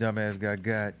 and his dumbass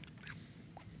got.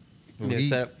 Well,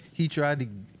 Yeah, he tried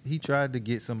to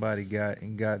get somebody got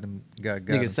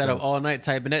Nigga sat up all night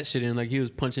typing that shit in like he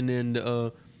was punching in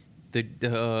the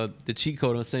cheat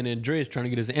code on San Andreas trying to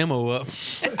get his ammo up.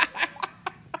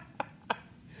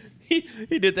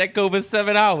 he did that code for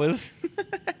 7 hours.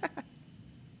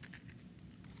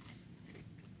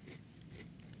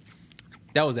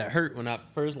 That was that hurt when I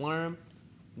first learned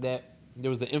that there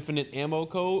was the infinite ammo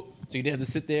code, so you didn't have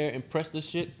to sit there and press the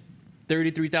shit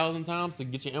 33,000 times to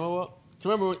get your ammo up.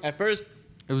 'Cause remember at first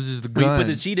It was just the When gun. you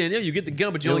put the cheat in there, you get the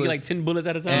gun, but you It only get was like 10 bullets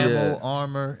at a time. Ammo, Yeah.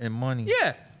 armor, and money.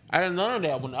 Yeah. I didn't learn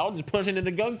that when I was just punching in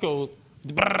the gun code.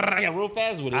 I got real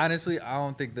fast with it. Honestly, I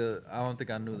don't think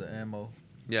I knew the ammo.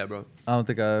 Yeah, bro. I don't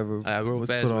think I ever I real was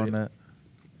fast put with on it. that.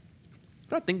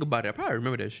 But I think about it, I probably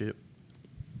remember that shit.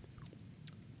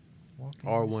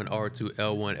 R1, R2,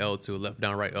 L1, L2, left,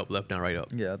 down, right, up, left, down, right,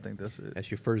 up. Yeah, I think that's it. That's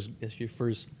your first. That's your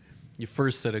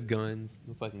first set of guns.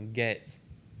 The fucking gats.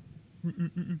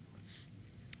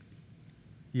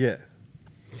 Yeah,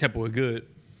 Temple was good.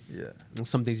 yeah. And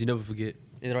some things you never forget.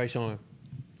 Ain't it right, Sean?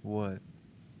 What?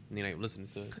 You ain't listening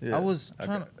to it. Yeah. I was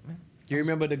trying to. You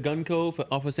remember the gun code for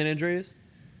off of San Andreas?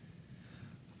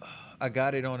 I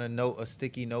got it on a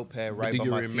sticky notepad right Do by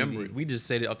you my remember TV. it? We just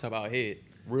said it off the top of our head.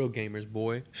 Real gamers,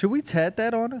 boy. Should we tat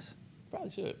that on us? Probably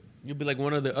should. You'll be like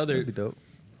one of the other That'd be dope.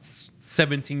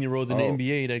 17-year-olds in Oh. the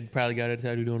NBA that probably got a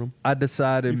tattooed on them. I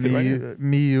decided You fit right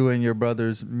you, and your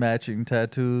brothers matching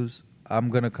tattoos. I'm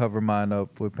gonna cover mine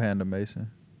up with Panda Mason,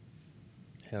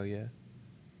 Hell yeah.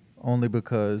 only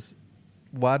because.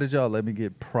 Why did y'all let me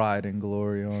get pride and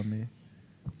glory on me?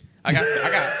 I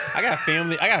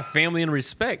got family and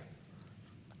respect.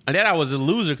 And then I was a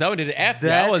loser because I did it after.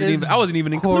 I wasn't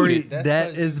even Corey, included. That's that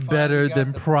 'cause is you better finally got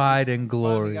than the- pride and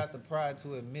Finally glory. got the pride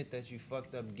to admit that you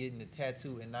fucked up getting the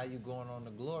tattoo, and now you're going on the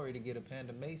glory to get a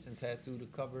Panda Mason tattoo to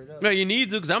cover it up. No, you need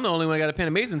to because I'm the only one that got a Panda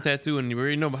Mason tattoo, and you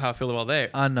already know how I feel about that.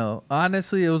 I know.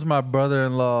 Honestly, it was my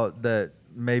brother-in-law that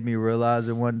made me realize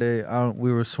it one day.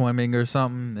 We were swimming or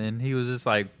something, and he was just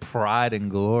like, "Pride and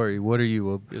glory. What are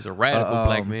you, He was a radical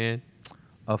black man,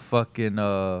 a fucking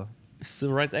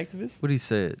civil rights activist. What he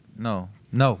said? No,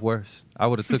 worse. I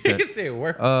would have took He that. said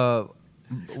worse.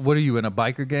 What are you in a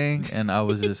biker gang? And I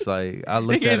was just like, I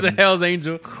looked He's at a him Hell's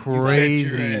Angel.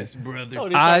 crazy. brother. Oh,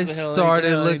 this I shot's a Hell's started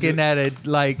Angel. looking at it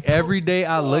like every day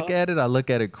I look at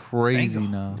it crazy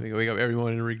now. Wake up every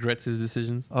morning and regrets his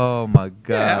decisions. Oh my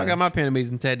god. Yeah, I got my Panda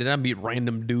Mason tattooed. I meet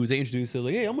random dudes. They introduce themselves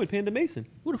like, "Hey, I'm with Panda Mason.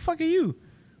 Who the fuck are you?"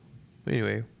 But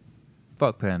anyway,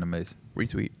 Fuck Panda Mason.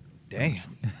 retweet. Damn.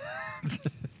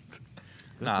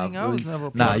 Good Nah, thing I was never.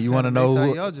 a Nah, part of you want to Panda know Mason.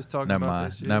 who? Y'all just talking Never about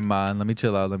mind. that shit. Never mind. Let me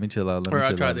chill out. Where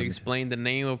I tried to explain the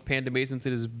name of Panda Mason to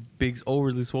this big,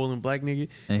 overly swollen black nigga.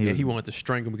 And He wanted to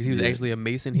strangle him because he was Yeah. actually a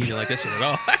Mason. He didn't like that shit at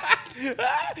all.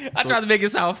 I tried to make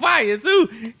it sound fire too.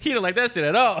 He didn't like that shit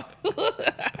at all.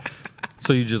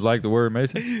 So you just like the word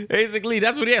Mason? Basically,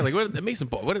 that's what he had. Like, where did the Mason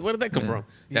part? Where did that come from?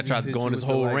 He That tried just to hit go on you this with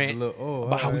the, whole like, rant the little,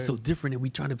 about how we alright. so different and we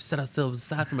trying to set ourselves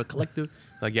aside from a collective.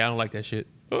 Like, yeah, I don't like that shit.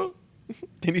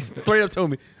 Then he straight up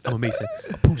told me, "I'm a Mason,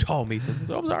 a Pooch Hall Mason."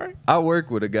 So I'm sorry. I work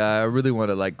with a guy. I really want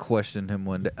to like question him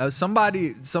one day.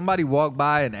 Somebody walked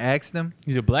by and asked him.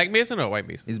 He's a black Mason or a white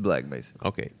Mason? He's black Mason.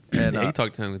 Okay. And, yeah, he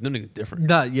talked to him. Them niggas different.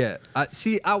 Not yet.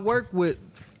 I work with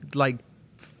like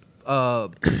a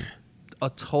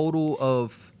total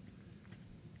of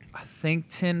I think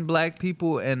 10 black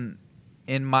people, and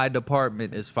in my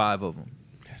department is 5 of them.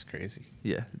 That's crazy.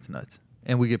 Yeah, it's nuts,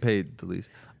 and we get paid the least.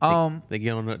 They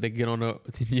get on the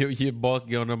your boss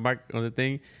get on the mic on the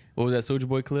thing. What was that Soulja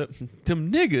Boy clip?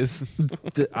 Them niggas.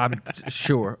 I'm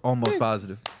sure, almost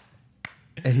positive,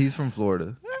 and he's from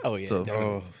Florida. Oh yeah. So- Definitely.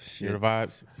 Oh You're shit. the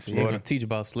vibes. Florida. Florida teach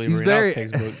about slavery He's in our very-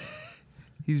 textbooks.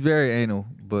 He's very anal,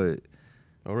 but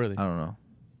Oh really? I don't know.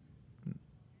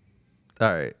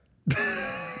 All right.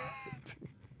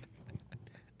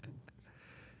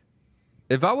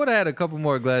 If I would have had a couple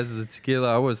more glasses of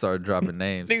tequila, I would have started dropping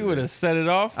names. Think would have set it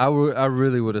off. I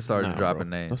really would have started Nah, dropping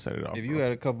bro. Don't names. set it off. If you bro.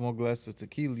 had a couple more glasses of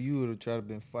tequila, you would have tried to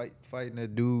been fighting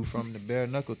that dude from the bare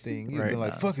knuckle thing. You'd Right. been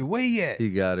like, "Fuck it, where you at?" He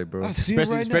got it, bro. I see it right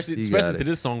now. especially He got to it.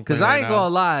 this song. Cause playing I right ain't now.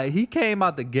 gonna lie, he came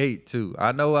out the gate too.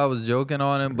 I know I was joking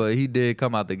on him, but he did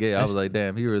come out the gate. I was like,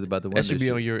 damn, he really about to win. That should this be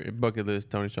shit. on your bucket list,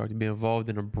 Tony Shark. To be involved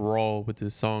in a brawl with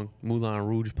this song Moulin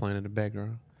Rouge playing in the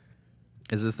background.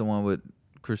 Is this the one with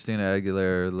Christina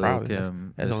Aguilera, Lil Probably.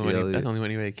 Kim, That's the Missy only one. Elliott? That's the only one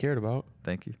anybody cared about.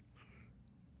 Thank you.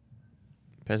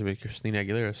 Especially with Christina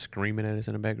Aguilera screaming at us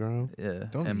in the background. Yeah,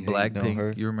 Don't and be hating on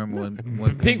her. Blackpink. You remember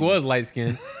when Pink was light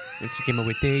skinned when she came up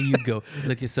with "There You Go,"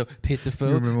 looking so pitiful.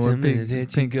 You remember when Some Pink- minutes that you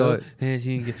Pink go, thought- and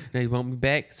she go, they want me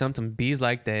back. Something bees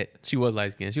like that. She was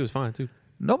light skinned. She was fine too.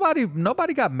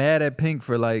 nobody got mad at Pink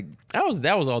for like That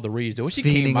was all the rage though. When she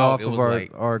feeding came out, off it of was our,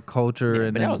 like our culture Yeah,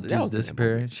 and but then that was just the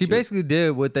disappearing. moment. She She was- basically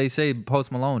did what they say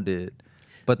Post Malone did,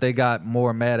 but they got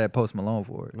more mad at Post Malone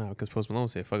for it. no, because Post Malone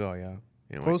said "fuck all y'all."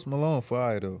 Anyway, Post Malone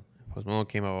fire though. Post Malone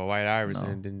came out with White Iverson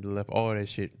No. and then left all that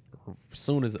shit as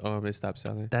soon as it stopped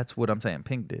selling. That's what I'm saying.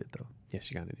 Pink did though. Yeah,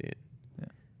 she kind of did. Yeah.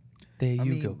 There you I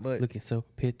mean, go, but- looking so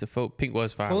pitiful. Pink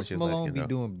was fine. when Post she was Malone light-skinned, be though.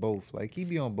 doing both. Like he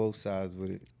be on both sides with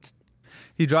it.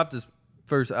 He dropped his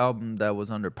first album that was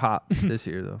under pop this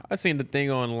year though. I seen the thing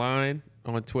online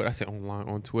on Twitter. I said online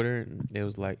on Twitter, and it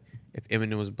was like, if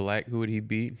Eminem was black, who would he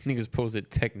be? Niggas posted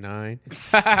Tech Nine.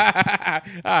 I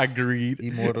agreed.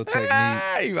 Immortal Technique.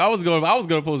 I was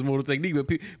gonna post Immortal Technique,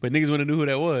 but niggas wouldn't know who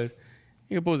that was.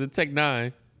 Nigga posted Tech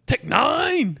Nine. Tech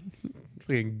Nine.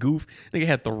 Fucking goof. Nigga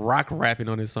had The Rock rapping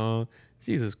on his song.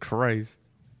 Jesus Christ.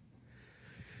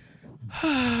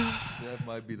 That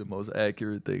might be the most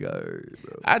accurate thing I heard,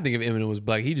 bro. I think if Eminem was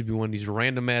black, he'd just be one of these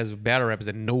random ass battle rappers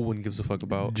that no one gives a fuck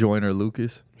about. Joyner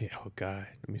Lucas. Yeah, oh God.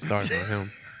 Let me start on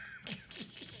him.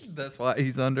 That's why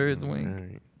he's under his wing. All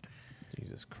right.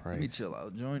 Jesus Christ. Let me chill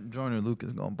out. Joyner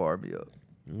Lucas gonna bar me up.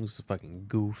 Who's a fucking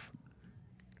goof?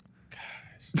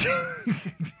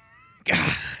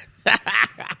 Gosh.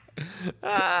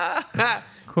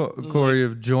 Corey,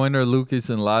 if Joyner Lucas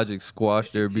and Logic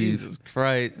squashed their beef Jesus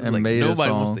Christ. and Like, made a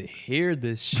nobody wants song. to hear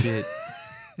this shit.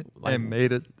 Like, and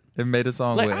made a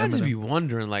song like with I just Eminem. be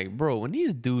wondering, like, bro, when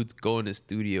these dudes go in the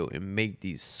studio and make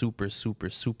these super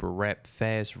rap,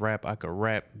 fast rap, I could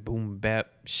rap, boom bap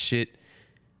shit,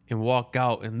 and walk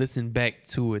out and listen back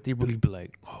to it, they really be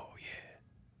like, oh yeah,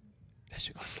 that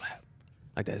shit gonna slap.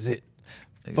 Like that's it.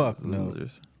 Fuck no.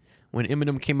 Losers. When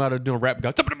Eminem came out of doing rap,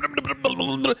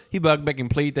 he back and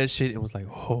played that shit and was like,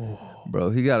 oh.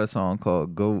 Bro, he got a song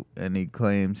called GOAT, and he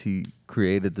claims he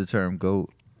created the term GOAT,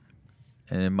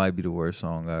 and it might be the worst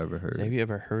song I ever heard. Have you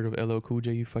ever heard of LL Cool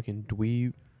J, you fucking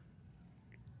dweeb?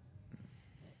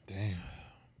 Damn.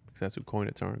 Because that's who coined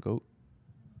the term GOAT.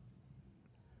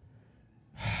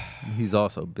 He's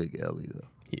also Big Ellie, though.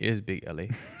 He is Big LA.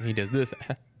 He does this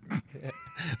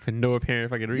for no apparent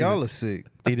fucking reason. Y'all are sick.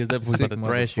 He does that when he's Sick about to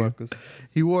thrash you. motherfuckers.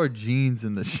 He wore jeans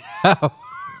in the shower.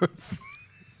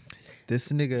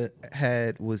 This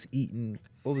nigga was eating.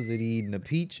 What was it? He eating a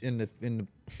peach in the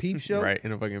peep show. Right,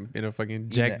 in a fucking Eating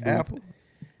Jack an booth. apple.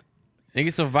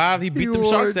 Nigga survived. He beat them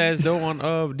wore- sharks ass though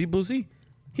on Deep Blue Sea.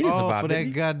 He didn't survive. for did that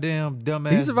he? goddamn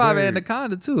dumbass. He survived bird.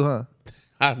 Anaconda, too, huh?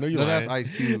 I know you No, lying. that's Ice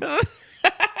Cube.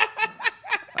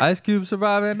 Ice Cube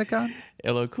survived Anaconda?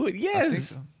 LL Cool. I think Yes.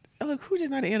 so. LL Cool J's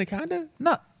not an anaconda.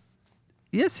 No.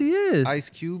 Yes, he is. Ice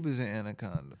Cube is an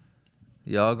anaconda.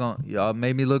 Y'all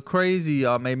made me look crazy.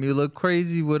 Y'all made me look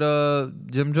crazy with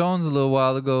Jim Jones a little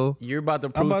while ago. You're about to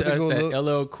I'm prove about to to us go that look.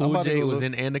 LL I'm Cool about to J go was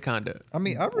look. in Anaconda. I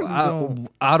mean, I really don't.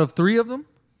 Out of 3 of them?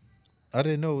 I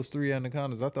didn't know it was 3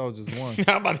 anacondas. I thought it was just one.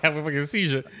 I'm about to have a fucking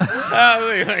seizure.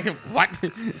 Like, what?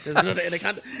 There's another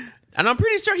Anaconda. And I'm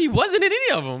pretty sure he wasn't in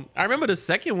any of them. I remember the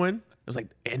second one. It was like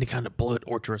Anaconda Blood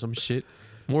Orchard or some shit.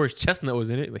 Morris Chestnut was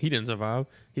in it, but he didn't survive.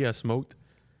 He got smoked.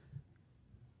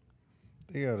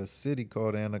 They got a city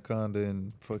called Anaconda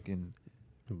in fucking.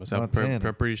 But I'm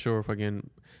Montana. pretty sure fucking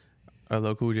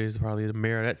LL Cool J is probably the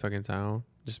mayor of that fucking town,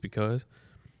 just because.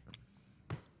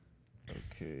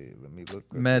 Okay, let me look.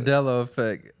 At Mandela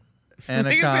Effect. Niggas say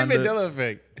Anaconda. Mandela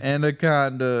Effect.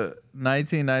 Anaconda,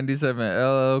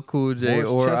 1997. LL Cool J Morris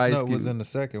or Ice Chestnut Cube. was in the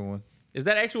second one. Is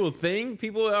that actual thing?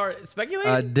 People are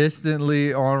speculating. I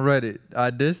distantly on Reddit. I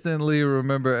distantly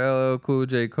remember LL Cool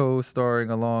J co-starring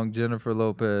along Jennifer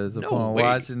Lopez. No Upon way.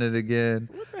 watching it again,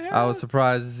 What the I hell? was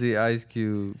surprised to see Ice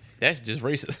Cube. That's just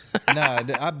racist. Nah,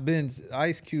 I've been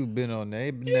Ice Cube been on there.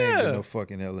 Ain't Yeah. been no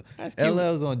fucking LL. Ice Cube.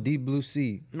 LL's on Deep Blue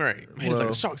Sea. Right. Man, it's like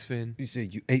Well- a shark's fin. He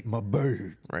said you ate my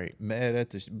bird. Right. Mad at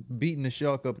the beating the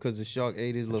shark up because the shark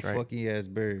ate his little right. fucking ass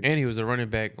bird. And he was a running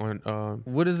back on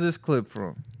What is this clip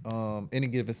from? Any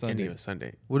given Sunday. Sunday.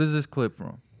 Sunday. What is this clip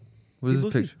from? What Deep is Blue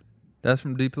this Sea. picture? That's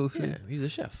from Deep Blue Sea? Yeah, he's a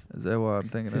chef. Is that why I'm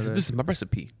thinking This, of that? this is my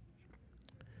recipe.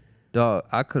 Dog,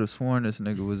 I could have sworn this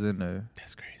nigga was in there.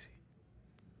 That's crazy.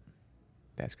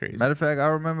 That's crazy. Matter of fact,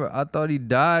 I thought he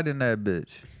died in that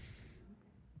bitch.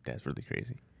 That's really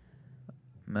crazy.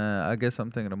 Man, I guess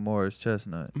I'm thinking of Morris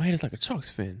Chestnut. My head is like a shark's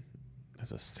fin.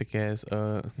 That's a sick ass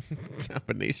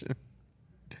combination.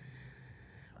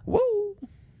 Whoa.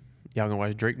 Y'all gonna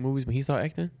watch Drake movies when he start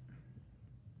acting?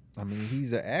 I mean,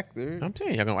 he's an actor. I'm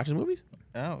saying y'all gonna watch his movies?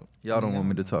 Out. Y'all don't want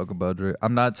me to talk about Drake.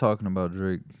 I'm not talking about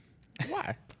Drake.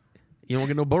 Why? You don't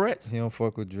get no barrettes? He don't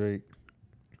fuck with Drake.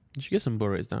 You should get some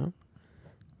barrettes down.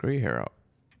 Gray hair out.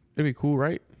 It'd be cool,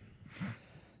 right?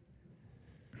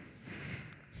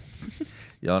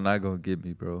 Y'all not gonna get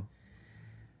me, bro.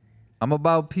 I'm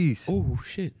about peace. Oh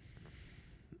shit.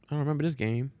 I don't remember this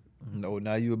game. No,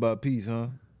 now you about peace, huh?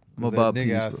 I'm 'Cause about that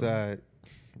nigga peace, bro. outside.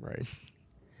 Right.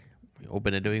 We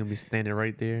open the door, you gonna be standing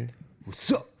right there.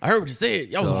 What's up? I heard what you said.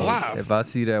 Y'all was Dog, alive. If I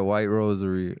see that white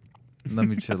rosary, let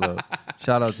me chill out.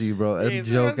 Shout out to you, bro. Hey, I'm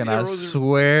see, I joking. see the I rosary-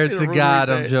 swear see the to rosary God,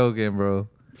 I'm tag. joking, bro.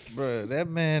 Bro, that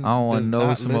man I don't want does no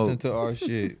not smoke. listen to our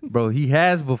shit. Bro, he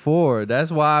has before. That's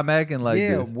why I'm acting like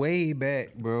yeah, this. way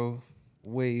back, bro.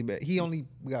 way back. We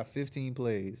got 15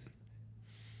 plays.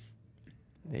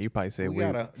 Yeah, you probably say We way.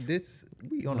 on I'm gonna say-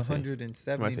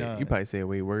 179. You probably say it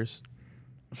way worse.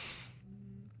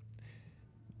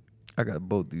 I got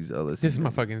both these LSU. This is my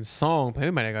niggas. fucking song.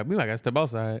 We might got to step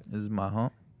outside. This is my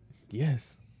hump.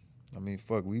 Yes. I mean,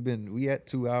 fuck. We at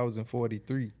 2 hours and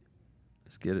 43.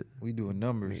 Let's get it. We doing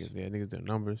numbers. Niggas doing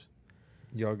numbers.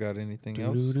 Y'all got anything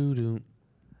else? Do-do-do-do.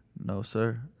 No,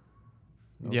 sir.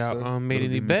 No, Yeah, sir? made Little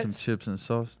any give me some bets? chips and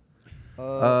sauce.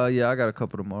 Uh, Yeah, I got a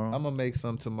couple tomorrow. I'm gonna make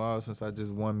some tomorrow since I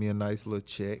just won me a nice little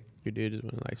check. You did just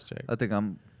want a nice check. I think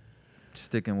I'm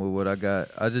sticking with what I got.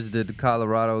 I just did the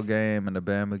Colorado game and the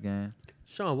Bama game.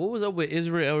 Sean, what was up with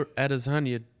Israel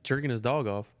Adesanya jerking his dog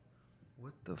off?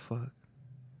 What the fuck?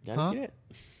 Y'all Huh? see that?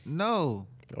 No.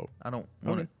 Oh. I don't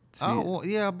want to see I don't it. want,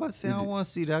 yeah, I'm about to say I Did don't you- want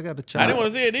to see that. I got to try. I didn't want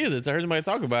to see it either. So I heard somebody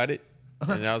talk about it.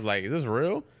 And I was like, is this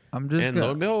real? I'm just And lo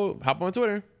gonna. and behold, hop on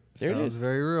Twitter. There it Sounds is.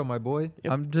 very real, my boy.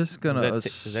 Yep. I'm just gonna.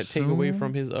 Does that take away assume-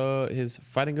 from his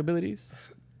fighting abilities?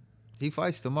 He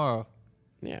fights tomorrow.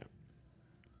 Yeah.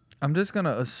 I'm just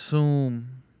gonna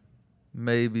assume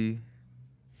maybe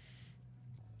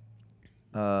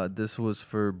this was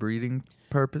for breeding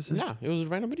purposes. Nah, it was a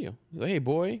random video. Like, hey,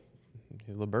 boy.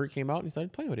 His little bird came out and he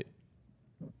started playing with it.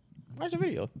 Watch the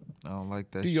video. I don't like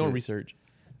that Do shit. your own research.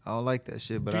 I don't like that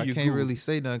shit, but Do I your can't Google. really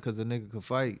say nothing because a nigga could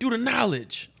fight. Do the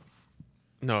knowledge.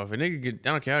 No, if a nigga get,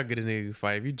 I don't care how good a nigga can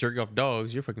fight. If you jerk off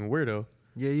dogs, you're a fucking weirdo.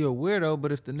 Yeah, you're a weirdo,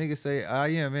 but if the nigga say,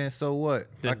 man, so what?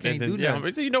 I can't do yeah,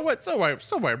 nothing. so you know what? So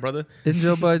what, brother? Didn't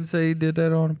Joe Biden say he did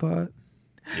that on the pod?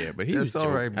 Yeah, but he That's was all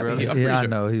joking. right, I think brother. I'm pretty Yeah, I sure-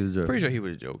 know he was joking. Pretty sure he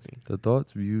was joking. The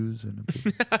thoughts, views, and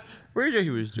opinions. Pretty sure he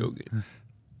was joking.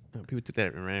 People took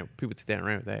that and ran. People took that and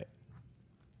ran with that.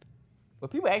 But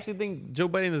people actually think Joe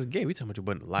Biden is gay. We talking about Joe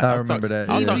Biden alive. I was remember talking- that,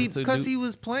 I was yeah. talking to a Because dude- he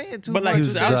was playing too But like, much. I was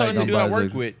with talking that to a dude I Somebody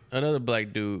work said- with, another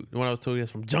black dude. The one I was told he was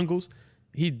from Jungles.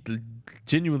 He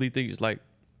genuinely thinks like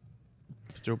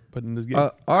Joe Biden is gay.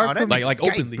 Oh, that like gay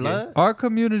openly gay. blood. Our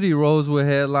community rolls with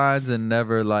headlines and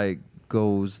never like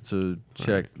goes to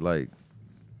check like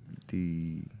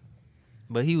the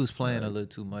But he was playing a little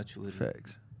too much with it.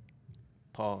 facts.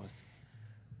 Pause.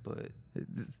 But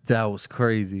That was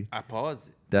crazy. I paused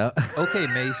it. That Okay,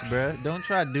 Mace, bruh. Don't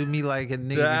try to do me like a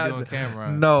nigga be doing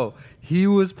camera. No, he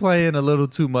was playing a little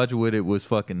too much with it. Was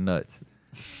fucking nuts.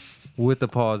 With the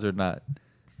pause or not,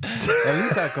 At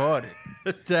least I caught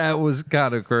it. that was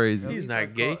kind of crazy. He's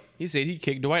not gay. He said he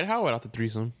kicked Dwight Howard out the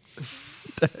threesome.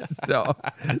 No,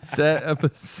 that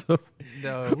episode.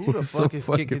 No, who the was fuck so is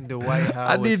fucking- kicking the White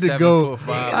House? I need to go.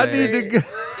 7'5" I need to ass? go.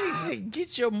 He said,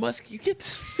 get your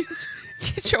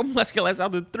get your muscular ass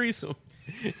out the threesome.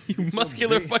 You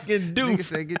muscular big- fucking Nigga doof.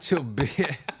 said, get your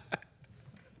big.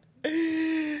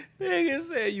 Nigga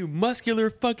said you muscular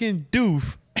fucking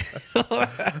doof.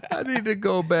 I need to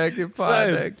go back and find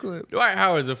Son, that clip. Dwight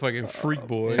Howard's a fucking freak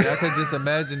boy. I could just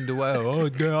imagine Dwight. Oh,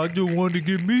 damn, I just wanted to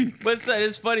get me. But son,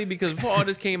 it's funny because before all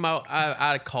this came out,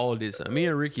 I called this. Me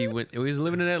and Ricky went. We was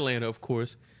living in Atlanta, of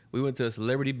course. We went to a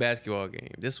celebrity basketball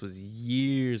game. This was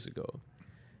years ago,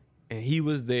 and he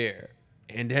was there.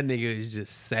 And that nigga is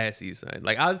just sassy, son.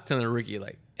 Like I was telling Ricky,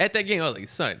 like at that game, I was like,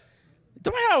 son,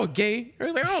 Dwight Howard gay? I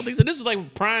was like, I don't think so. This was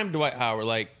like prime Dwight Howard,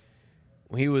 like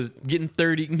when he was getting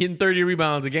 30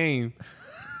 rebounds a game.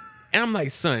 And I'm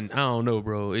like, son, I don't know,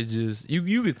 bro. It's just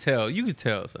you could tell,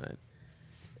 son.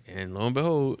 And lo and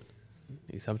behold,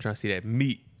 he said, I'm trying to see that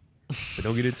meat. But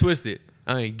don't get it twisted.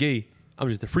 I ain't gay. I'm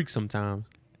just a freak sometimes.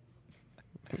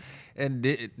 And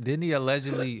didn't he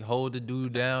allegedly hold the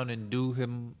dude down and do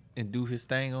his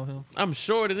thing on him? I'm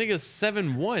sure the nigga's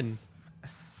 7'1".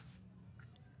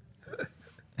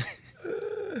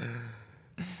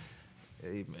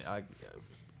 Hey man, I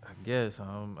guess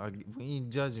we ain't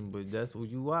judging, but that's what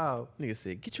you wild. Nigga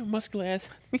said, get your muscular ass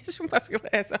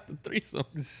out the threesome.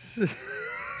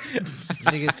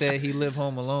 Nigga said he live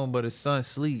home alone, but his son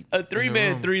sleep. A in the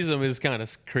 3-man room. threesome is kind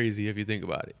of crazy if you think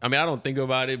about it. I mean, I don't think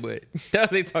about it, but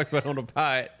that's what they talked about on the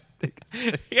pod.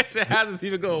 I said, how does this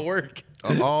even gonna work?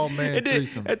 An all man It did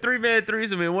threesome. a 3-man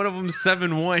threesome, and one of them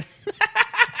 7'1".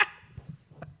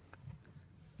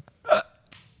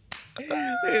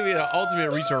 Maybe the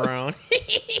ultimate reach around.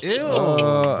 Ew,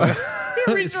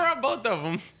 Reach around both of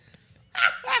them.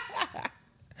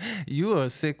 you a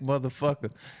sick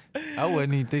motherfucker. I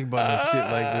wouldn't even think about no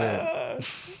shit like that.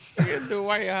 Get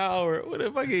Dwight Howard. What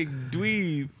a fucking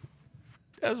dweeb.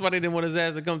 That's why they didn't want his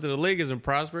ass to come to the Lakers and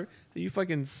prosper. So you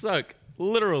fucking suck.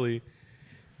 Literally.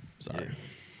 Sorry.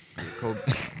 I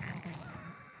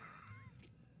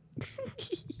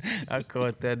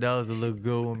caught that. That was a little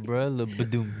good one, bro. A little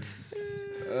badoom.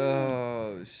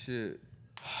 Oh shit!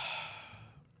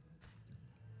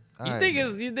 You think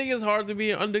it's hard to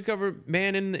be an undercover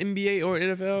man in the NBA or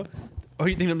NFL? Or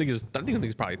you think them niggas? I think them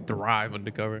niggas probably thrive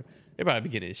undercover. They probably be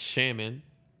getting shaman.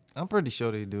 I'm pretty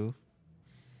sure they do.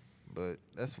 But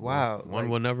that's wild. One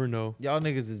Like, will never know. y'all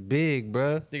niggas is big,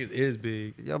 bruh. Niggas is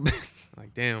big. Y'all,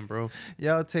 Like damn, bro.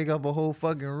 y'all take up a whole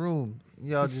fucking room.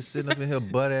 Y'all just sitting up in here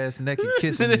butt ass naked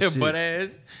kissing Sitting and there shit. butt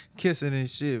ass. Kissing and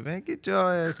shit, man. Get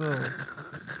your ass on.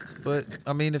 But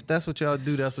I mean, if that's what y'all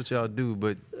do, that's what y'all do.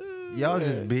 But y'all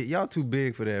just big. Y'all too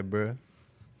big for that, bruh.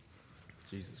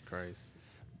 Jesus Christ.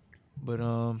 But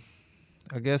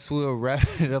I guess we'll wrap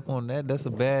it up on that. That's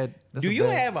a bad. That's Do a you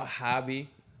bad, have a hobby?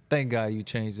 Thank God you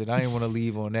changed it. I didn't want to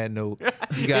leave on that note. You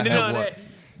And gotta then have on one. that,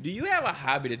 do you have a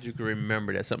hobby that you can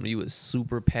remember that's something you was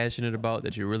super passionate about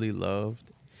that you really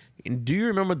loved? And do you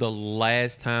remember the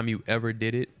last time you ever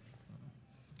did it?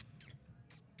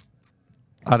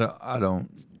 I don't.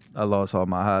 I lost all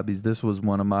my hobbies. This was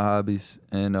one of my hobbies,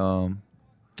 and I'm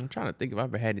trying to think if I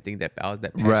ever had anything that I was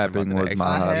that passionate Rapping about that was my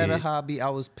I actually I had a did. hobby. I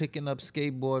was picking up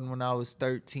skateboarding when I was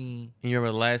 13. And you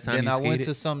remember the last time Then you I skated? went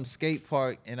to some skate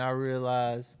park and I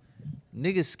realized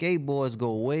niggas skateboards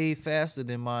go way faster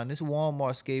than mine. This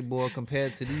Walmart skateboard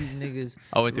compared to these niggas.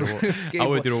 I went through the skateboard. I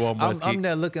went through the Walmart I'm skate.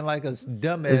 there looking like a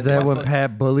dumbass. is that My when fuck-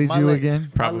 Pat bullied my you leg- again? My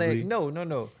Probably. leg,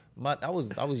 no. I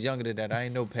was younger than that. I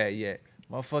ain't know Pat yet.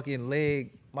 My fucking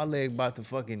leg, my leg about to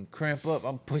fucking cramp up.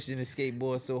 I'm pushing the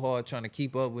skateboard so hard trying to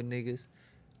keep up with niggas.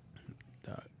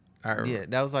 Dog, I remember. Yeah,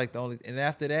 that was like the only. And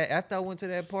after that, after I went to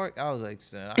that park, I was like,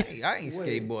 son, I ain't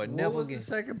skateboard never What was again. the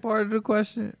second part of the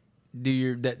question? Do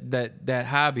you that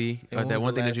hobby And or when that was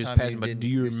one the thing that last you was time you passionate about? didn't- Do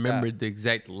you you remember stopped? the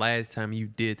exact last time you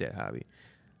did that hobby?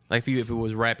 Like if it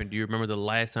was rapping, do you remember the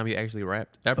last time you actually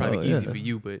rapped? That'd probably Oh, be easy yeah. for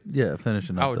you, but Yeah,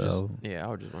 finishing I up would the just album. I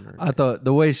would just wonder. I thought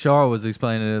the way Shar was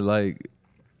explaining it, like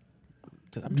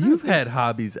I'm trying to you've think. had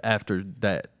hobbies after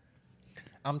that.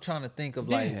 I'm trying to think of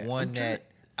Yeah, like one I'm trying that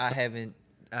I haven't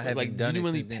like, done it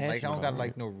genuinely since then. Like I passionate don't got about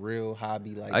like no real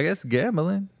hobby. Like I guess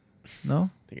gambling. No,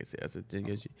 I think it's that's a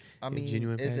I mean,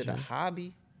 genuine is it a passion.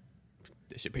 hobby?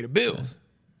 That should pay the bills.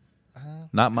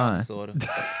 not mine. Sort of.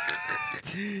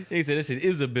 He said that shit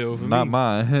is a bill for Not me.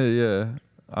 mine. Yeah,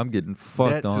 I'm getting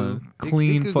fucked That on, too. It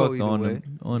clean could go fucked either on way.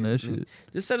 on that shit.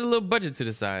 Just set a little budget to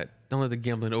the side. Don't let the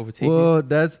gambling overtake you. Well,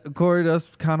 that's Corey. That's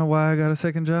kind of why I got a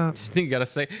second job. Just think you gotta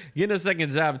say getting a second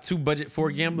job to budget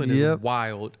for gambling Yep. is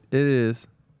wild. It is,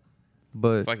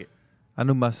 but Fuck it. I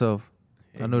knew myself.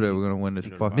 I knew they were gonna win this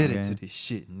You know, fucking Committed game. to this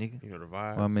shit, nigga. You know the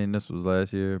vibes. Well, I mean, this was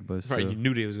last year, but right? still, You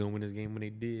knew they was gonna win this game when they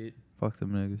did. fuck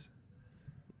them niggas.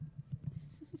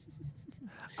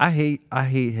 I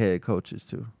hate head coaches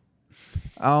too.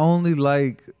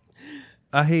 I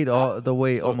hate all the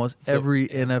way So- almost so every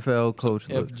NFL coach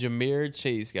If looks. Jameer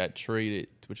Chase got traded,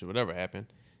 which is whatever happened,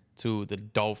 to the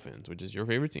Dolphins, which is your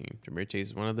favorite team, Jameer Chase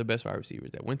is one of the best wide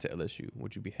receivers that went to LSU.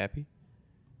 Would you be happy?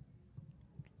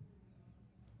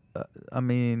 I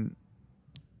mean,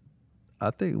 I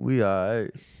think we are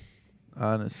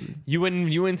honestly You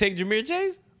wouldn't take Jameer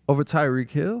Chase? over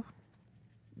Tyreek Hill.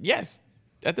 Yes.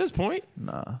 At this point,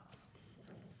 Nah,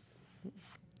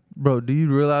 bro. Do you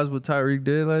realize what Tyreek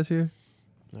did last year?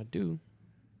 I do.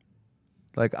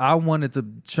 Like I wanted to.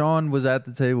 Sean was at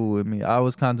the table with me. I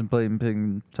was contemplating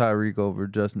picking Tyreek over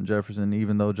Justin Jefferson,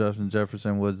 even though Justin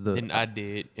Jefferson was the. Then I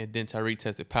did, and then Tyreek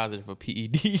tested positive for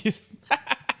PEDs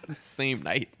the same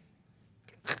night.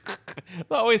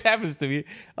 That always happens to me.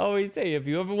 I always say, if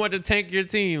you ever want to tank your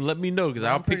team, let me know because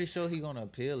I'll I'm pretty pick. sure he gonna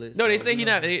appeal it. No, they so, say you he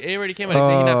know. not. They already came out. They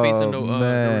say he not facing Oh, no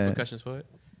man. repercussions for it.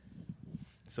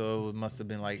 So it must have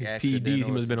been like His accidental PEDs. He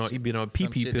or must have been some on. He shit- been on some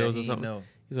PP shit pills that or he something. know.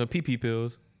 He's on PP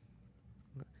pills.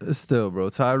 Still, bro.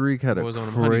 Tyreek had a Was on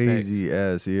them honey packs. crazy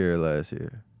ass year last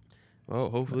year. Well,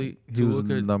 hopefully He was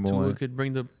Tua number one. could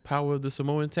bring the power of the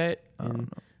Samoan tat I don't and know.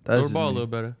 throw That's the just ball a me. little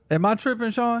better. Am I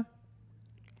tripping, Sean?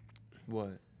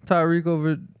 What? Tyreek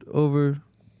over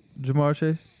Jamar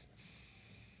Chase?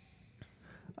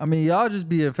 I mean, y'all just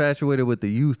be infatuated with the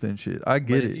youth and shit. I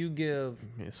get But it. if you give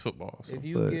Yeah, it's football. So. if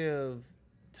you But- give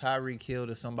Tyreek Hill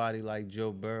to somebody like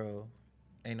Joe Burrow,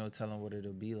 ain't no telling what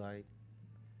it'll be like.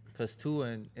 Cause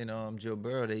Tua and Joe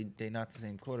Burrow, they not the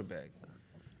same quarterback.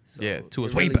 So Yeah,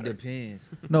 Tua's it way really better. depends.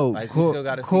 no, Like, we still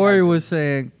gotta see Corey how was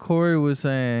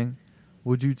saying,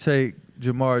 would you take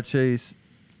Jamar Chase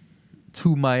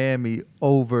to Miami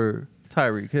over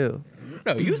Tyreek Hill?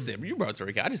 No, you said you brought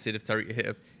Tyreek. I just said if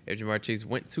Jamar Chase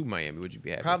went to Miami, would you be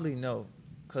happy? Probably no,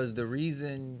 cause the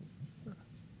reason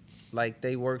like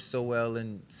they work so well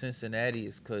in Cincinnati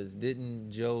is cause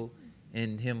didn't Joe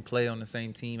and him play on the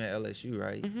same team at LSU,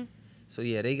 right? Mm-hmm. So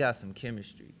yeah, they got some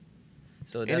chemistry.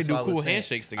 So they that's do why I was cool saying,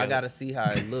 handshakes I together. gotta see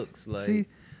how it looks like. See,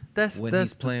 That's when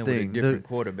that's he's playing the with a thing. different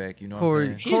quarterback. You know Corey, what I'm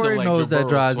saying? He don't Corey like knows Joe that Burrow's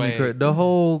drives me swag. crazy.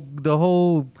 The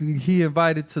whole he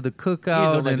invited to the He just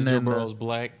cookout don't like and the Joe then Burrow's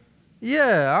black.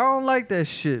 yeah, I don't like that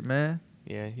shit, man.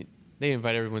 Yeah, they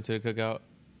invite everyone to the cookout.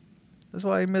 That's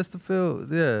why he missed the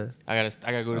field. Yeah, I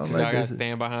gotta go to I the don't like cookout. I gotta this.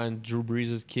 stand behind Drew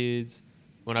Brees' kids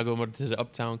when I go to the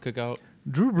Uptown cookout.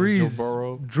 Drew And Brees. Joe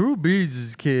Burrow. Drew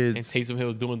Brees' kids And Taysom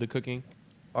Hill's doing the cooking.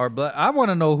 are black. I want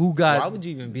to know who got. Why would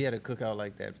you even be at a cookout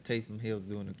like that? If Taysom Hill's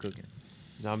doing the cooking.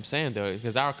 No, I'm saying though,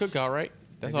 because our cookout, right?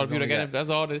 That's all Niggas the people that only got. That's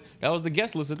all. That was the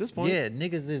guest list at this point. Yeah,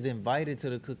 niggas is invited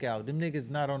to the cookout. Them niggas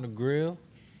not on the grill.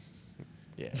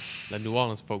 Yeah. Let New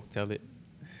Orleans folk tell it.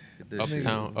 this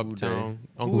Uptown, shit. Uptown,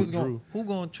 Uncle Who's Drew. Who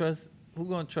gonna trust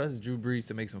Drew Brees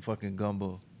to make some fucking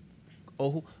gumbo?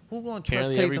 Or who gonna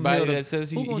trust Apparently Taysom everybody Hill? that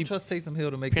says Who gonna he trust Taysom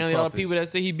Hill to make apparently the all the crawfish? people that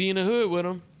say he be in the hood with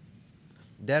him.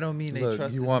 That don't mean they Look,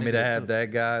 trust. you this want me nigga to have cook. that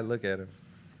guy? Look at him.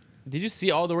 Did you see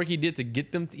all the work he did to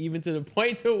get them even to the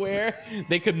point to where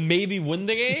they could maybe win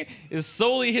the game? It's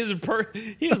solely his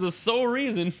he was the sole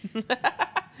reason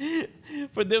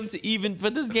for them to even for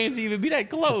this game to even be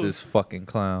that close. This fucking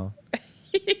clown.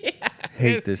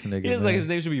 Hate this nigga. He looks like man. his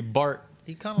name should be Bart.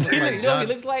 He kind of look You like know, John.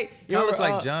 he looks like He look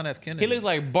remember, like John F. Kennedy. He looks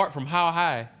like Bart from How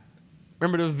High.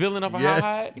 Remember the villain of How Yes.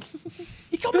 High?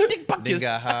 He called me Dick Then Buckus.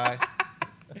 got high.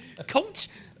 Coach,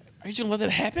 are you gonna let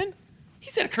that happen? He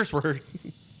said a curse word.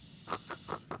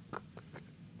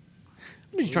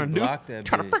 What are you trying to do? blocked that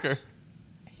Trying to bitch. frick her.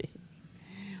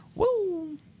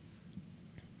 Woo.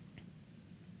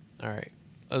 All right,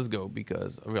 let's go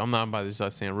because I'm not about to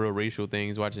start saying real racial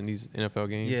things watching these NFL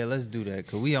games. Yeah, let's do that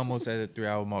because we almost at the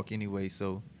 3-hour mark anyway.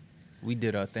 So we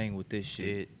did our thing with this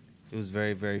shit. It was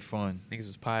very, very fun Niggas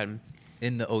was potting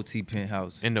in the OT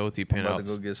penthouse. in the OT I'm about to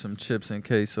penthouse. go get some chips in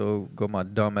queso, go my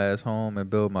dumb ass home and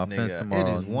build my fence Nigga,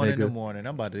 tomorrow. it is 1 in the nigga. morning.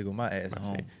 I'm about to go my ass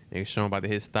home. Nigga Sean about to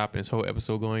hit stop and his whole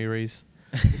episode going erase.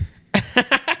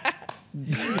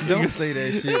 Don't say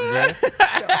that shit,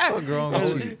 bro. What's wrong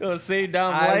with you? Gonna save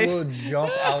down I will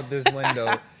jump out this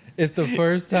window if the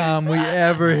first time we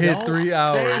ever hit Don't 3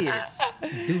 hours. Say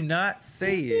it. Do not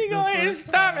say He it. gonna hit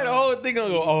stop and the whole thing gonna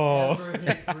go, oh. Ever hit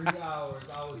 3 hours,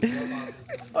 I will jump out this window.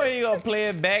 Oh, you gonna play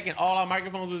it back and all our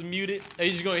microphones was muted? Are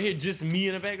you just gonna hear just me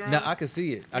in the background? Now I can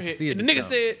see it. I can see it. The this nigga time.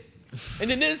 said,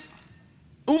 and then this,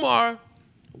 Umar,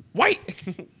 white.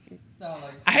 Sound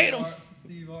like I hate him.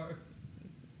 Steve Hart.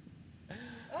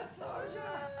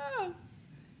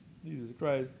 Jesus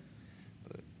Christ.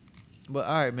 But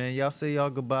all right, man. Y'all say y'all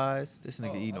goodbyes. This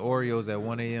nigga eating Oreos at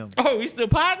 1 a.m. Oh, we still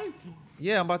potting?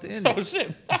 Yeah, I'm about to end Oh, it.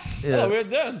 shit. Yeah. Oh, we're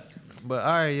done. But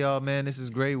all right, y'all, man. This is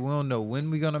great. We don't know when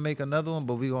we're gonna make another one,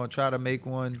 but we're gonna try to make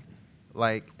one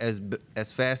like as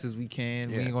fast as we can.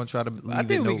 We Yeah. ain't gonna try to leave I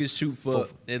think it we no- could shoot for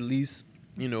at least,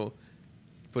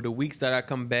 for the weeks that I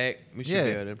come back, we should be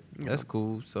Yeah, able to. that's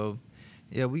cool. So,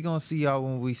 yeah, we gonna see y'all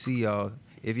when we see y'all.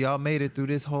 If y'all made it through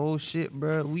this whole shit,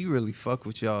 bro, we really fuck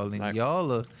with y'all, and Like-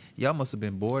 y'all must have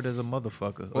been bored as a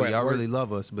motherfucker, or Or at y'all work. really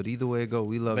love us. But either way it go,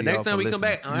 we love But y'all. next time for we come listening.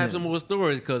 back, I'll have some more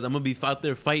stories because I'm gonna be out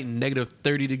there fighting negative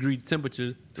 30-degree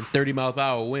temperatures and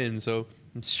 30-mile-per-hour winds. So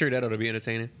I'm sure that ought to be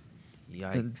entertaining.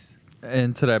 Yikes!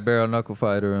 And to that barrel knuckle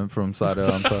fighter and from Seidel,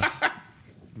 I'm sorry.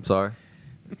 I'm sorry.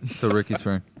 To Ricky's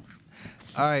friend.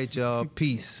 All right, y'all.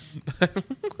 Peace.